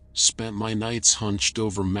apartment, spent my nights hunched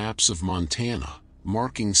over maps of Montana,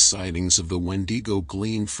 marking sightings of the Wendigo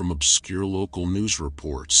gleaned from obscure local news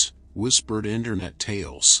reports, whispered internet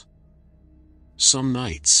tales. Some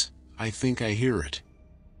nights, I think I hear it.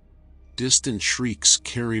 Distant shrieks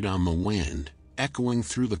carried on the wind, echoing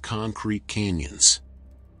through the concrete canyons.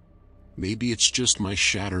 Maybe it's just my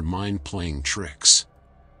shattered mind playing tricks.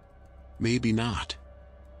 Maybe not.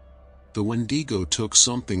 The Wendigo took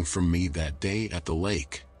something from me that day at the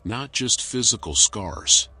lake, not just physical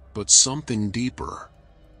scars, but something deeper.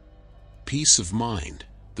 Peace of mind,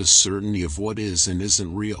 the certainty of what is and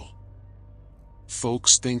isn't real.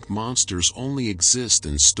 Folks think monsters only exist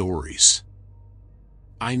in stories.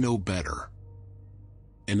 I know better.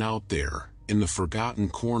 And out there, in the forgotten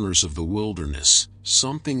corners of the wilderness,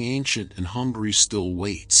 something ancient and hungry still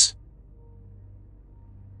waits.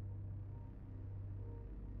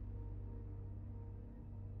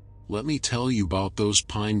 Let me tell you about those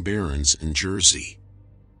Pine Barrens in Jersey.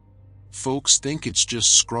 Folks think it's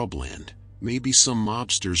just scrubland, maybe some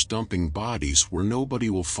mobsters dumping bodies where nobody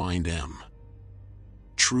will find them.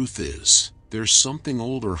 Truth is, there's something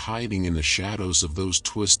older hiding in the shadows of those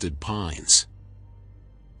twisted pines.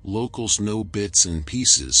 Locals know bits and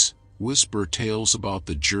pieces, whisper tales about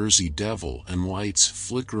the Jersey Devil and lights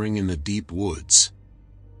flickering in the deep woods.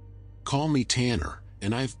 Call me Tanner,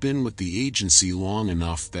 and I've been with the agency long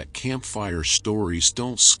enough that campfire stories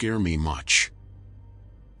don't scare me much.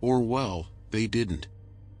 Or well, they didn't.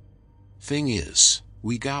 Thing is,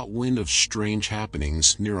 we got wind of strange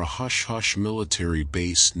happenings near a hush-hush military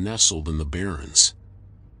base nestled in the Barrens.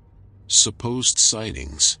 Supposed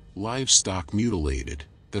sightings, livestock mutilated,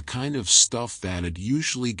 the kind of stuff that'd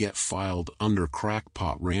usually get filed under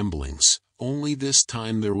crackpot ramblings, only this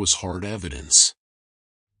time there was hard evidence.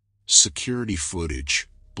 Security footage,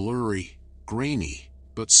 blurry, grainy,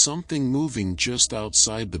 but something moving just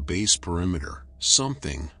outside the base perimeter,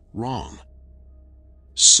 something wrong.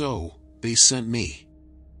 So, they sent me.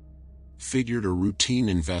 Figured a routine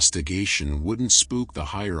investigation wouldn't spook the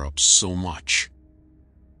higher-ups so much.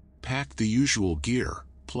 Packed the usual gear,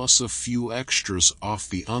 plus a few extras off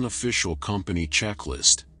the unofficial company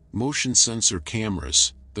checklist, motion sensor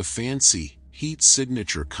cameras, the fancy, heat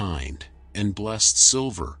signature kind, and blessed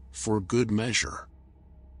silver, for good measure.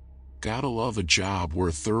 Gotta love a job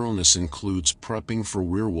where thoroughness includes prepping for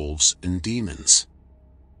werewolves and demons.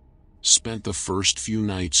 Spent the first few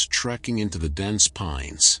nights trekking into the dense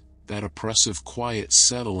pines, that oppressive quiet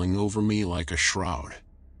settling over me like a shroud.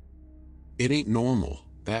 It ain't normal,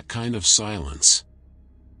 that kind of silence.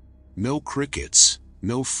 No crickets,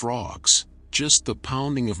 no frogs, just the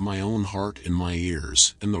pounding of my own heart in my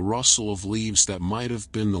ears and the rustle of leaves that might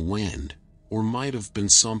have been the wind, or might have been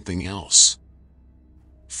something else.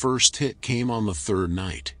 First hit came on the third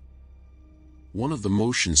night. One of the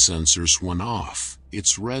motion sensors went off,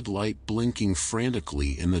 its red light blinking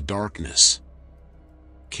frantically in the darkness.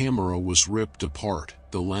 Camera was ripped apart,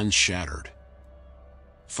 the lens shattered.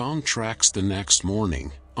 Found tracks the next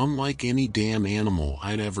morning, unlike any damn animal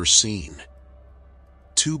I'd ever seen.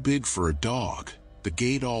 Too big for a dog, the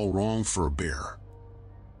gait all wrong for a bear.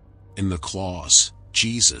 And the claws,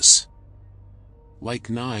 Jesus. Like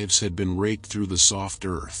knives had been raked through the soft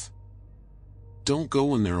earth. Don't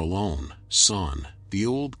go in there alone, son, the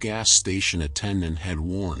old gas station attendant had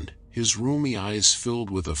warned, his roomy eyes filled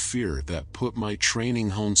with a fear that put my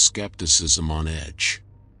training-honed skepticism on edge.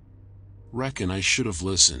 Reckon I should have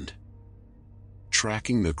listened.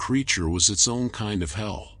 Tracking the creature was its own kind of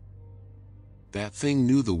hell. That thing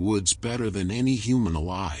knew the woods better than any human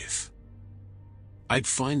alive. I'd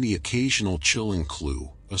find the occasional chilling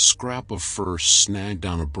clue, a scrap of fur snagged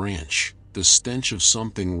on a branch, the stench of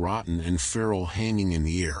something rotten and feral hanging in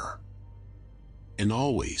the air. And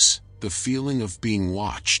always, the feeling of being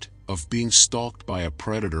watched, of being stalked by a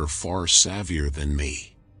predator far savvier than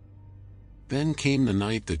me. Then came the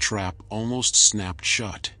night the trap almost snapped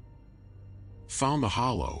shut. Found a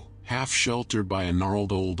hollow, half sheltered by a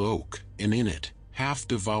gnarled old oak, and in it,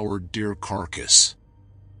 half-devoured deer carcass.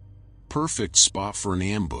 Perfect spot for an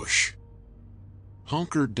ambush.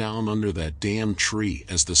 Hunkered down under that damn tree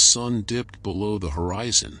as the sun dipped below the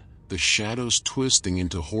horizon, the shadows twisting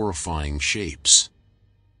into horrifying shapes.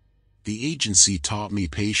 The agency taught me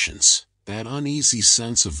patience, that uneasy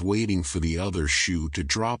sense of waiting for the other shoe to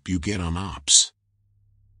drop you get on ops.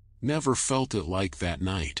 Never felt it like that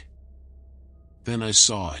night. Then I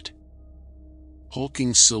saw it.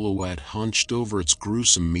 Hulking silhouette hunched over its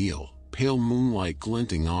gruesome meal, pale moonlight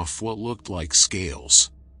glinting off what looked like scales.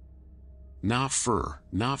 Not fur,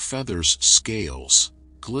 not feathers, scales,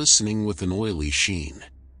 glistening with an oily sheen.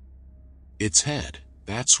 Its head,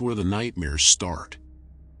 that's where the nightmares start.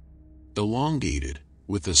 Elongated,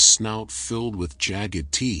 with a snout filled with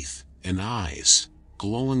jagged teeth, and eyes,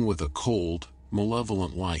 glowing with a cold,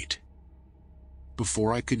 malevolent light.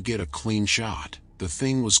 Before I could get a clean shot, the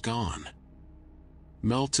thing was gone.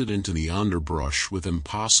 Melted into the underbrush with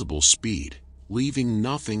impossible speed, leaving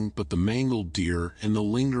nothing but the mangled deer and the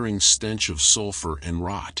lingering stench of sulfur and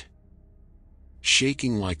rot.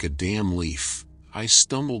 Shaking like a damn leaf, I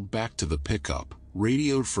stumbled back to the pickup,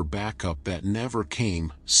 radioed for backup that never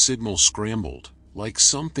came, signal scrambled, like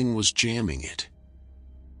something was jamming it.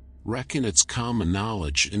 Reckon it's common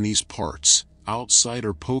knowledge in these parts,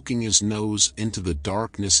 outsider poking his nose into the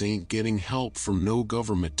darkness ain't getting help from no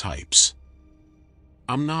government types.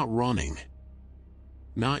 I'm not running.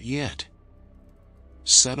 Not yet.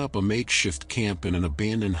 Set up a makeshift camp in an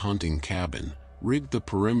abandoned hunting cabin, rigged the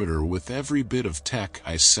perimeter with every bit of tech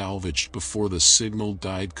I salvaged before the signal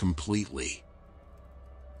died completely.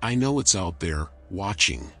 I know it's out there,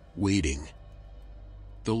 watching, waiting.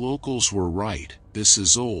 The locals were right, this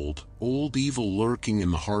is old evil lurking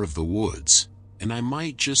in the heart of the woods, and I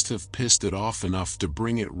might just have pissed it off enough to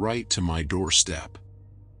bring it right to my doorstep.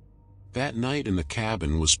 That night in the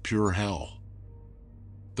cabin was pure hell.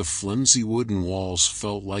 The flimsy wooden walls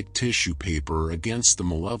felt like tissue paper against the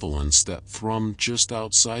malevolence that thrummed just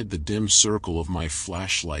outside the dim circle of my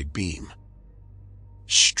flashlight beam.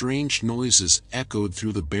 Strange noises echoed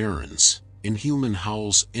through the barrens, inhuman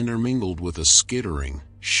howls intermingled with a skittering,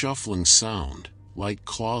 shuffling sound, like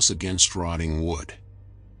claws against rotting wood.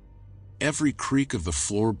 Every creak of the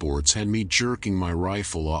floorboards had me jerking my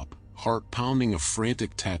rifle up, heart pounding a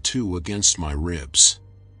frantic tattoo against my ribs.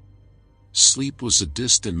 Sleep was a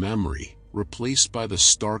distant memory, replaced by the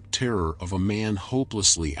stark terror of a man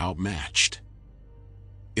hopelessly outmatched.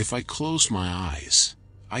 If I close my eyes,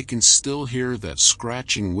 I can still hear that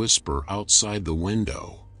scratching whisper outside the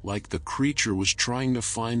window, like the creature was trying to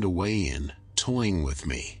find a way in, toying with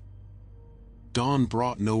me. Dawn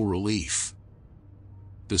brought no relief.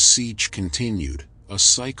 The siege continued, a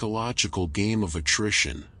psychological game of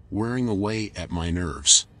attrition, wearing away at my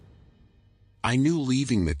nerves. I knew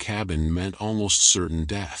leaving the cabin meant almost certain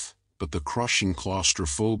death, but the crushing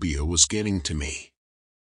claustrophobia was getting to me.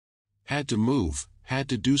 Had to move, had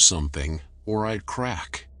to do something, or I'd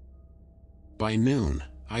crack. By noon,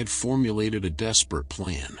 I'd formulated a desperate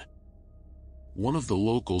plan. One of the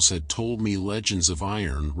locals had told me legends of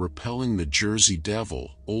iron repelling the Jersey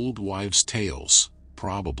Devil, old wives' tales,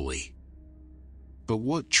 probably. But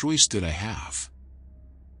what choice did I have?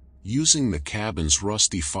 Using the cabin's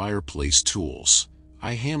rusty fireplace tools,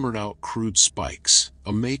 I hammered out crude spikes,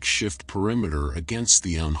 a makeshift perimeter against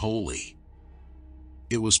the unholy.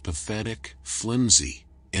 It was pathetic, flimsy,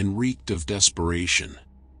 and reeked of desperation.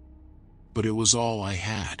 But it was all I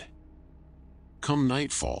had. Come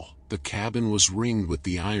nightfall, the cabin was ringed with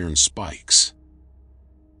the iron spikes.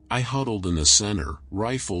 I huddled in the center,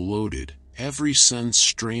 rifle loaded, every sense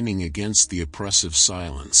straining against the oppressive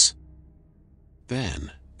silence.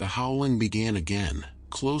 Then, the howling began again,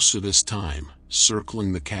 closer this time,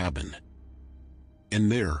 circling the cabin.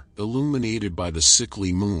 And there, illuminated by the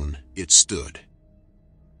sickly moon, it stood.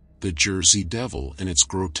 The Jersey Devil in its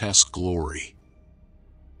grotesque glory.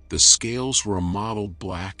 The scales were a mottled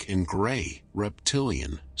black and gray,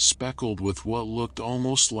 reptilian, speckled with what looked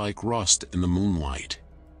almost like rust in the moonlight.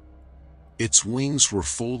 Its wings were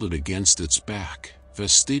folded against its back,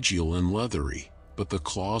 vestigial and leathery, but the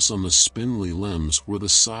claws on the spindly limbs were the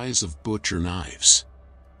size of butcher knives.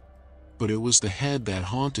 But it was the head that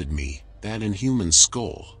haunted me, that inhuman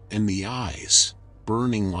skull, and the eyes,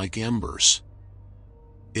 burning like embers.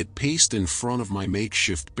 It paced in front of my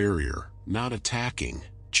makeshift barrier, not attacking,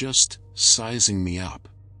 just sizing me up.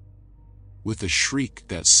 With a shriek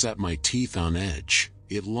that set my teeth on edge,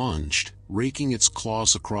 it lunged, raking its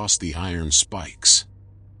claws across the iron spikes.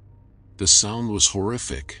 The sound was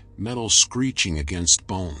horrific, metal screeching against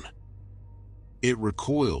bone. It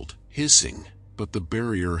recoiled, hissing, but the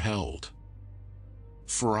barrier held.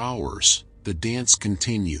 For hours, the dance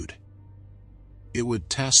continued. It would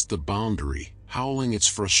test the boundary, howling its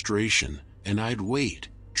frustration, and I'd wait,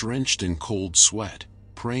 drenched in cold sweat,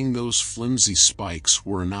 praying those flimsy spikes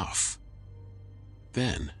were enough.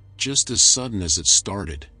 Then, just as sudden as it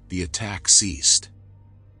started, the attack ceased.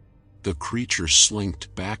 The creature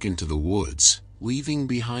slinked back into the woods, leaving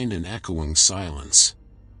behind an echoing silence.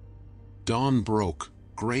 Dawn broke,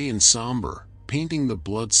 gray and somber, painting the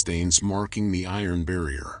bloodstains marking the iron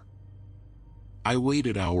barrier. I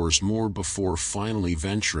waited hours more before finally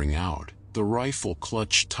venturing out, the rifle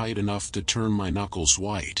clutched tight enough to turn my knuckles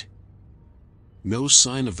white. No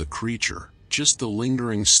sign of the creature, just the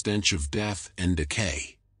lingering stench of death and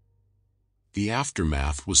decay. The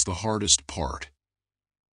aftermath was the hardest part.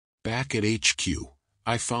 Back at HQ,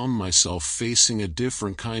 I found myself facing a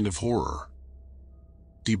different kind of horror.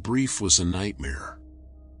 Debrief was a nightmare.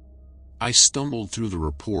 I stumbled through the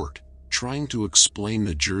report, trying to explain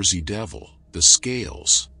the Jersey Devil, the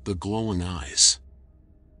scales, the glowing eyes.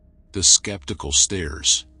 The skeptical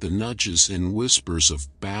stares, the nudges and whispers of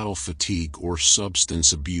battle fatigue or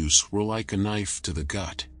substance abuse were like a knife to the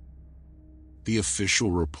gut. The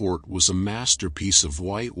official report was a masterpiece of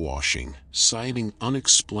whitewashing, citing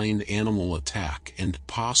unexplained animal attack and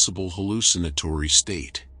possible hallucinatory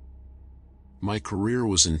state. My career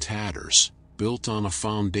was in tatters, built on a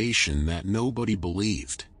foundation that nobody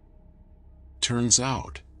believed. Turns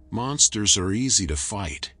out, monsters are easy to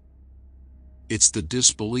fight. It's the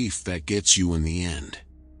disbelief that gets you in the end.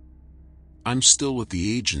 I'm still with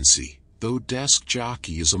the agency, though desk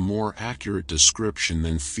jockey is a more accurate description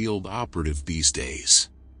than field operative these days.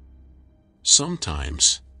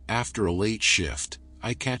 Sometimes, after a late shift,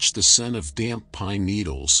 I catch the scent of damp pine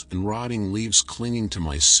needles and rotting leaves clinging to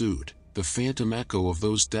my suit, the phantom echo of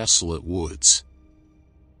those desolate woods.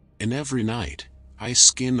 And every night, I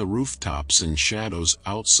scan the rooftops and shadows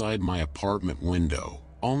outside my apartment window,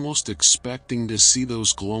 almost expecting to see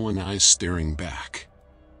those glowing eyes staring back.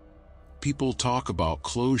 People talk about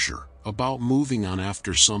closure, about moving on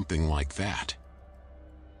after something like that.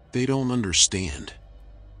 They don't understand.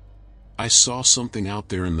 I saw something out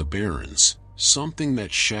there in the barrens, something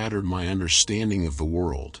that shattered my understanding of the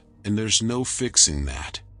world, and there's no fixing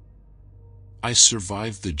that. I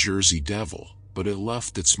survived the Jersey Devil, but it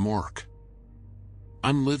left its mark.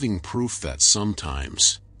 I'm living proof that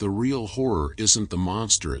sometimes, the real horror isn't the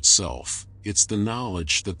monster itself, it's the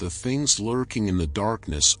knowledge that the things lurking in the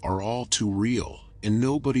darkness are all too real, and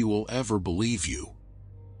nobody will ever believe you.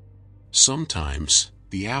 Sometimes,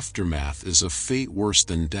 the aftermath is a fate worse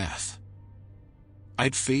than death.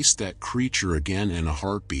 I'd face that creature again in a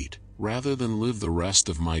heartbeat, rather than live the rest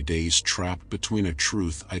of my days trapped between a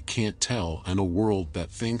truth I can't tell and a world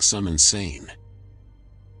that thinks I'm insane.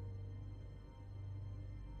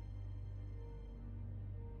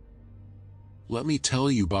 Let me tell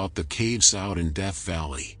you about the caves out in Death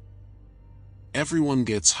Valley. Everyone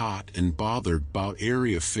gets hot and bothered about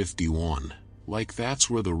Area 51, like that's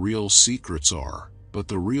where the real secrets are, but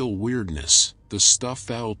the real weirdness, the stuff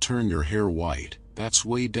that'll turn your hair white, that's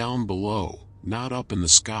way down below, not up in the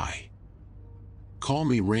sky. Call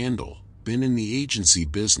me Randall, been in the agency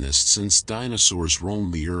business since dinosaurs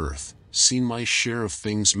roamed the earth, seen my share of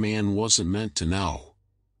things man wasn't meant to know.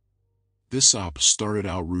 This op started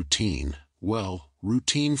out routine, well,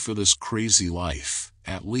 routine for this crazy life,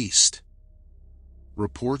 at least.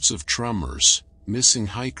 Reports of tremors, missing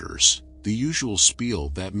hikers, the usual spiel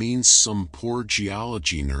that means some poor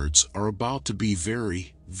geology nerds are about to be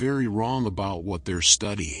very, very wrong about what they're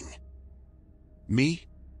studying. Me?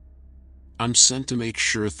 I'm sent to make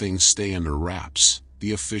sure things stay under wraps.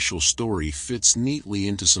 The official story fits neatly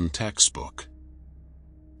into some textbook.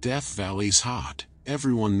 Death Valley's hot,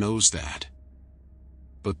 everyone knows that.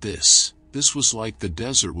 But this was like the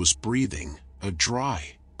desert was breathing, a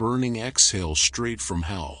dry, burning exhale straight from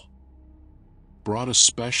hell. Brought a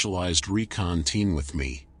specialized recon team with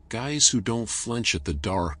me, guys who don't flinch at the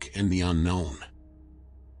dark and the unknown.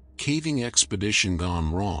 Caving expedition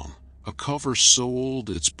gone wrong, a cover so old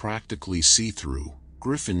it's practically see-through,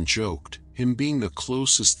 Griffin joked, him being the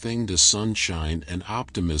closest thing to sunshine and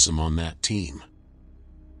optimism on that team.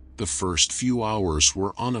 The first few hours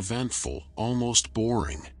were uneventful, almost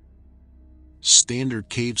boring. Standard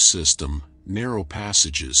cave system, narrow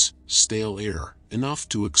passages, stale air, enough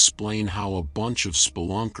to explain how a bunch of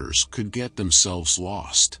spelunkers could get themselves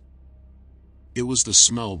lost. It was the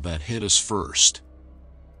smell that hit us first.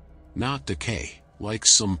 Not decay, like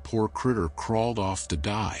some poor critter crawled off to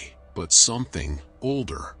die, but something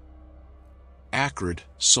older. Acrid,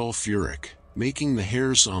 sulfuric, making the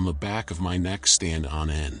hairs on the back of my neck stand on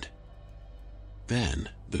end. Then,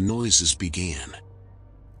 the noises began.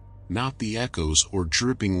 Not the echoes or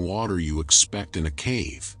dripping water you expect in a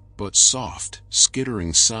cave, but soft,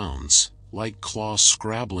 skittering sounds, like claws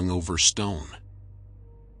scrabbling over stone.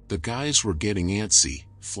 The guys were getting antsy,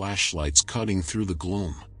 flashlights cutting through the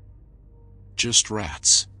gloom. "Just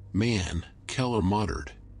rats, man," Keller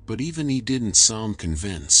muttered, but even he didn't sound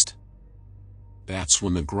convinced. That's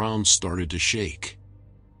when the ground started to shake.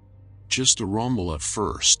 Just a rumble at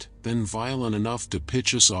first, then violent enough to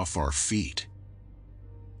pitch us off our feet.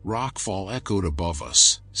 Rockfall echoed above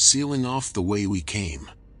us, sealing off the way we came.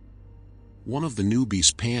 One of the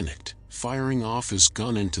newbies panicked, firing off his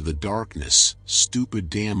gun into the darkness. Stupid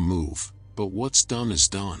damn move, but what's done is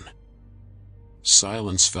done.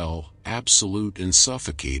 Silence fell, absolute and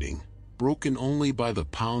suffocating, broken only by the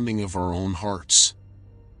pounding of our own hearts.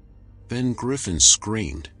 Then Griffin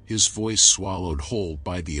screamed, his voice swallowed whole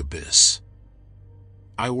by the abyss.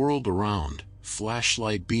 I whirled around,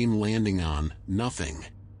 flashlight beam landing on nothing.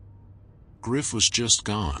 Griff was just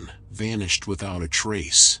gone, vanished without a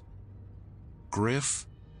trace. Griffin.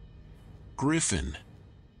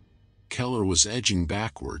 Keller was edging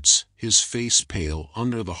backwards, his face pale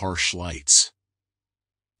under the harsh lights.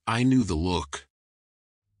 I knew the look.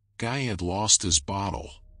 Guy had lost his bottle.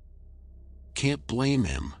 Can't blame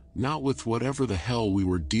him, not with whatever the hell we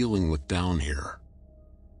were dealing with down here.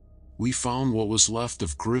 We found what was left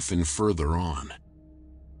of Griffin further on.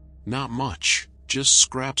 Not much. Just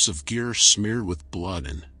scraps of gear smeared with blood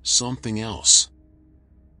and something else.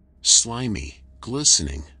 Slimy,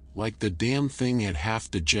 glistening, like the damn thing had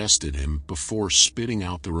half digested him before spitting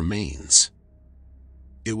out the remains.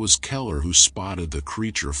 It was Keller who spotted the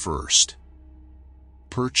creature first.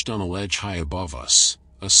 Perched on a ledge high above us,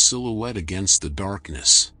 a silhouette against the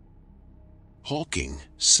darkness. Hulking,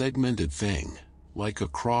 segmented thing, like a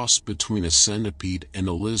cross between a centipede and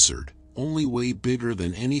a lizard, only way bigger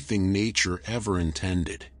than anything nature ever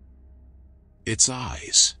intended. Its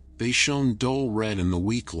eyes, they shone dull red in the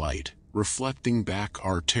weak light, reflecting back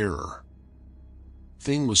our terror.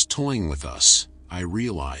 Thing was toying with us, I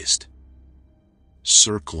realized.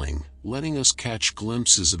 Circling, letting us catch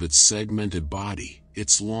glimpses of its segmented body,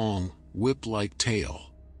 its long, whip-like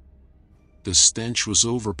tail. The stench was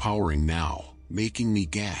overpowering now, making me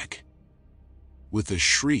gag. With a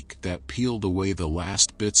shriek that peeled away the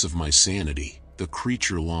last bits of my sanity, the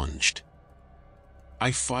creature lunged.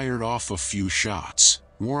 I fired off a few shots,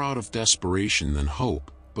 more out of desperation than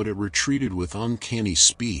hope, but it retreated with uncanny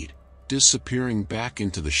speed, disappearing back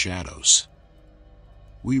into the shadows.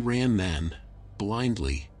 We ran then,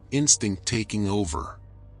 blindly, instinct taking over.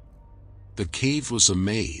 The cave was a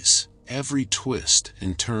maze, every twist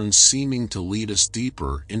and turn seeming to lead us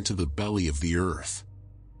deeper into the belly of the earth.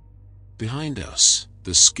 Behind us,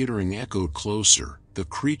 the skittering echoed closer, the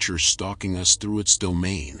creature stalking us through its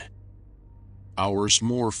domain. Hours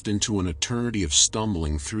morphed into an eternity of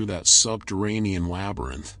stumbling through that subterranean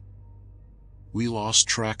labyrinth. We lost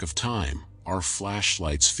track of time, our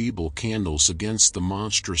flashlights feeble candles against the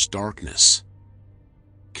monstrous darkness.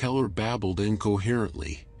 Keller babbled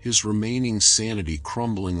incoherently, his remaining sanity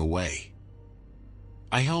crumbling away.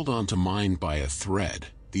 I held on to mine by a thread,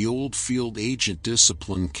 the old field agent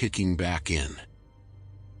discipline kicking back in.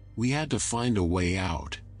 We had to find a way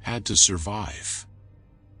out, had to survive.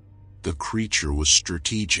 The creature was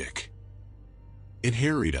strategic. It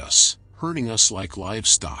harried us, herding us like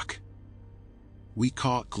livestock. We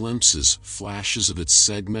caught glimpses, flashes of its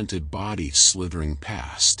segmented body slithering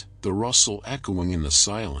past, the rustle echoing in the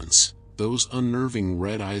silence, those unnerving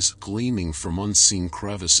red eyes gleaming from unseen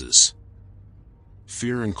crevices.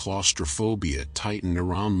 Fear and claustrophobia tightened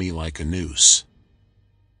around me like a noose.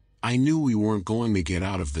 I knew we weren't going to get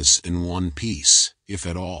out of this in one piece, if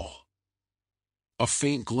at all. A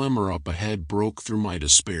faint glimmer up ahead broke through my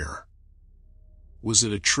despair. Was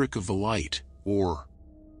it a trick of the light, or...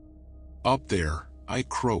 Up there, I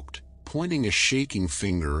croaked, pointing a shaking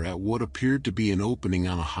finger at what appeared to be an opening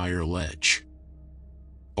on a higher ledge.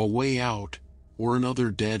 A way out, or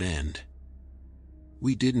another dead end.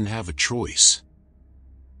 We didn't have a choice.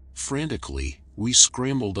 Frantically, we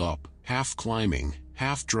scrambled up, half climbing,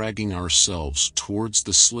 half dragging ourselves towards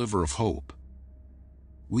the sliver of hope.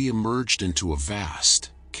 We emerged into a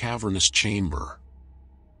vast, cavernous chamber.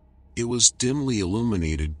 It was dimly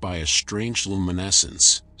illuminated by a strange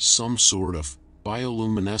luminescence, some sort of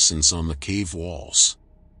bioluminescence on the cave walls.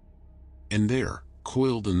 And there,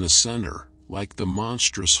 coiled in the center, like the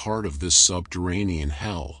monstrous heart of this subterranean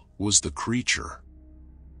hell, was the creature.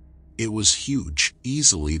 It was huge,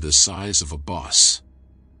 easily the size of a bus.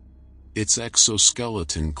 Its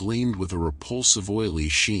exoskeleton gleamed with a repulsive oily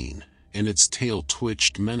sheen, and its tail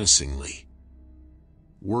twitched menacingly.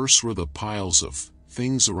 Worse were the piles of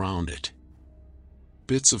things around it.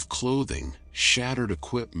 Bits of clothing, shattered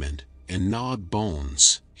equipment, and gnawed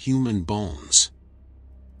bones, human bones.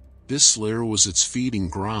 This lair was its feeding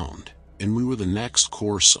ground, and we were the next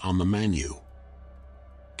course on the menu.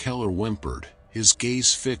 Keller whimpered, his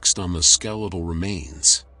gaze fixed on the skeletal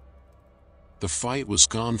remains. The fight was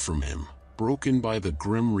gone from him, broken by the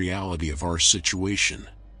grim reality of our situation.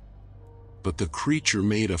 But the creature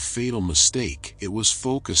made a fatal mistake. It was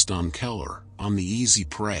focused on Keller, on the easy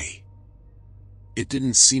prey. It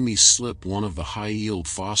didn't see me slip one of the high-yield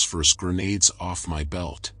phosphorus grenades off my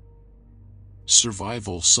belt.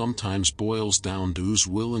 Survival sometimes boils down to who's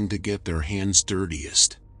willing to get their hands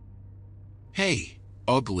dirtiest. "Hey,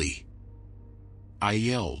 ugly!" I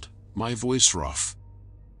yelled, my voice rough.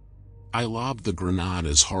 I lobbed the grenade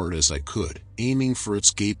as hard as I could, aiming for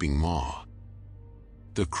its gaping maw.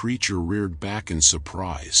 The creature reared back in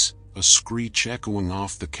surprise, a screech echoing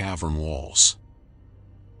off the cavern walls.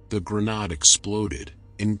 The grenade exploded,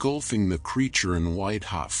 engulfing the creature in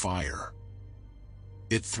white-hot fire.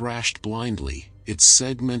 It thrashed blindly, its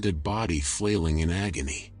segmented body flailing in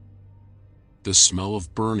agony. The smell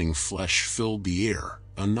of burning flesh filled the air,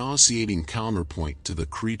 a nauseating counterpoint to the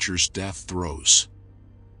creature's death throes.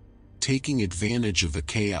 Taking advantage of the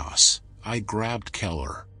chaos, I grabbed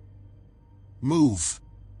Keller. "Move!"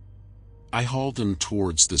 I hauled him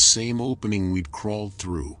towards the same opening we'd crawled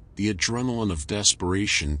through, the adrenaline of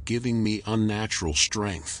desperation giving me unnatural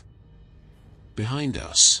strength. Behind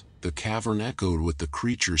us, the cavern echoed with the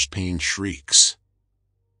creature's pained shrieks.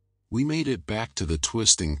 We made it back to the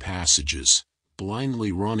twisting passages,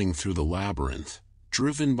 blindly running through the labyrinth,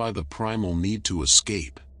 driven by the primal need to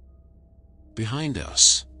escape. Behind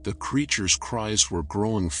us, the creature's cries were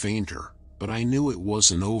growing fainter, but I knew it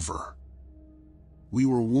wasn't over. We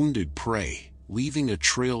were wounded prey, leaving a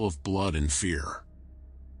trail of blood and fear.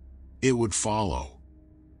 It would follow.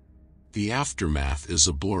 The aftermath is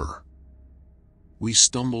a blur. We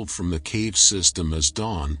stumbled from the cave system as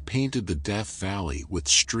dawn painted the Death Valley with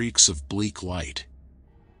streaks of bleak light.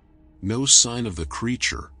 No sign of the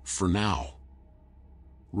creature, for now.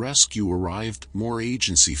 Rescue arrived, more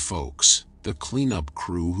agency folks, the cleanup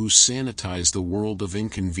crew who sanitized the world of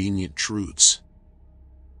inconvenient truths.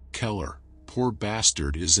 Keller, poor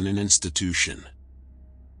bastard, is in an institution.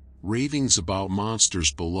 Ravings about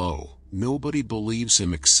monsters below, nobody believes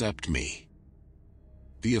him except me.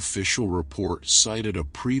 The official report cited a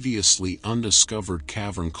previously undiscovered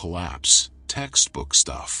cavern collapse, textbook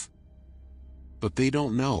stuff. But they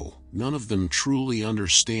don't know, none of them truly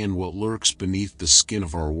understand what lurks beneath the skin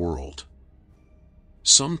of our world.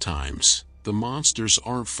 Sometimes, the monsters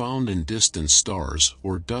aren't found in distant stars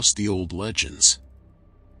or dusty old legends.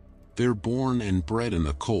 They're born and bred in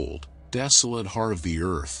the cold, desolate heart of the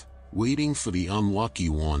earth, waiting for the unlucky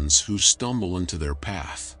ones who stumble into their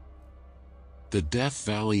path. The Death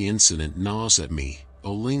Valley incident gnaws at me, a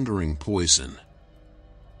lingering poison.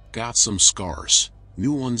 Got some scars,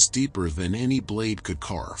 new ones deeper than any blade could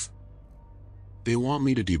carve. They want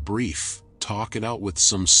me to debrief, talk it out with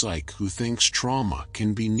some psych who thinks trauma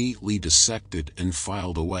can be neatly dissected and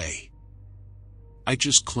filed away. I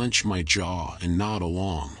just clench my jaw and nod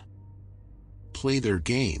along. Play their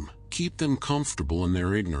game, keep them comfortable in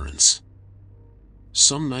their ignorance.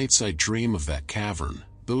 Some nights I dream of that cavern,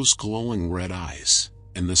 those glowing red eyes,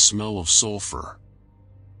 and the smell of sulfur.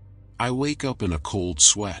 I wake up in a cold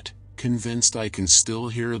sweat, convinced I can still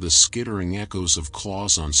hear the skittering echoes of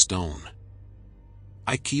claws on stone.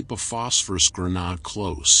 I keep a phosphorus grenade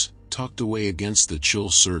close, tucked away against the chill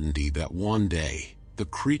certainty that one day, the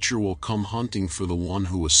creature will come hunting for the one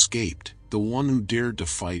who escaped, the one who dared to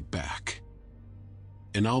fight back.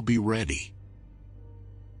 And I'll be ready.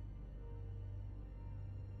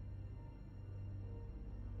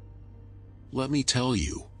 Let me tell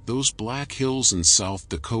you, those Black Hills in South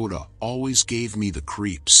Dakota always gave me the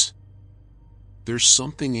creeps. There's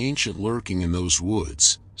something ancient lurking in those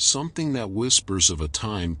woods, something that whispers of a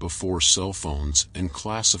time before cell phones and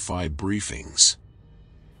classified briefings.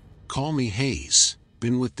 Call me Hayes.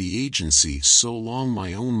 Been with the agency so long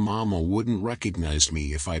my own mama wouldn't recognize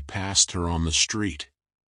me if I passed her on the street.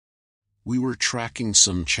 We were tracking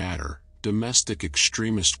some chatter, domestic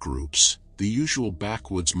extremist groups, the usual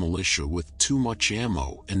backwoods militia with too much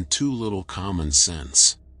ammo and too little common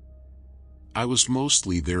sense. I was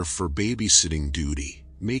mostly there for babysitting duty,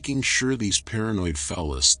 making sure these paranoid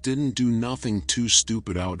fellas didn't do nothing too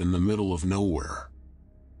stupid out in the middle of nowhere.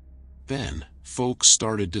 Then, folks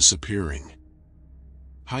started disappearing.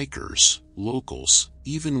 Hikers, locals,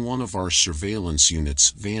 even one of our surveillance units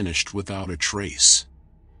vanished without a trace.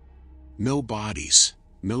 No bodies,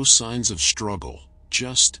 no signs of struggle,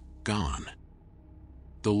 just gone.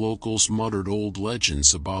 The locals muttered old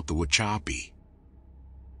legends about the Wachapi.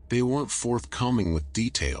 They weren't forthcoming with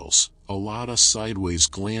details, a lot of sideways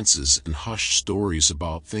glances and hushed stories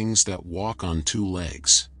about things that walk on two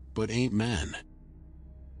legs, but ain't men.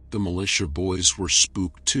 The militia boys were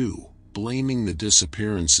spooked too, blaming the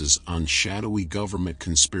disappearances on shadowy government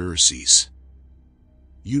conspiracies.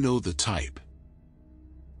 You know the type.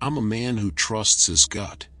 I'm a man who trusts his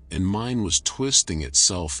gut, and mine was twisting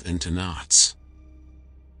itself into knots.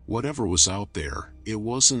 Whatever was out there, it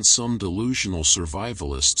wasn't some delusional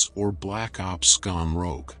survivalists or black ops gone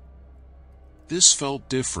rogue. This felt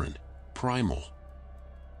different, primal.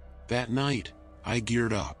 That night, I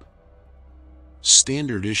geared up.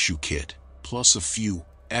 Standard issue kit, plus a few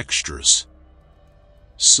extras.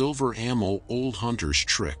 Silver ammo, old hunter's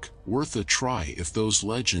trick, worth a try if those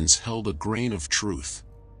legends held a grain of truth.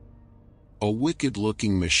 A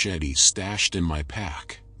wicked-looking machete stashed in my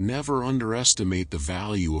pack. Never underestimate the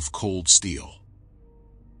value of cold steel.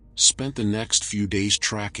 Spent the next few days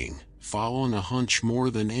tracking, following a hunch more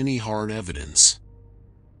than any hard evidence.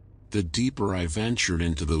 The deeper I ventured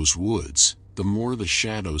into those woods, the more the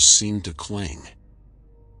shadows seemed to cling.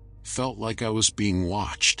 Felt like I was being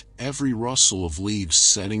watched, every rustle of leaves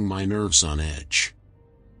setting my nerves on edge.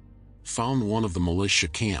 Found one of the militia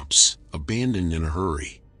camps, abandoned in a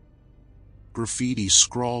hurry. Graffiti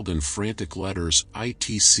scrawled in frantic letters,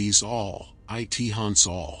 "IT sees all, IT hunts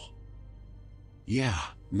all." Yeah,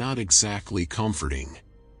 not exactly comforting.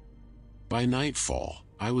 By nightfall,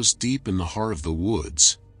 I was deep in the heart of the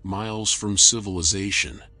woods, miles from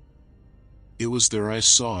civilization. It was there I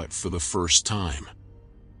saw it for the first time.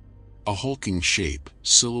 A hulking shape,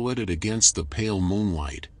 silhouetted against the pale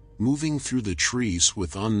moonlight, moving through the trees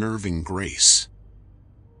with unnerving grace.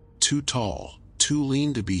 Too tall, too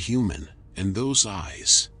lean to be human. And those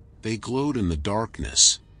eyes, they glowed in the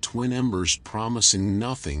darkness, twin embers promising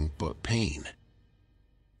nothing but pain.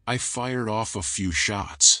 I fired off a few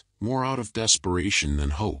shots, more out of desperation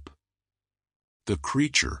than hope. The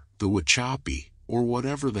creature, the Wachapi, or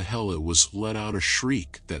whatever the hell it was, let out a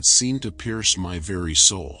shriek that seemed to pierce my very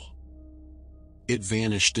soul. It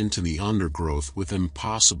vanished into the undergrowth with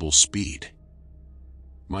impossible speed.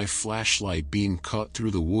 My flashlight beam cut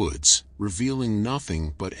through the woods, revealing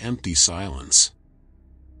nothing but empty silence.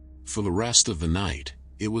 For the rest of the night,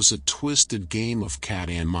 it was a twisted game of cat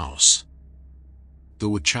and mouse. The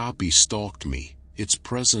Wachapi stalked me, its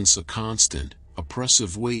presence a constant,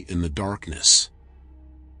 oppressive weight in the darkness.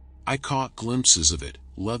 I caught glimpses of it,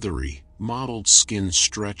 leathery, mottled skin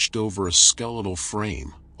stretched over a skeletal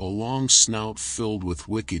frame, a long snout filled with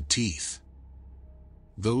wicked teeth.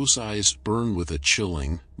 Those eyes burned with a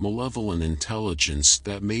chilling, malevolent intelligence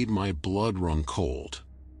that made my blood run cold.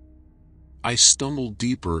 I stumbled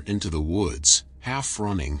deeper into the woods, half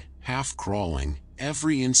running, half crawling,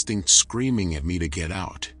 every instinct screaming at me to get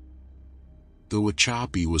out. The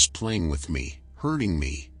Wachapi was playing with me, hurting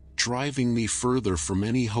me, driving me further from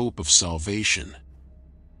any hope of salvation.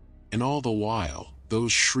 And all the while,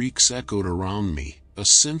 those shrieks echoed around me, a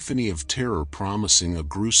symphony of terror promising a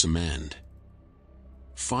gruesome end.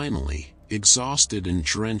 Finally, exhausted and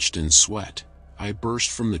drenched in sweat, I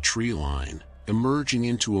burst from the tree line, emerging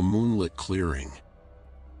into a moonlit clearing.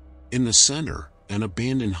 In the center, an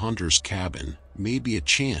abandoned hunter's cabin, maybe a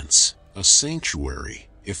chance, a sanctuary,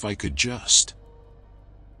 if I could just.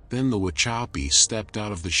 Then the Wachapi stepped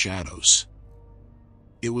out of the shadows.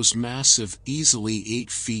 It was massive, easily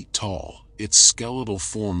 8 feet tall, its skeletal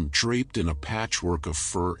form draped in a patchwork of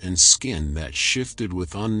fur and skin that shifted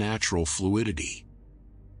with unnatural fluidity.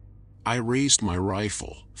 I raised my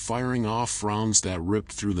rifle, firing off rounds that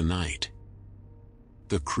ripped through the night.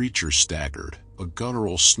 The creature staggered, a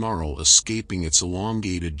guttural snarl escaping its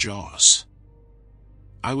elongated jaws.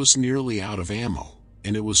 I was nearly out of ammo,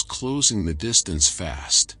 and it was closing the distance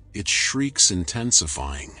fast, its shrieks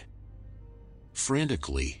intensifying.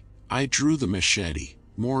 Frantically, I drew the machete,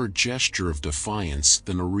 more a gesture of defiance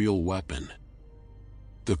than a real weapon.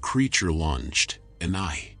 The creature lunged, and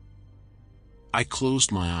I I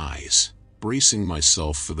closed my eyes, bracing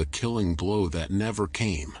myself for the killing blow that never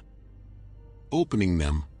came. Opening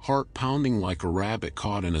them, heart pounding like a rabbit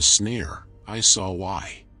caught in a snare, I saw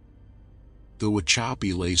why. The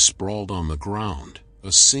Wachapi lay sprawled on the ground,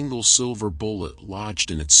 a single silver bullet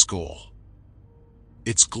lodged in its skull.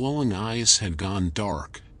 Its glowing eyes had gone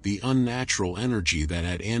dark, the unnatural energy that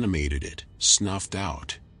had animated it snuffed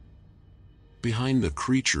out. Behind the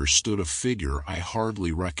creature stood a figure I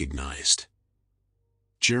hardly recognized.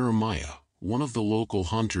 Jeremiah, one of the local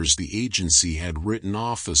hunters the agency had written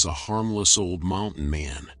off as a harmless old mountain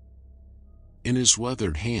man. In his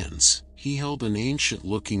weathered hands, he held an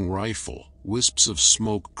ancient-looking rifle, wisps of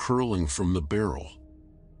smoke curling from the barrel.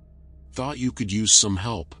 "Thought you could use some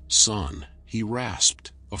help, son," he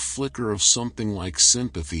rasped, a flicker of something like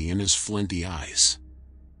sympathy in his flinty eyes.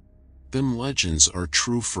 "Them legends are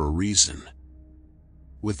true for a reason."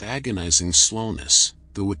 With agonizing slowness,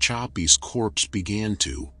 the Wachapi's corpse began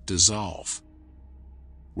to dissolve.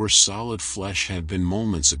 Where solid flesh had been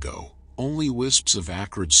moments ago, only wisps of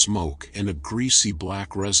acrid smoke and a greasy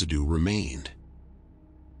black residue remained.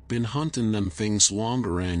 "Been hunting them things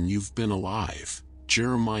longer and you've been alive,"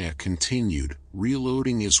 Jeremiah continued,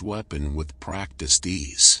 reloading his weapon with practiced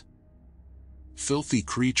ease. "Filthy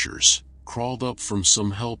creatures, crawled up from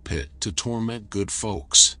some hell pit to torment good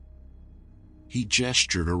folks." He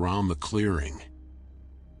gestured around the clearing.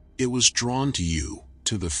 "It was drawn to you,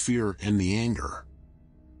 to the fear and the anger.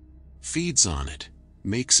 Feeds on it,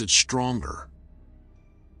 makes it stronger."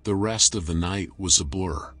 The rest of the night was a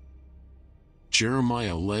blur.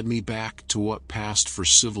 Jeremiah led me back to what passed for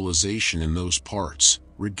civilization in those parts,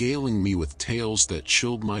 regaling me with tales that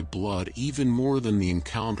chilled my blood even more than the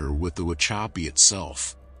encounter with the Wachapi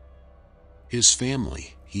itself. His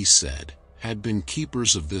family, he said, had been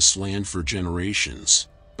keepers of this land for generations,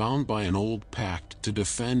 bound by an old pact to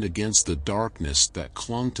defend against the darkness that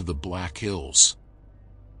clung to the Black Hills.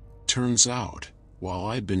 Turns out, while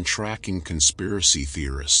I'd been tracking conspiracy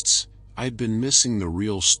theorists, I'd been missing the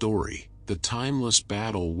real story, the timeless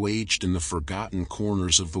battle waged in the forgotten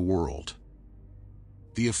corners of the world.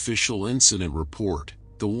 The official incident report,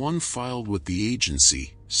 the one filed with the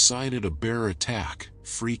agency, cited a bear attack,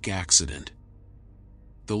 freak accident.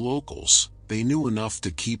 The locals, they knew enough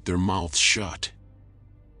to keep their mouths shut.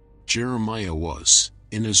 Jeremiah was,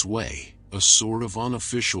 in his way, a sort of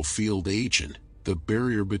unofficial field agent, the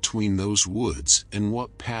barrier between those woods and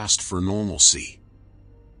what passed for normalcy.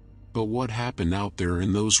 But what happened out there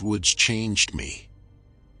in those woods changed me.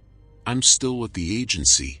 I'm still with the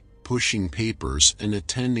agency, pushing papers and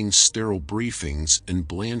attending sterile briefings in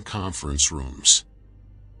bland conference rooms.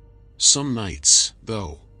 Some nights,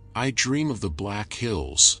 though, I dream of the Black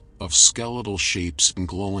Hills, of skeletal shapes and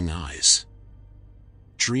glowing eyes.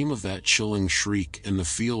 Dream of that chilling shriek and the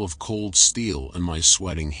feel of cold steel in my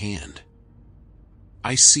sweating hand.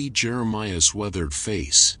 I see Jeremiah's weathered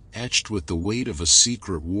face, etched with the weight of a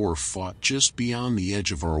secret war fought just beyond the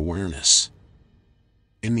edge of our awareness.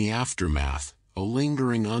 In the aftermath, a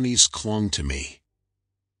lingering unease clung to me.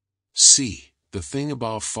 See, the thing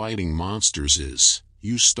about fighting monsters is,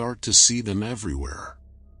 you start to see them everywhere.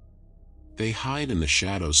 They hide in the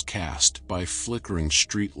shadows cast by flickering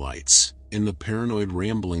streetlights, in the paranoid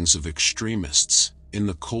ramblings of extremists, in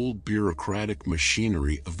the cold bureaucratic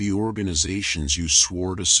machinery of the organizations you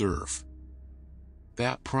swore to serve.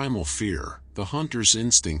 That primal fear, the hunter's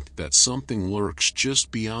instinct that something lurks just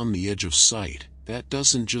beyond the edge of sight, that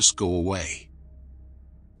doesn't just go away.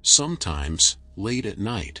 Sometimes, late at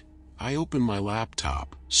night, I open my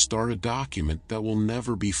laptop, start a document that will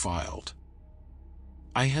never be filed.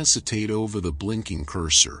 I hesitate over the blinking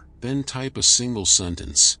cursor, then type a single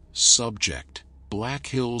sentence, subject, Black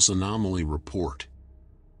Hills Anomaly Report.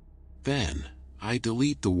 Then, I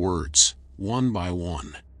delete the words, one by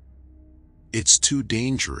one. It's too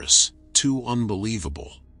dangerous, too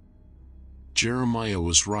unbelievable. Jeremiah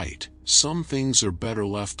was right, some things are better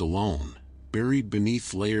left alone, buried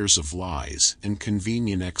beneath layers of lies and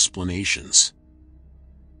convenient explanations.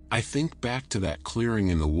 I think back to that clearing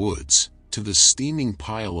in the woods, to the steaming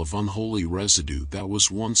pile of unholy residue that was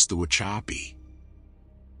once the Wachapi.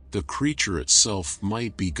 The creature itself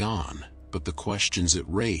might be gone, but the questions it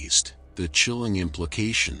raised, the chilling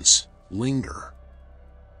implications, linger.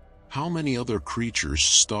 How many other creatures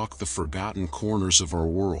stalk the forgotten corners of our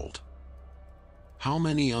world? How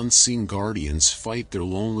many unseen guardians fight their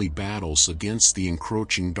lonely battles against the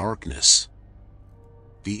encroaching darkness?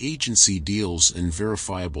 The agency deals in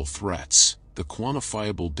verifiable threats, the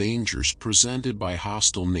quantifiable dangers presented by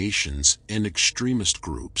hostile nations and extremist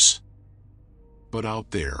groups. But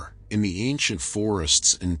out there, in the ancient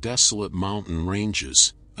forests and desolate mountain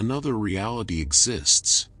ranges, another reality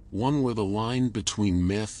exists, one where the line between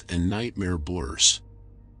myth and nightmare blurs.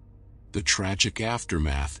 The tragic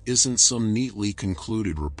aftermath isn't some neatly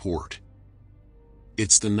concluded report.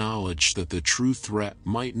 It's the knowledge that the true threat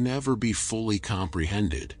might never be fully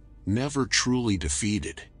comprehended, never truly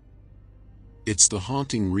defeated. It's the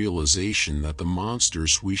haunting realization that the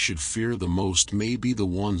monsters we should fear the most may be the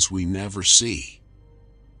ones we never see.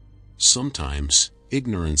 Sometimes,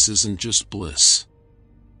 ignorance isn't just bliss.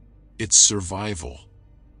 It's survival.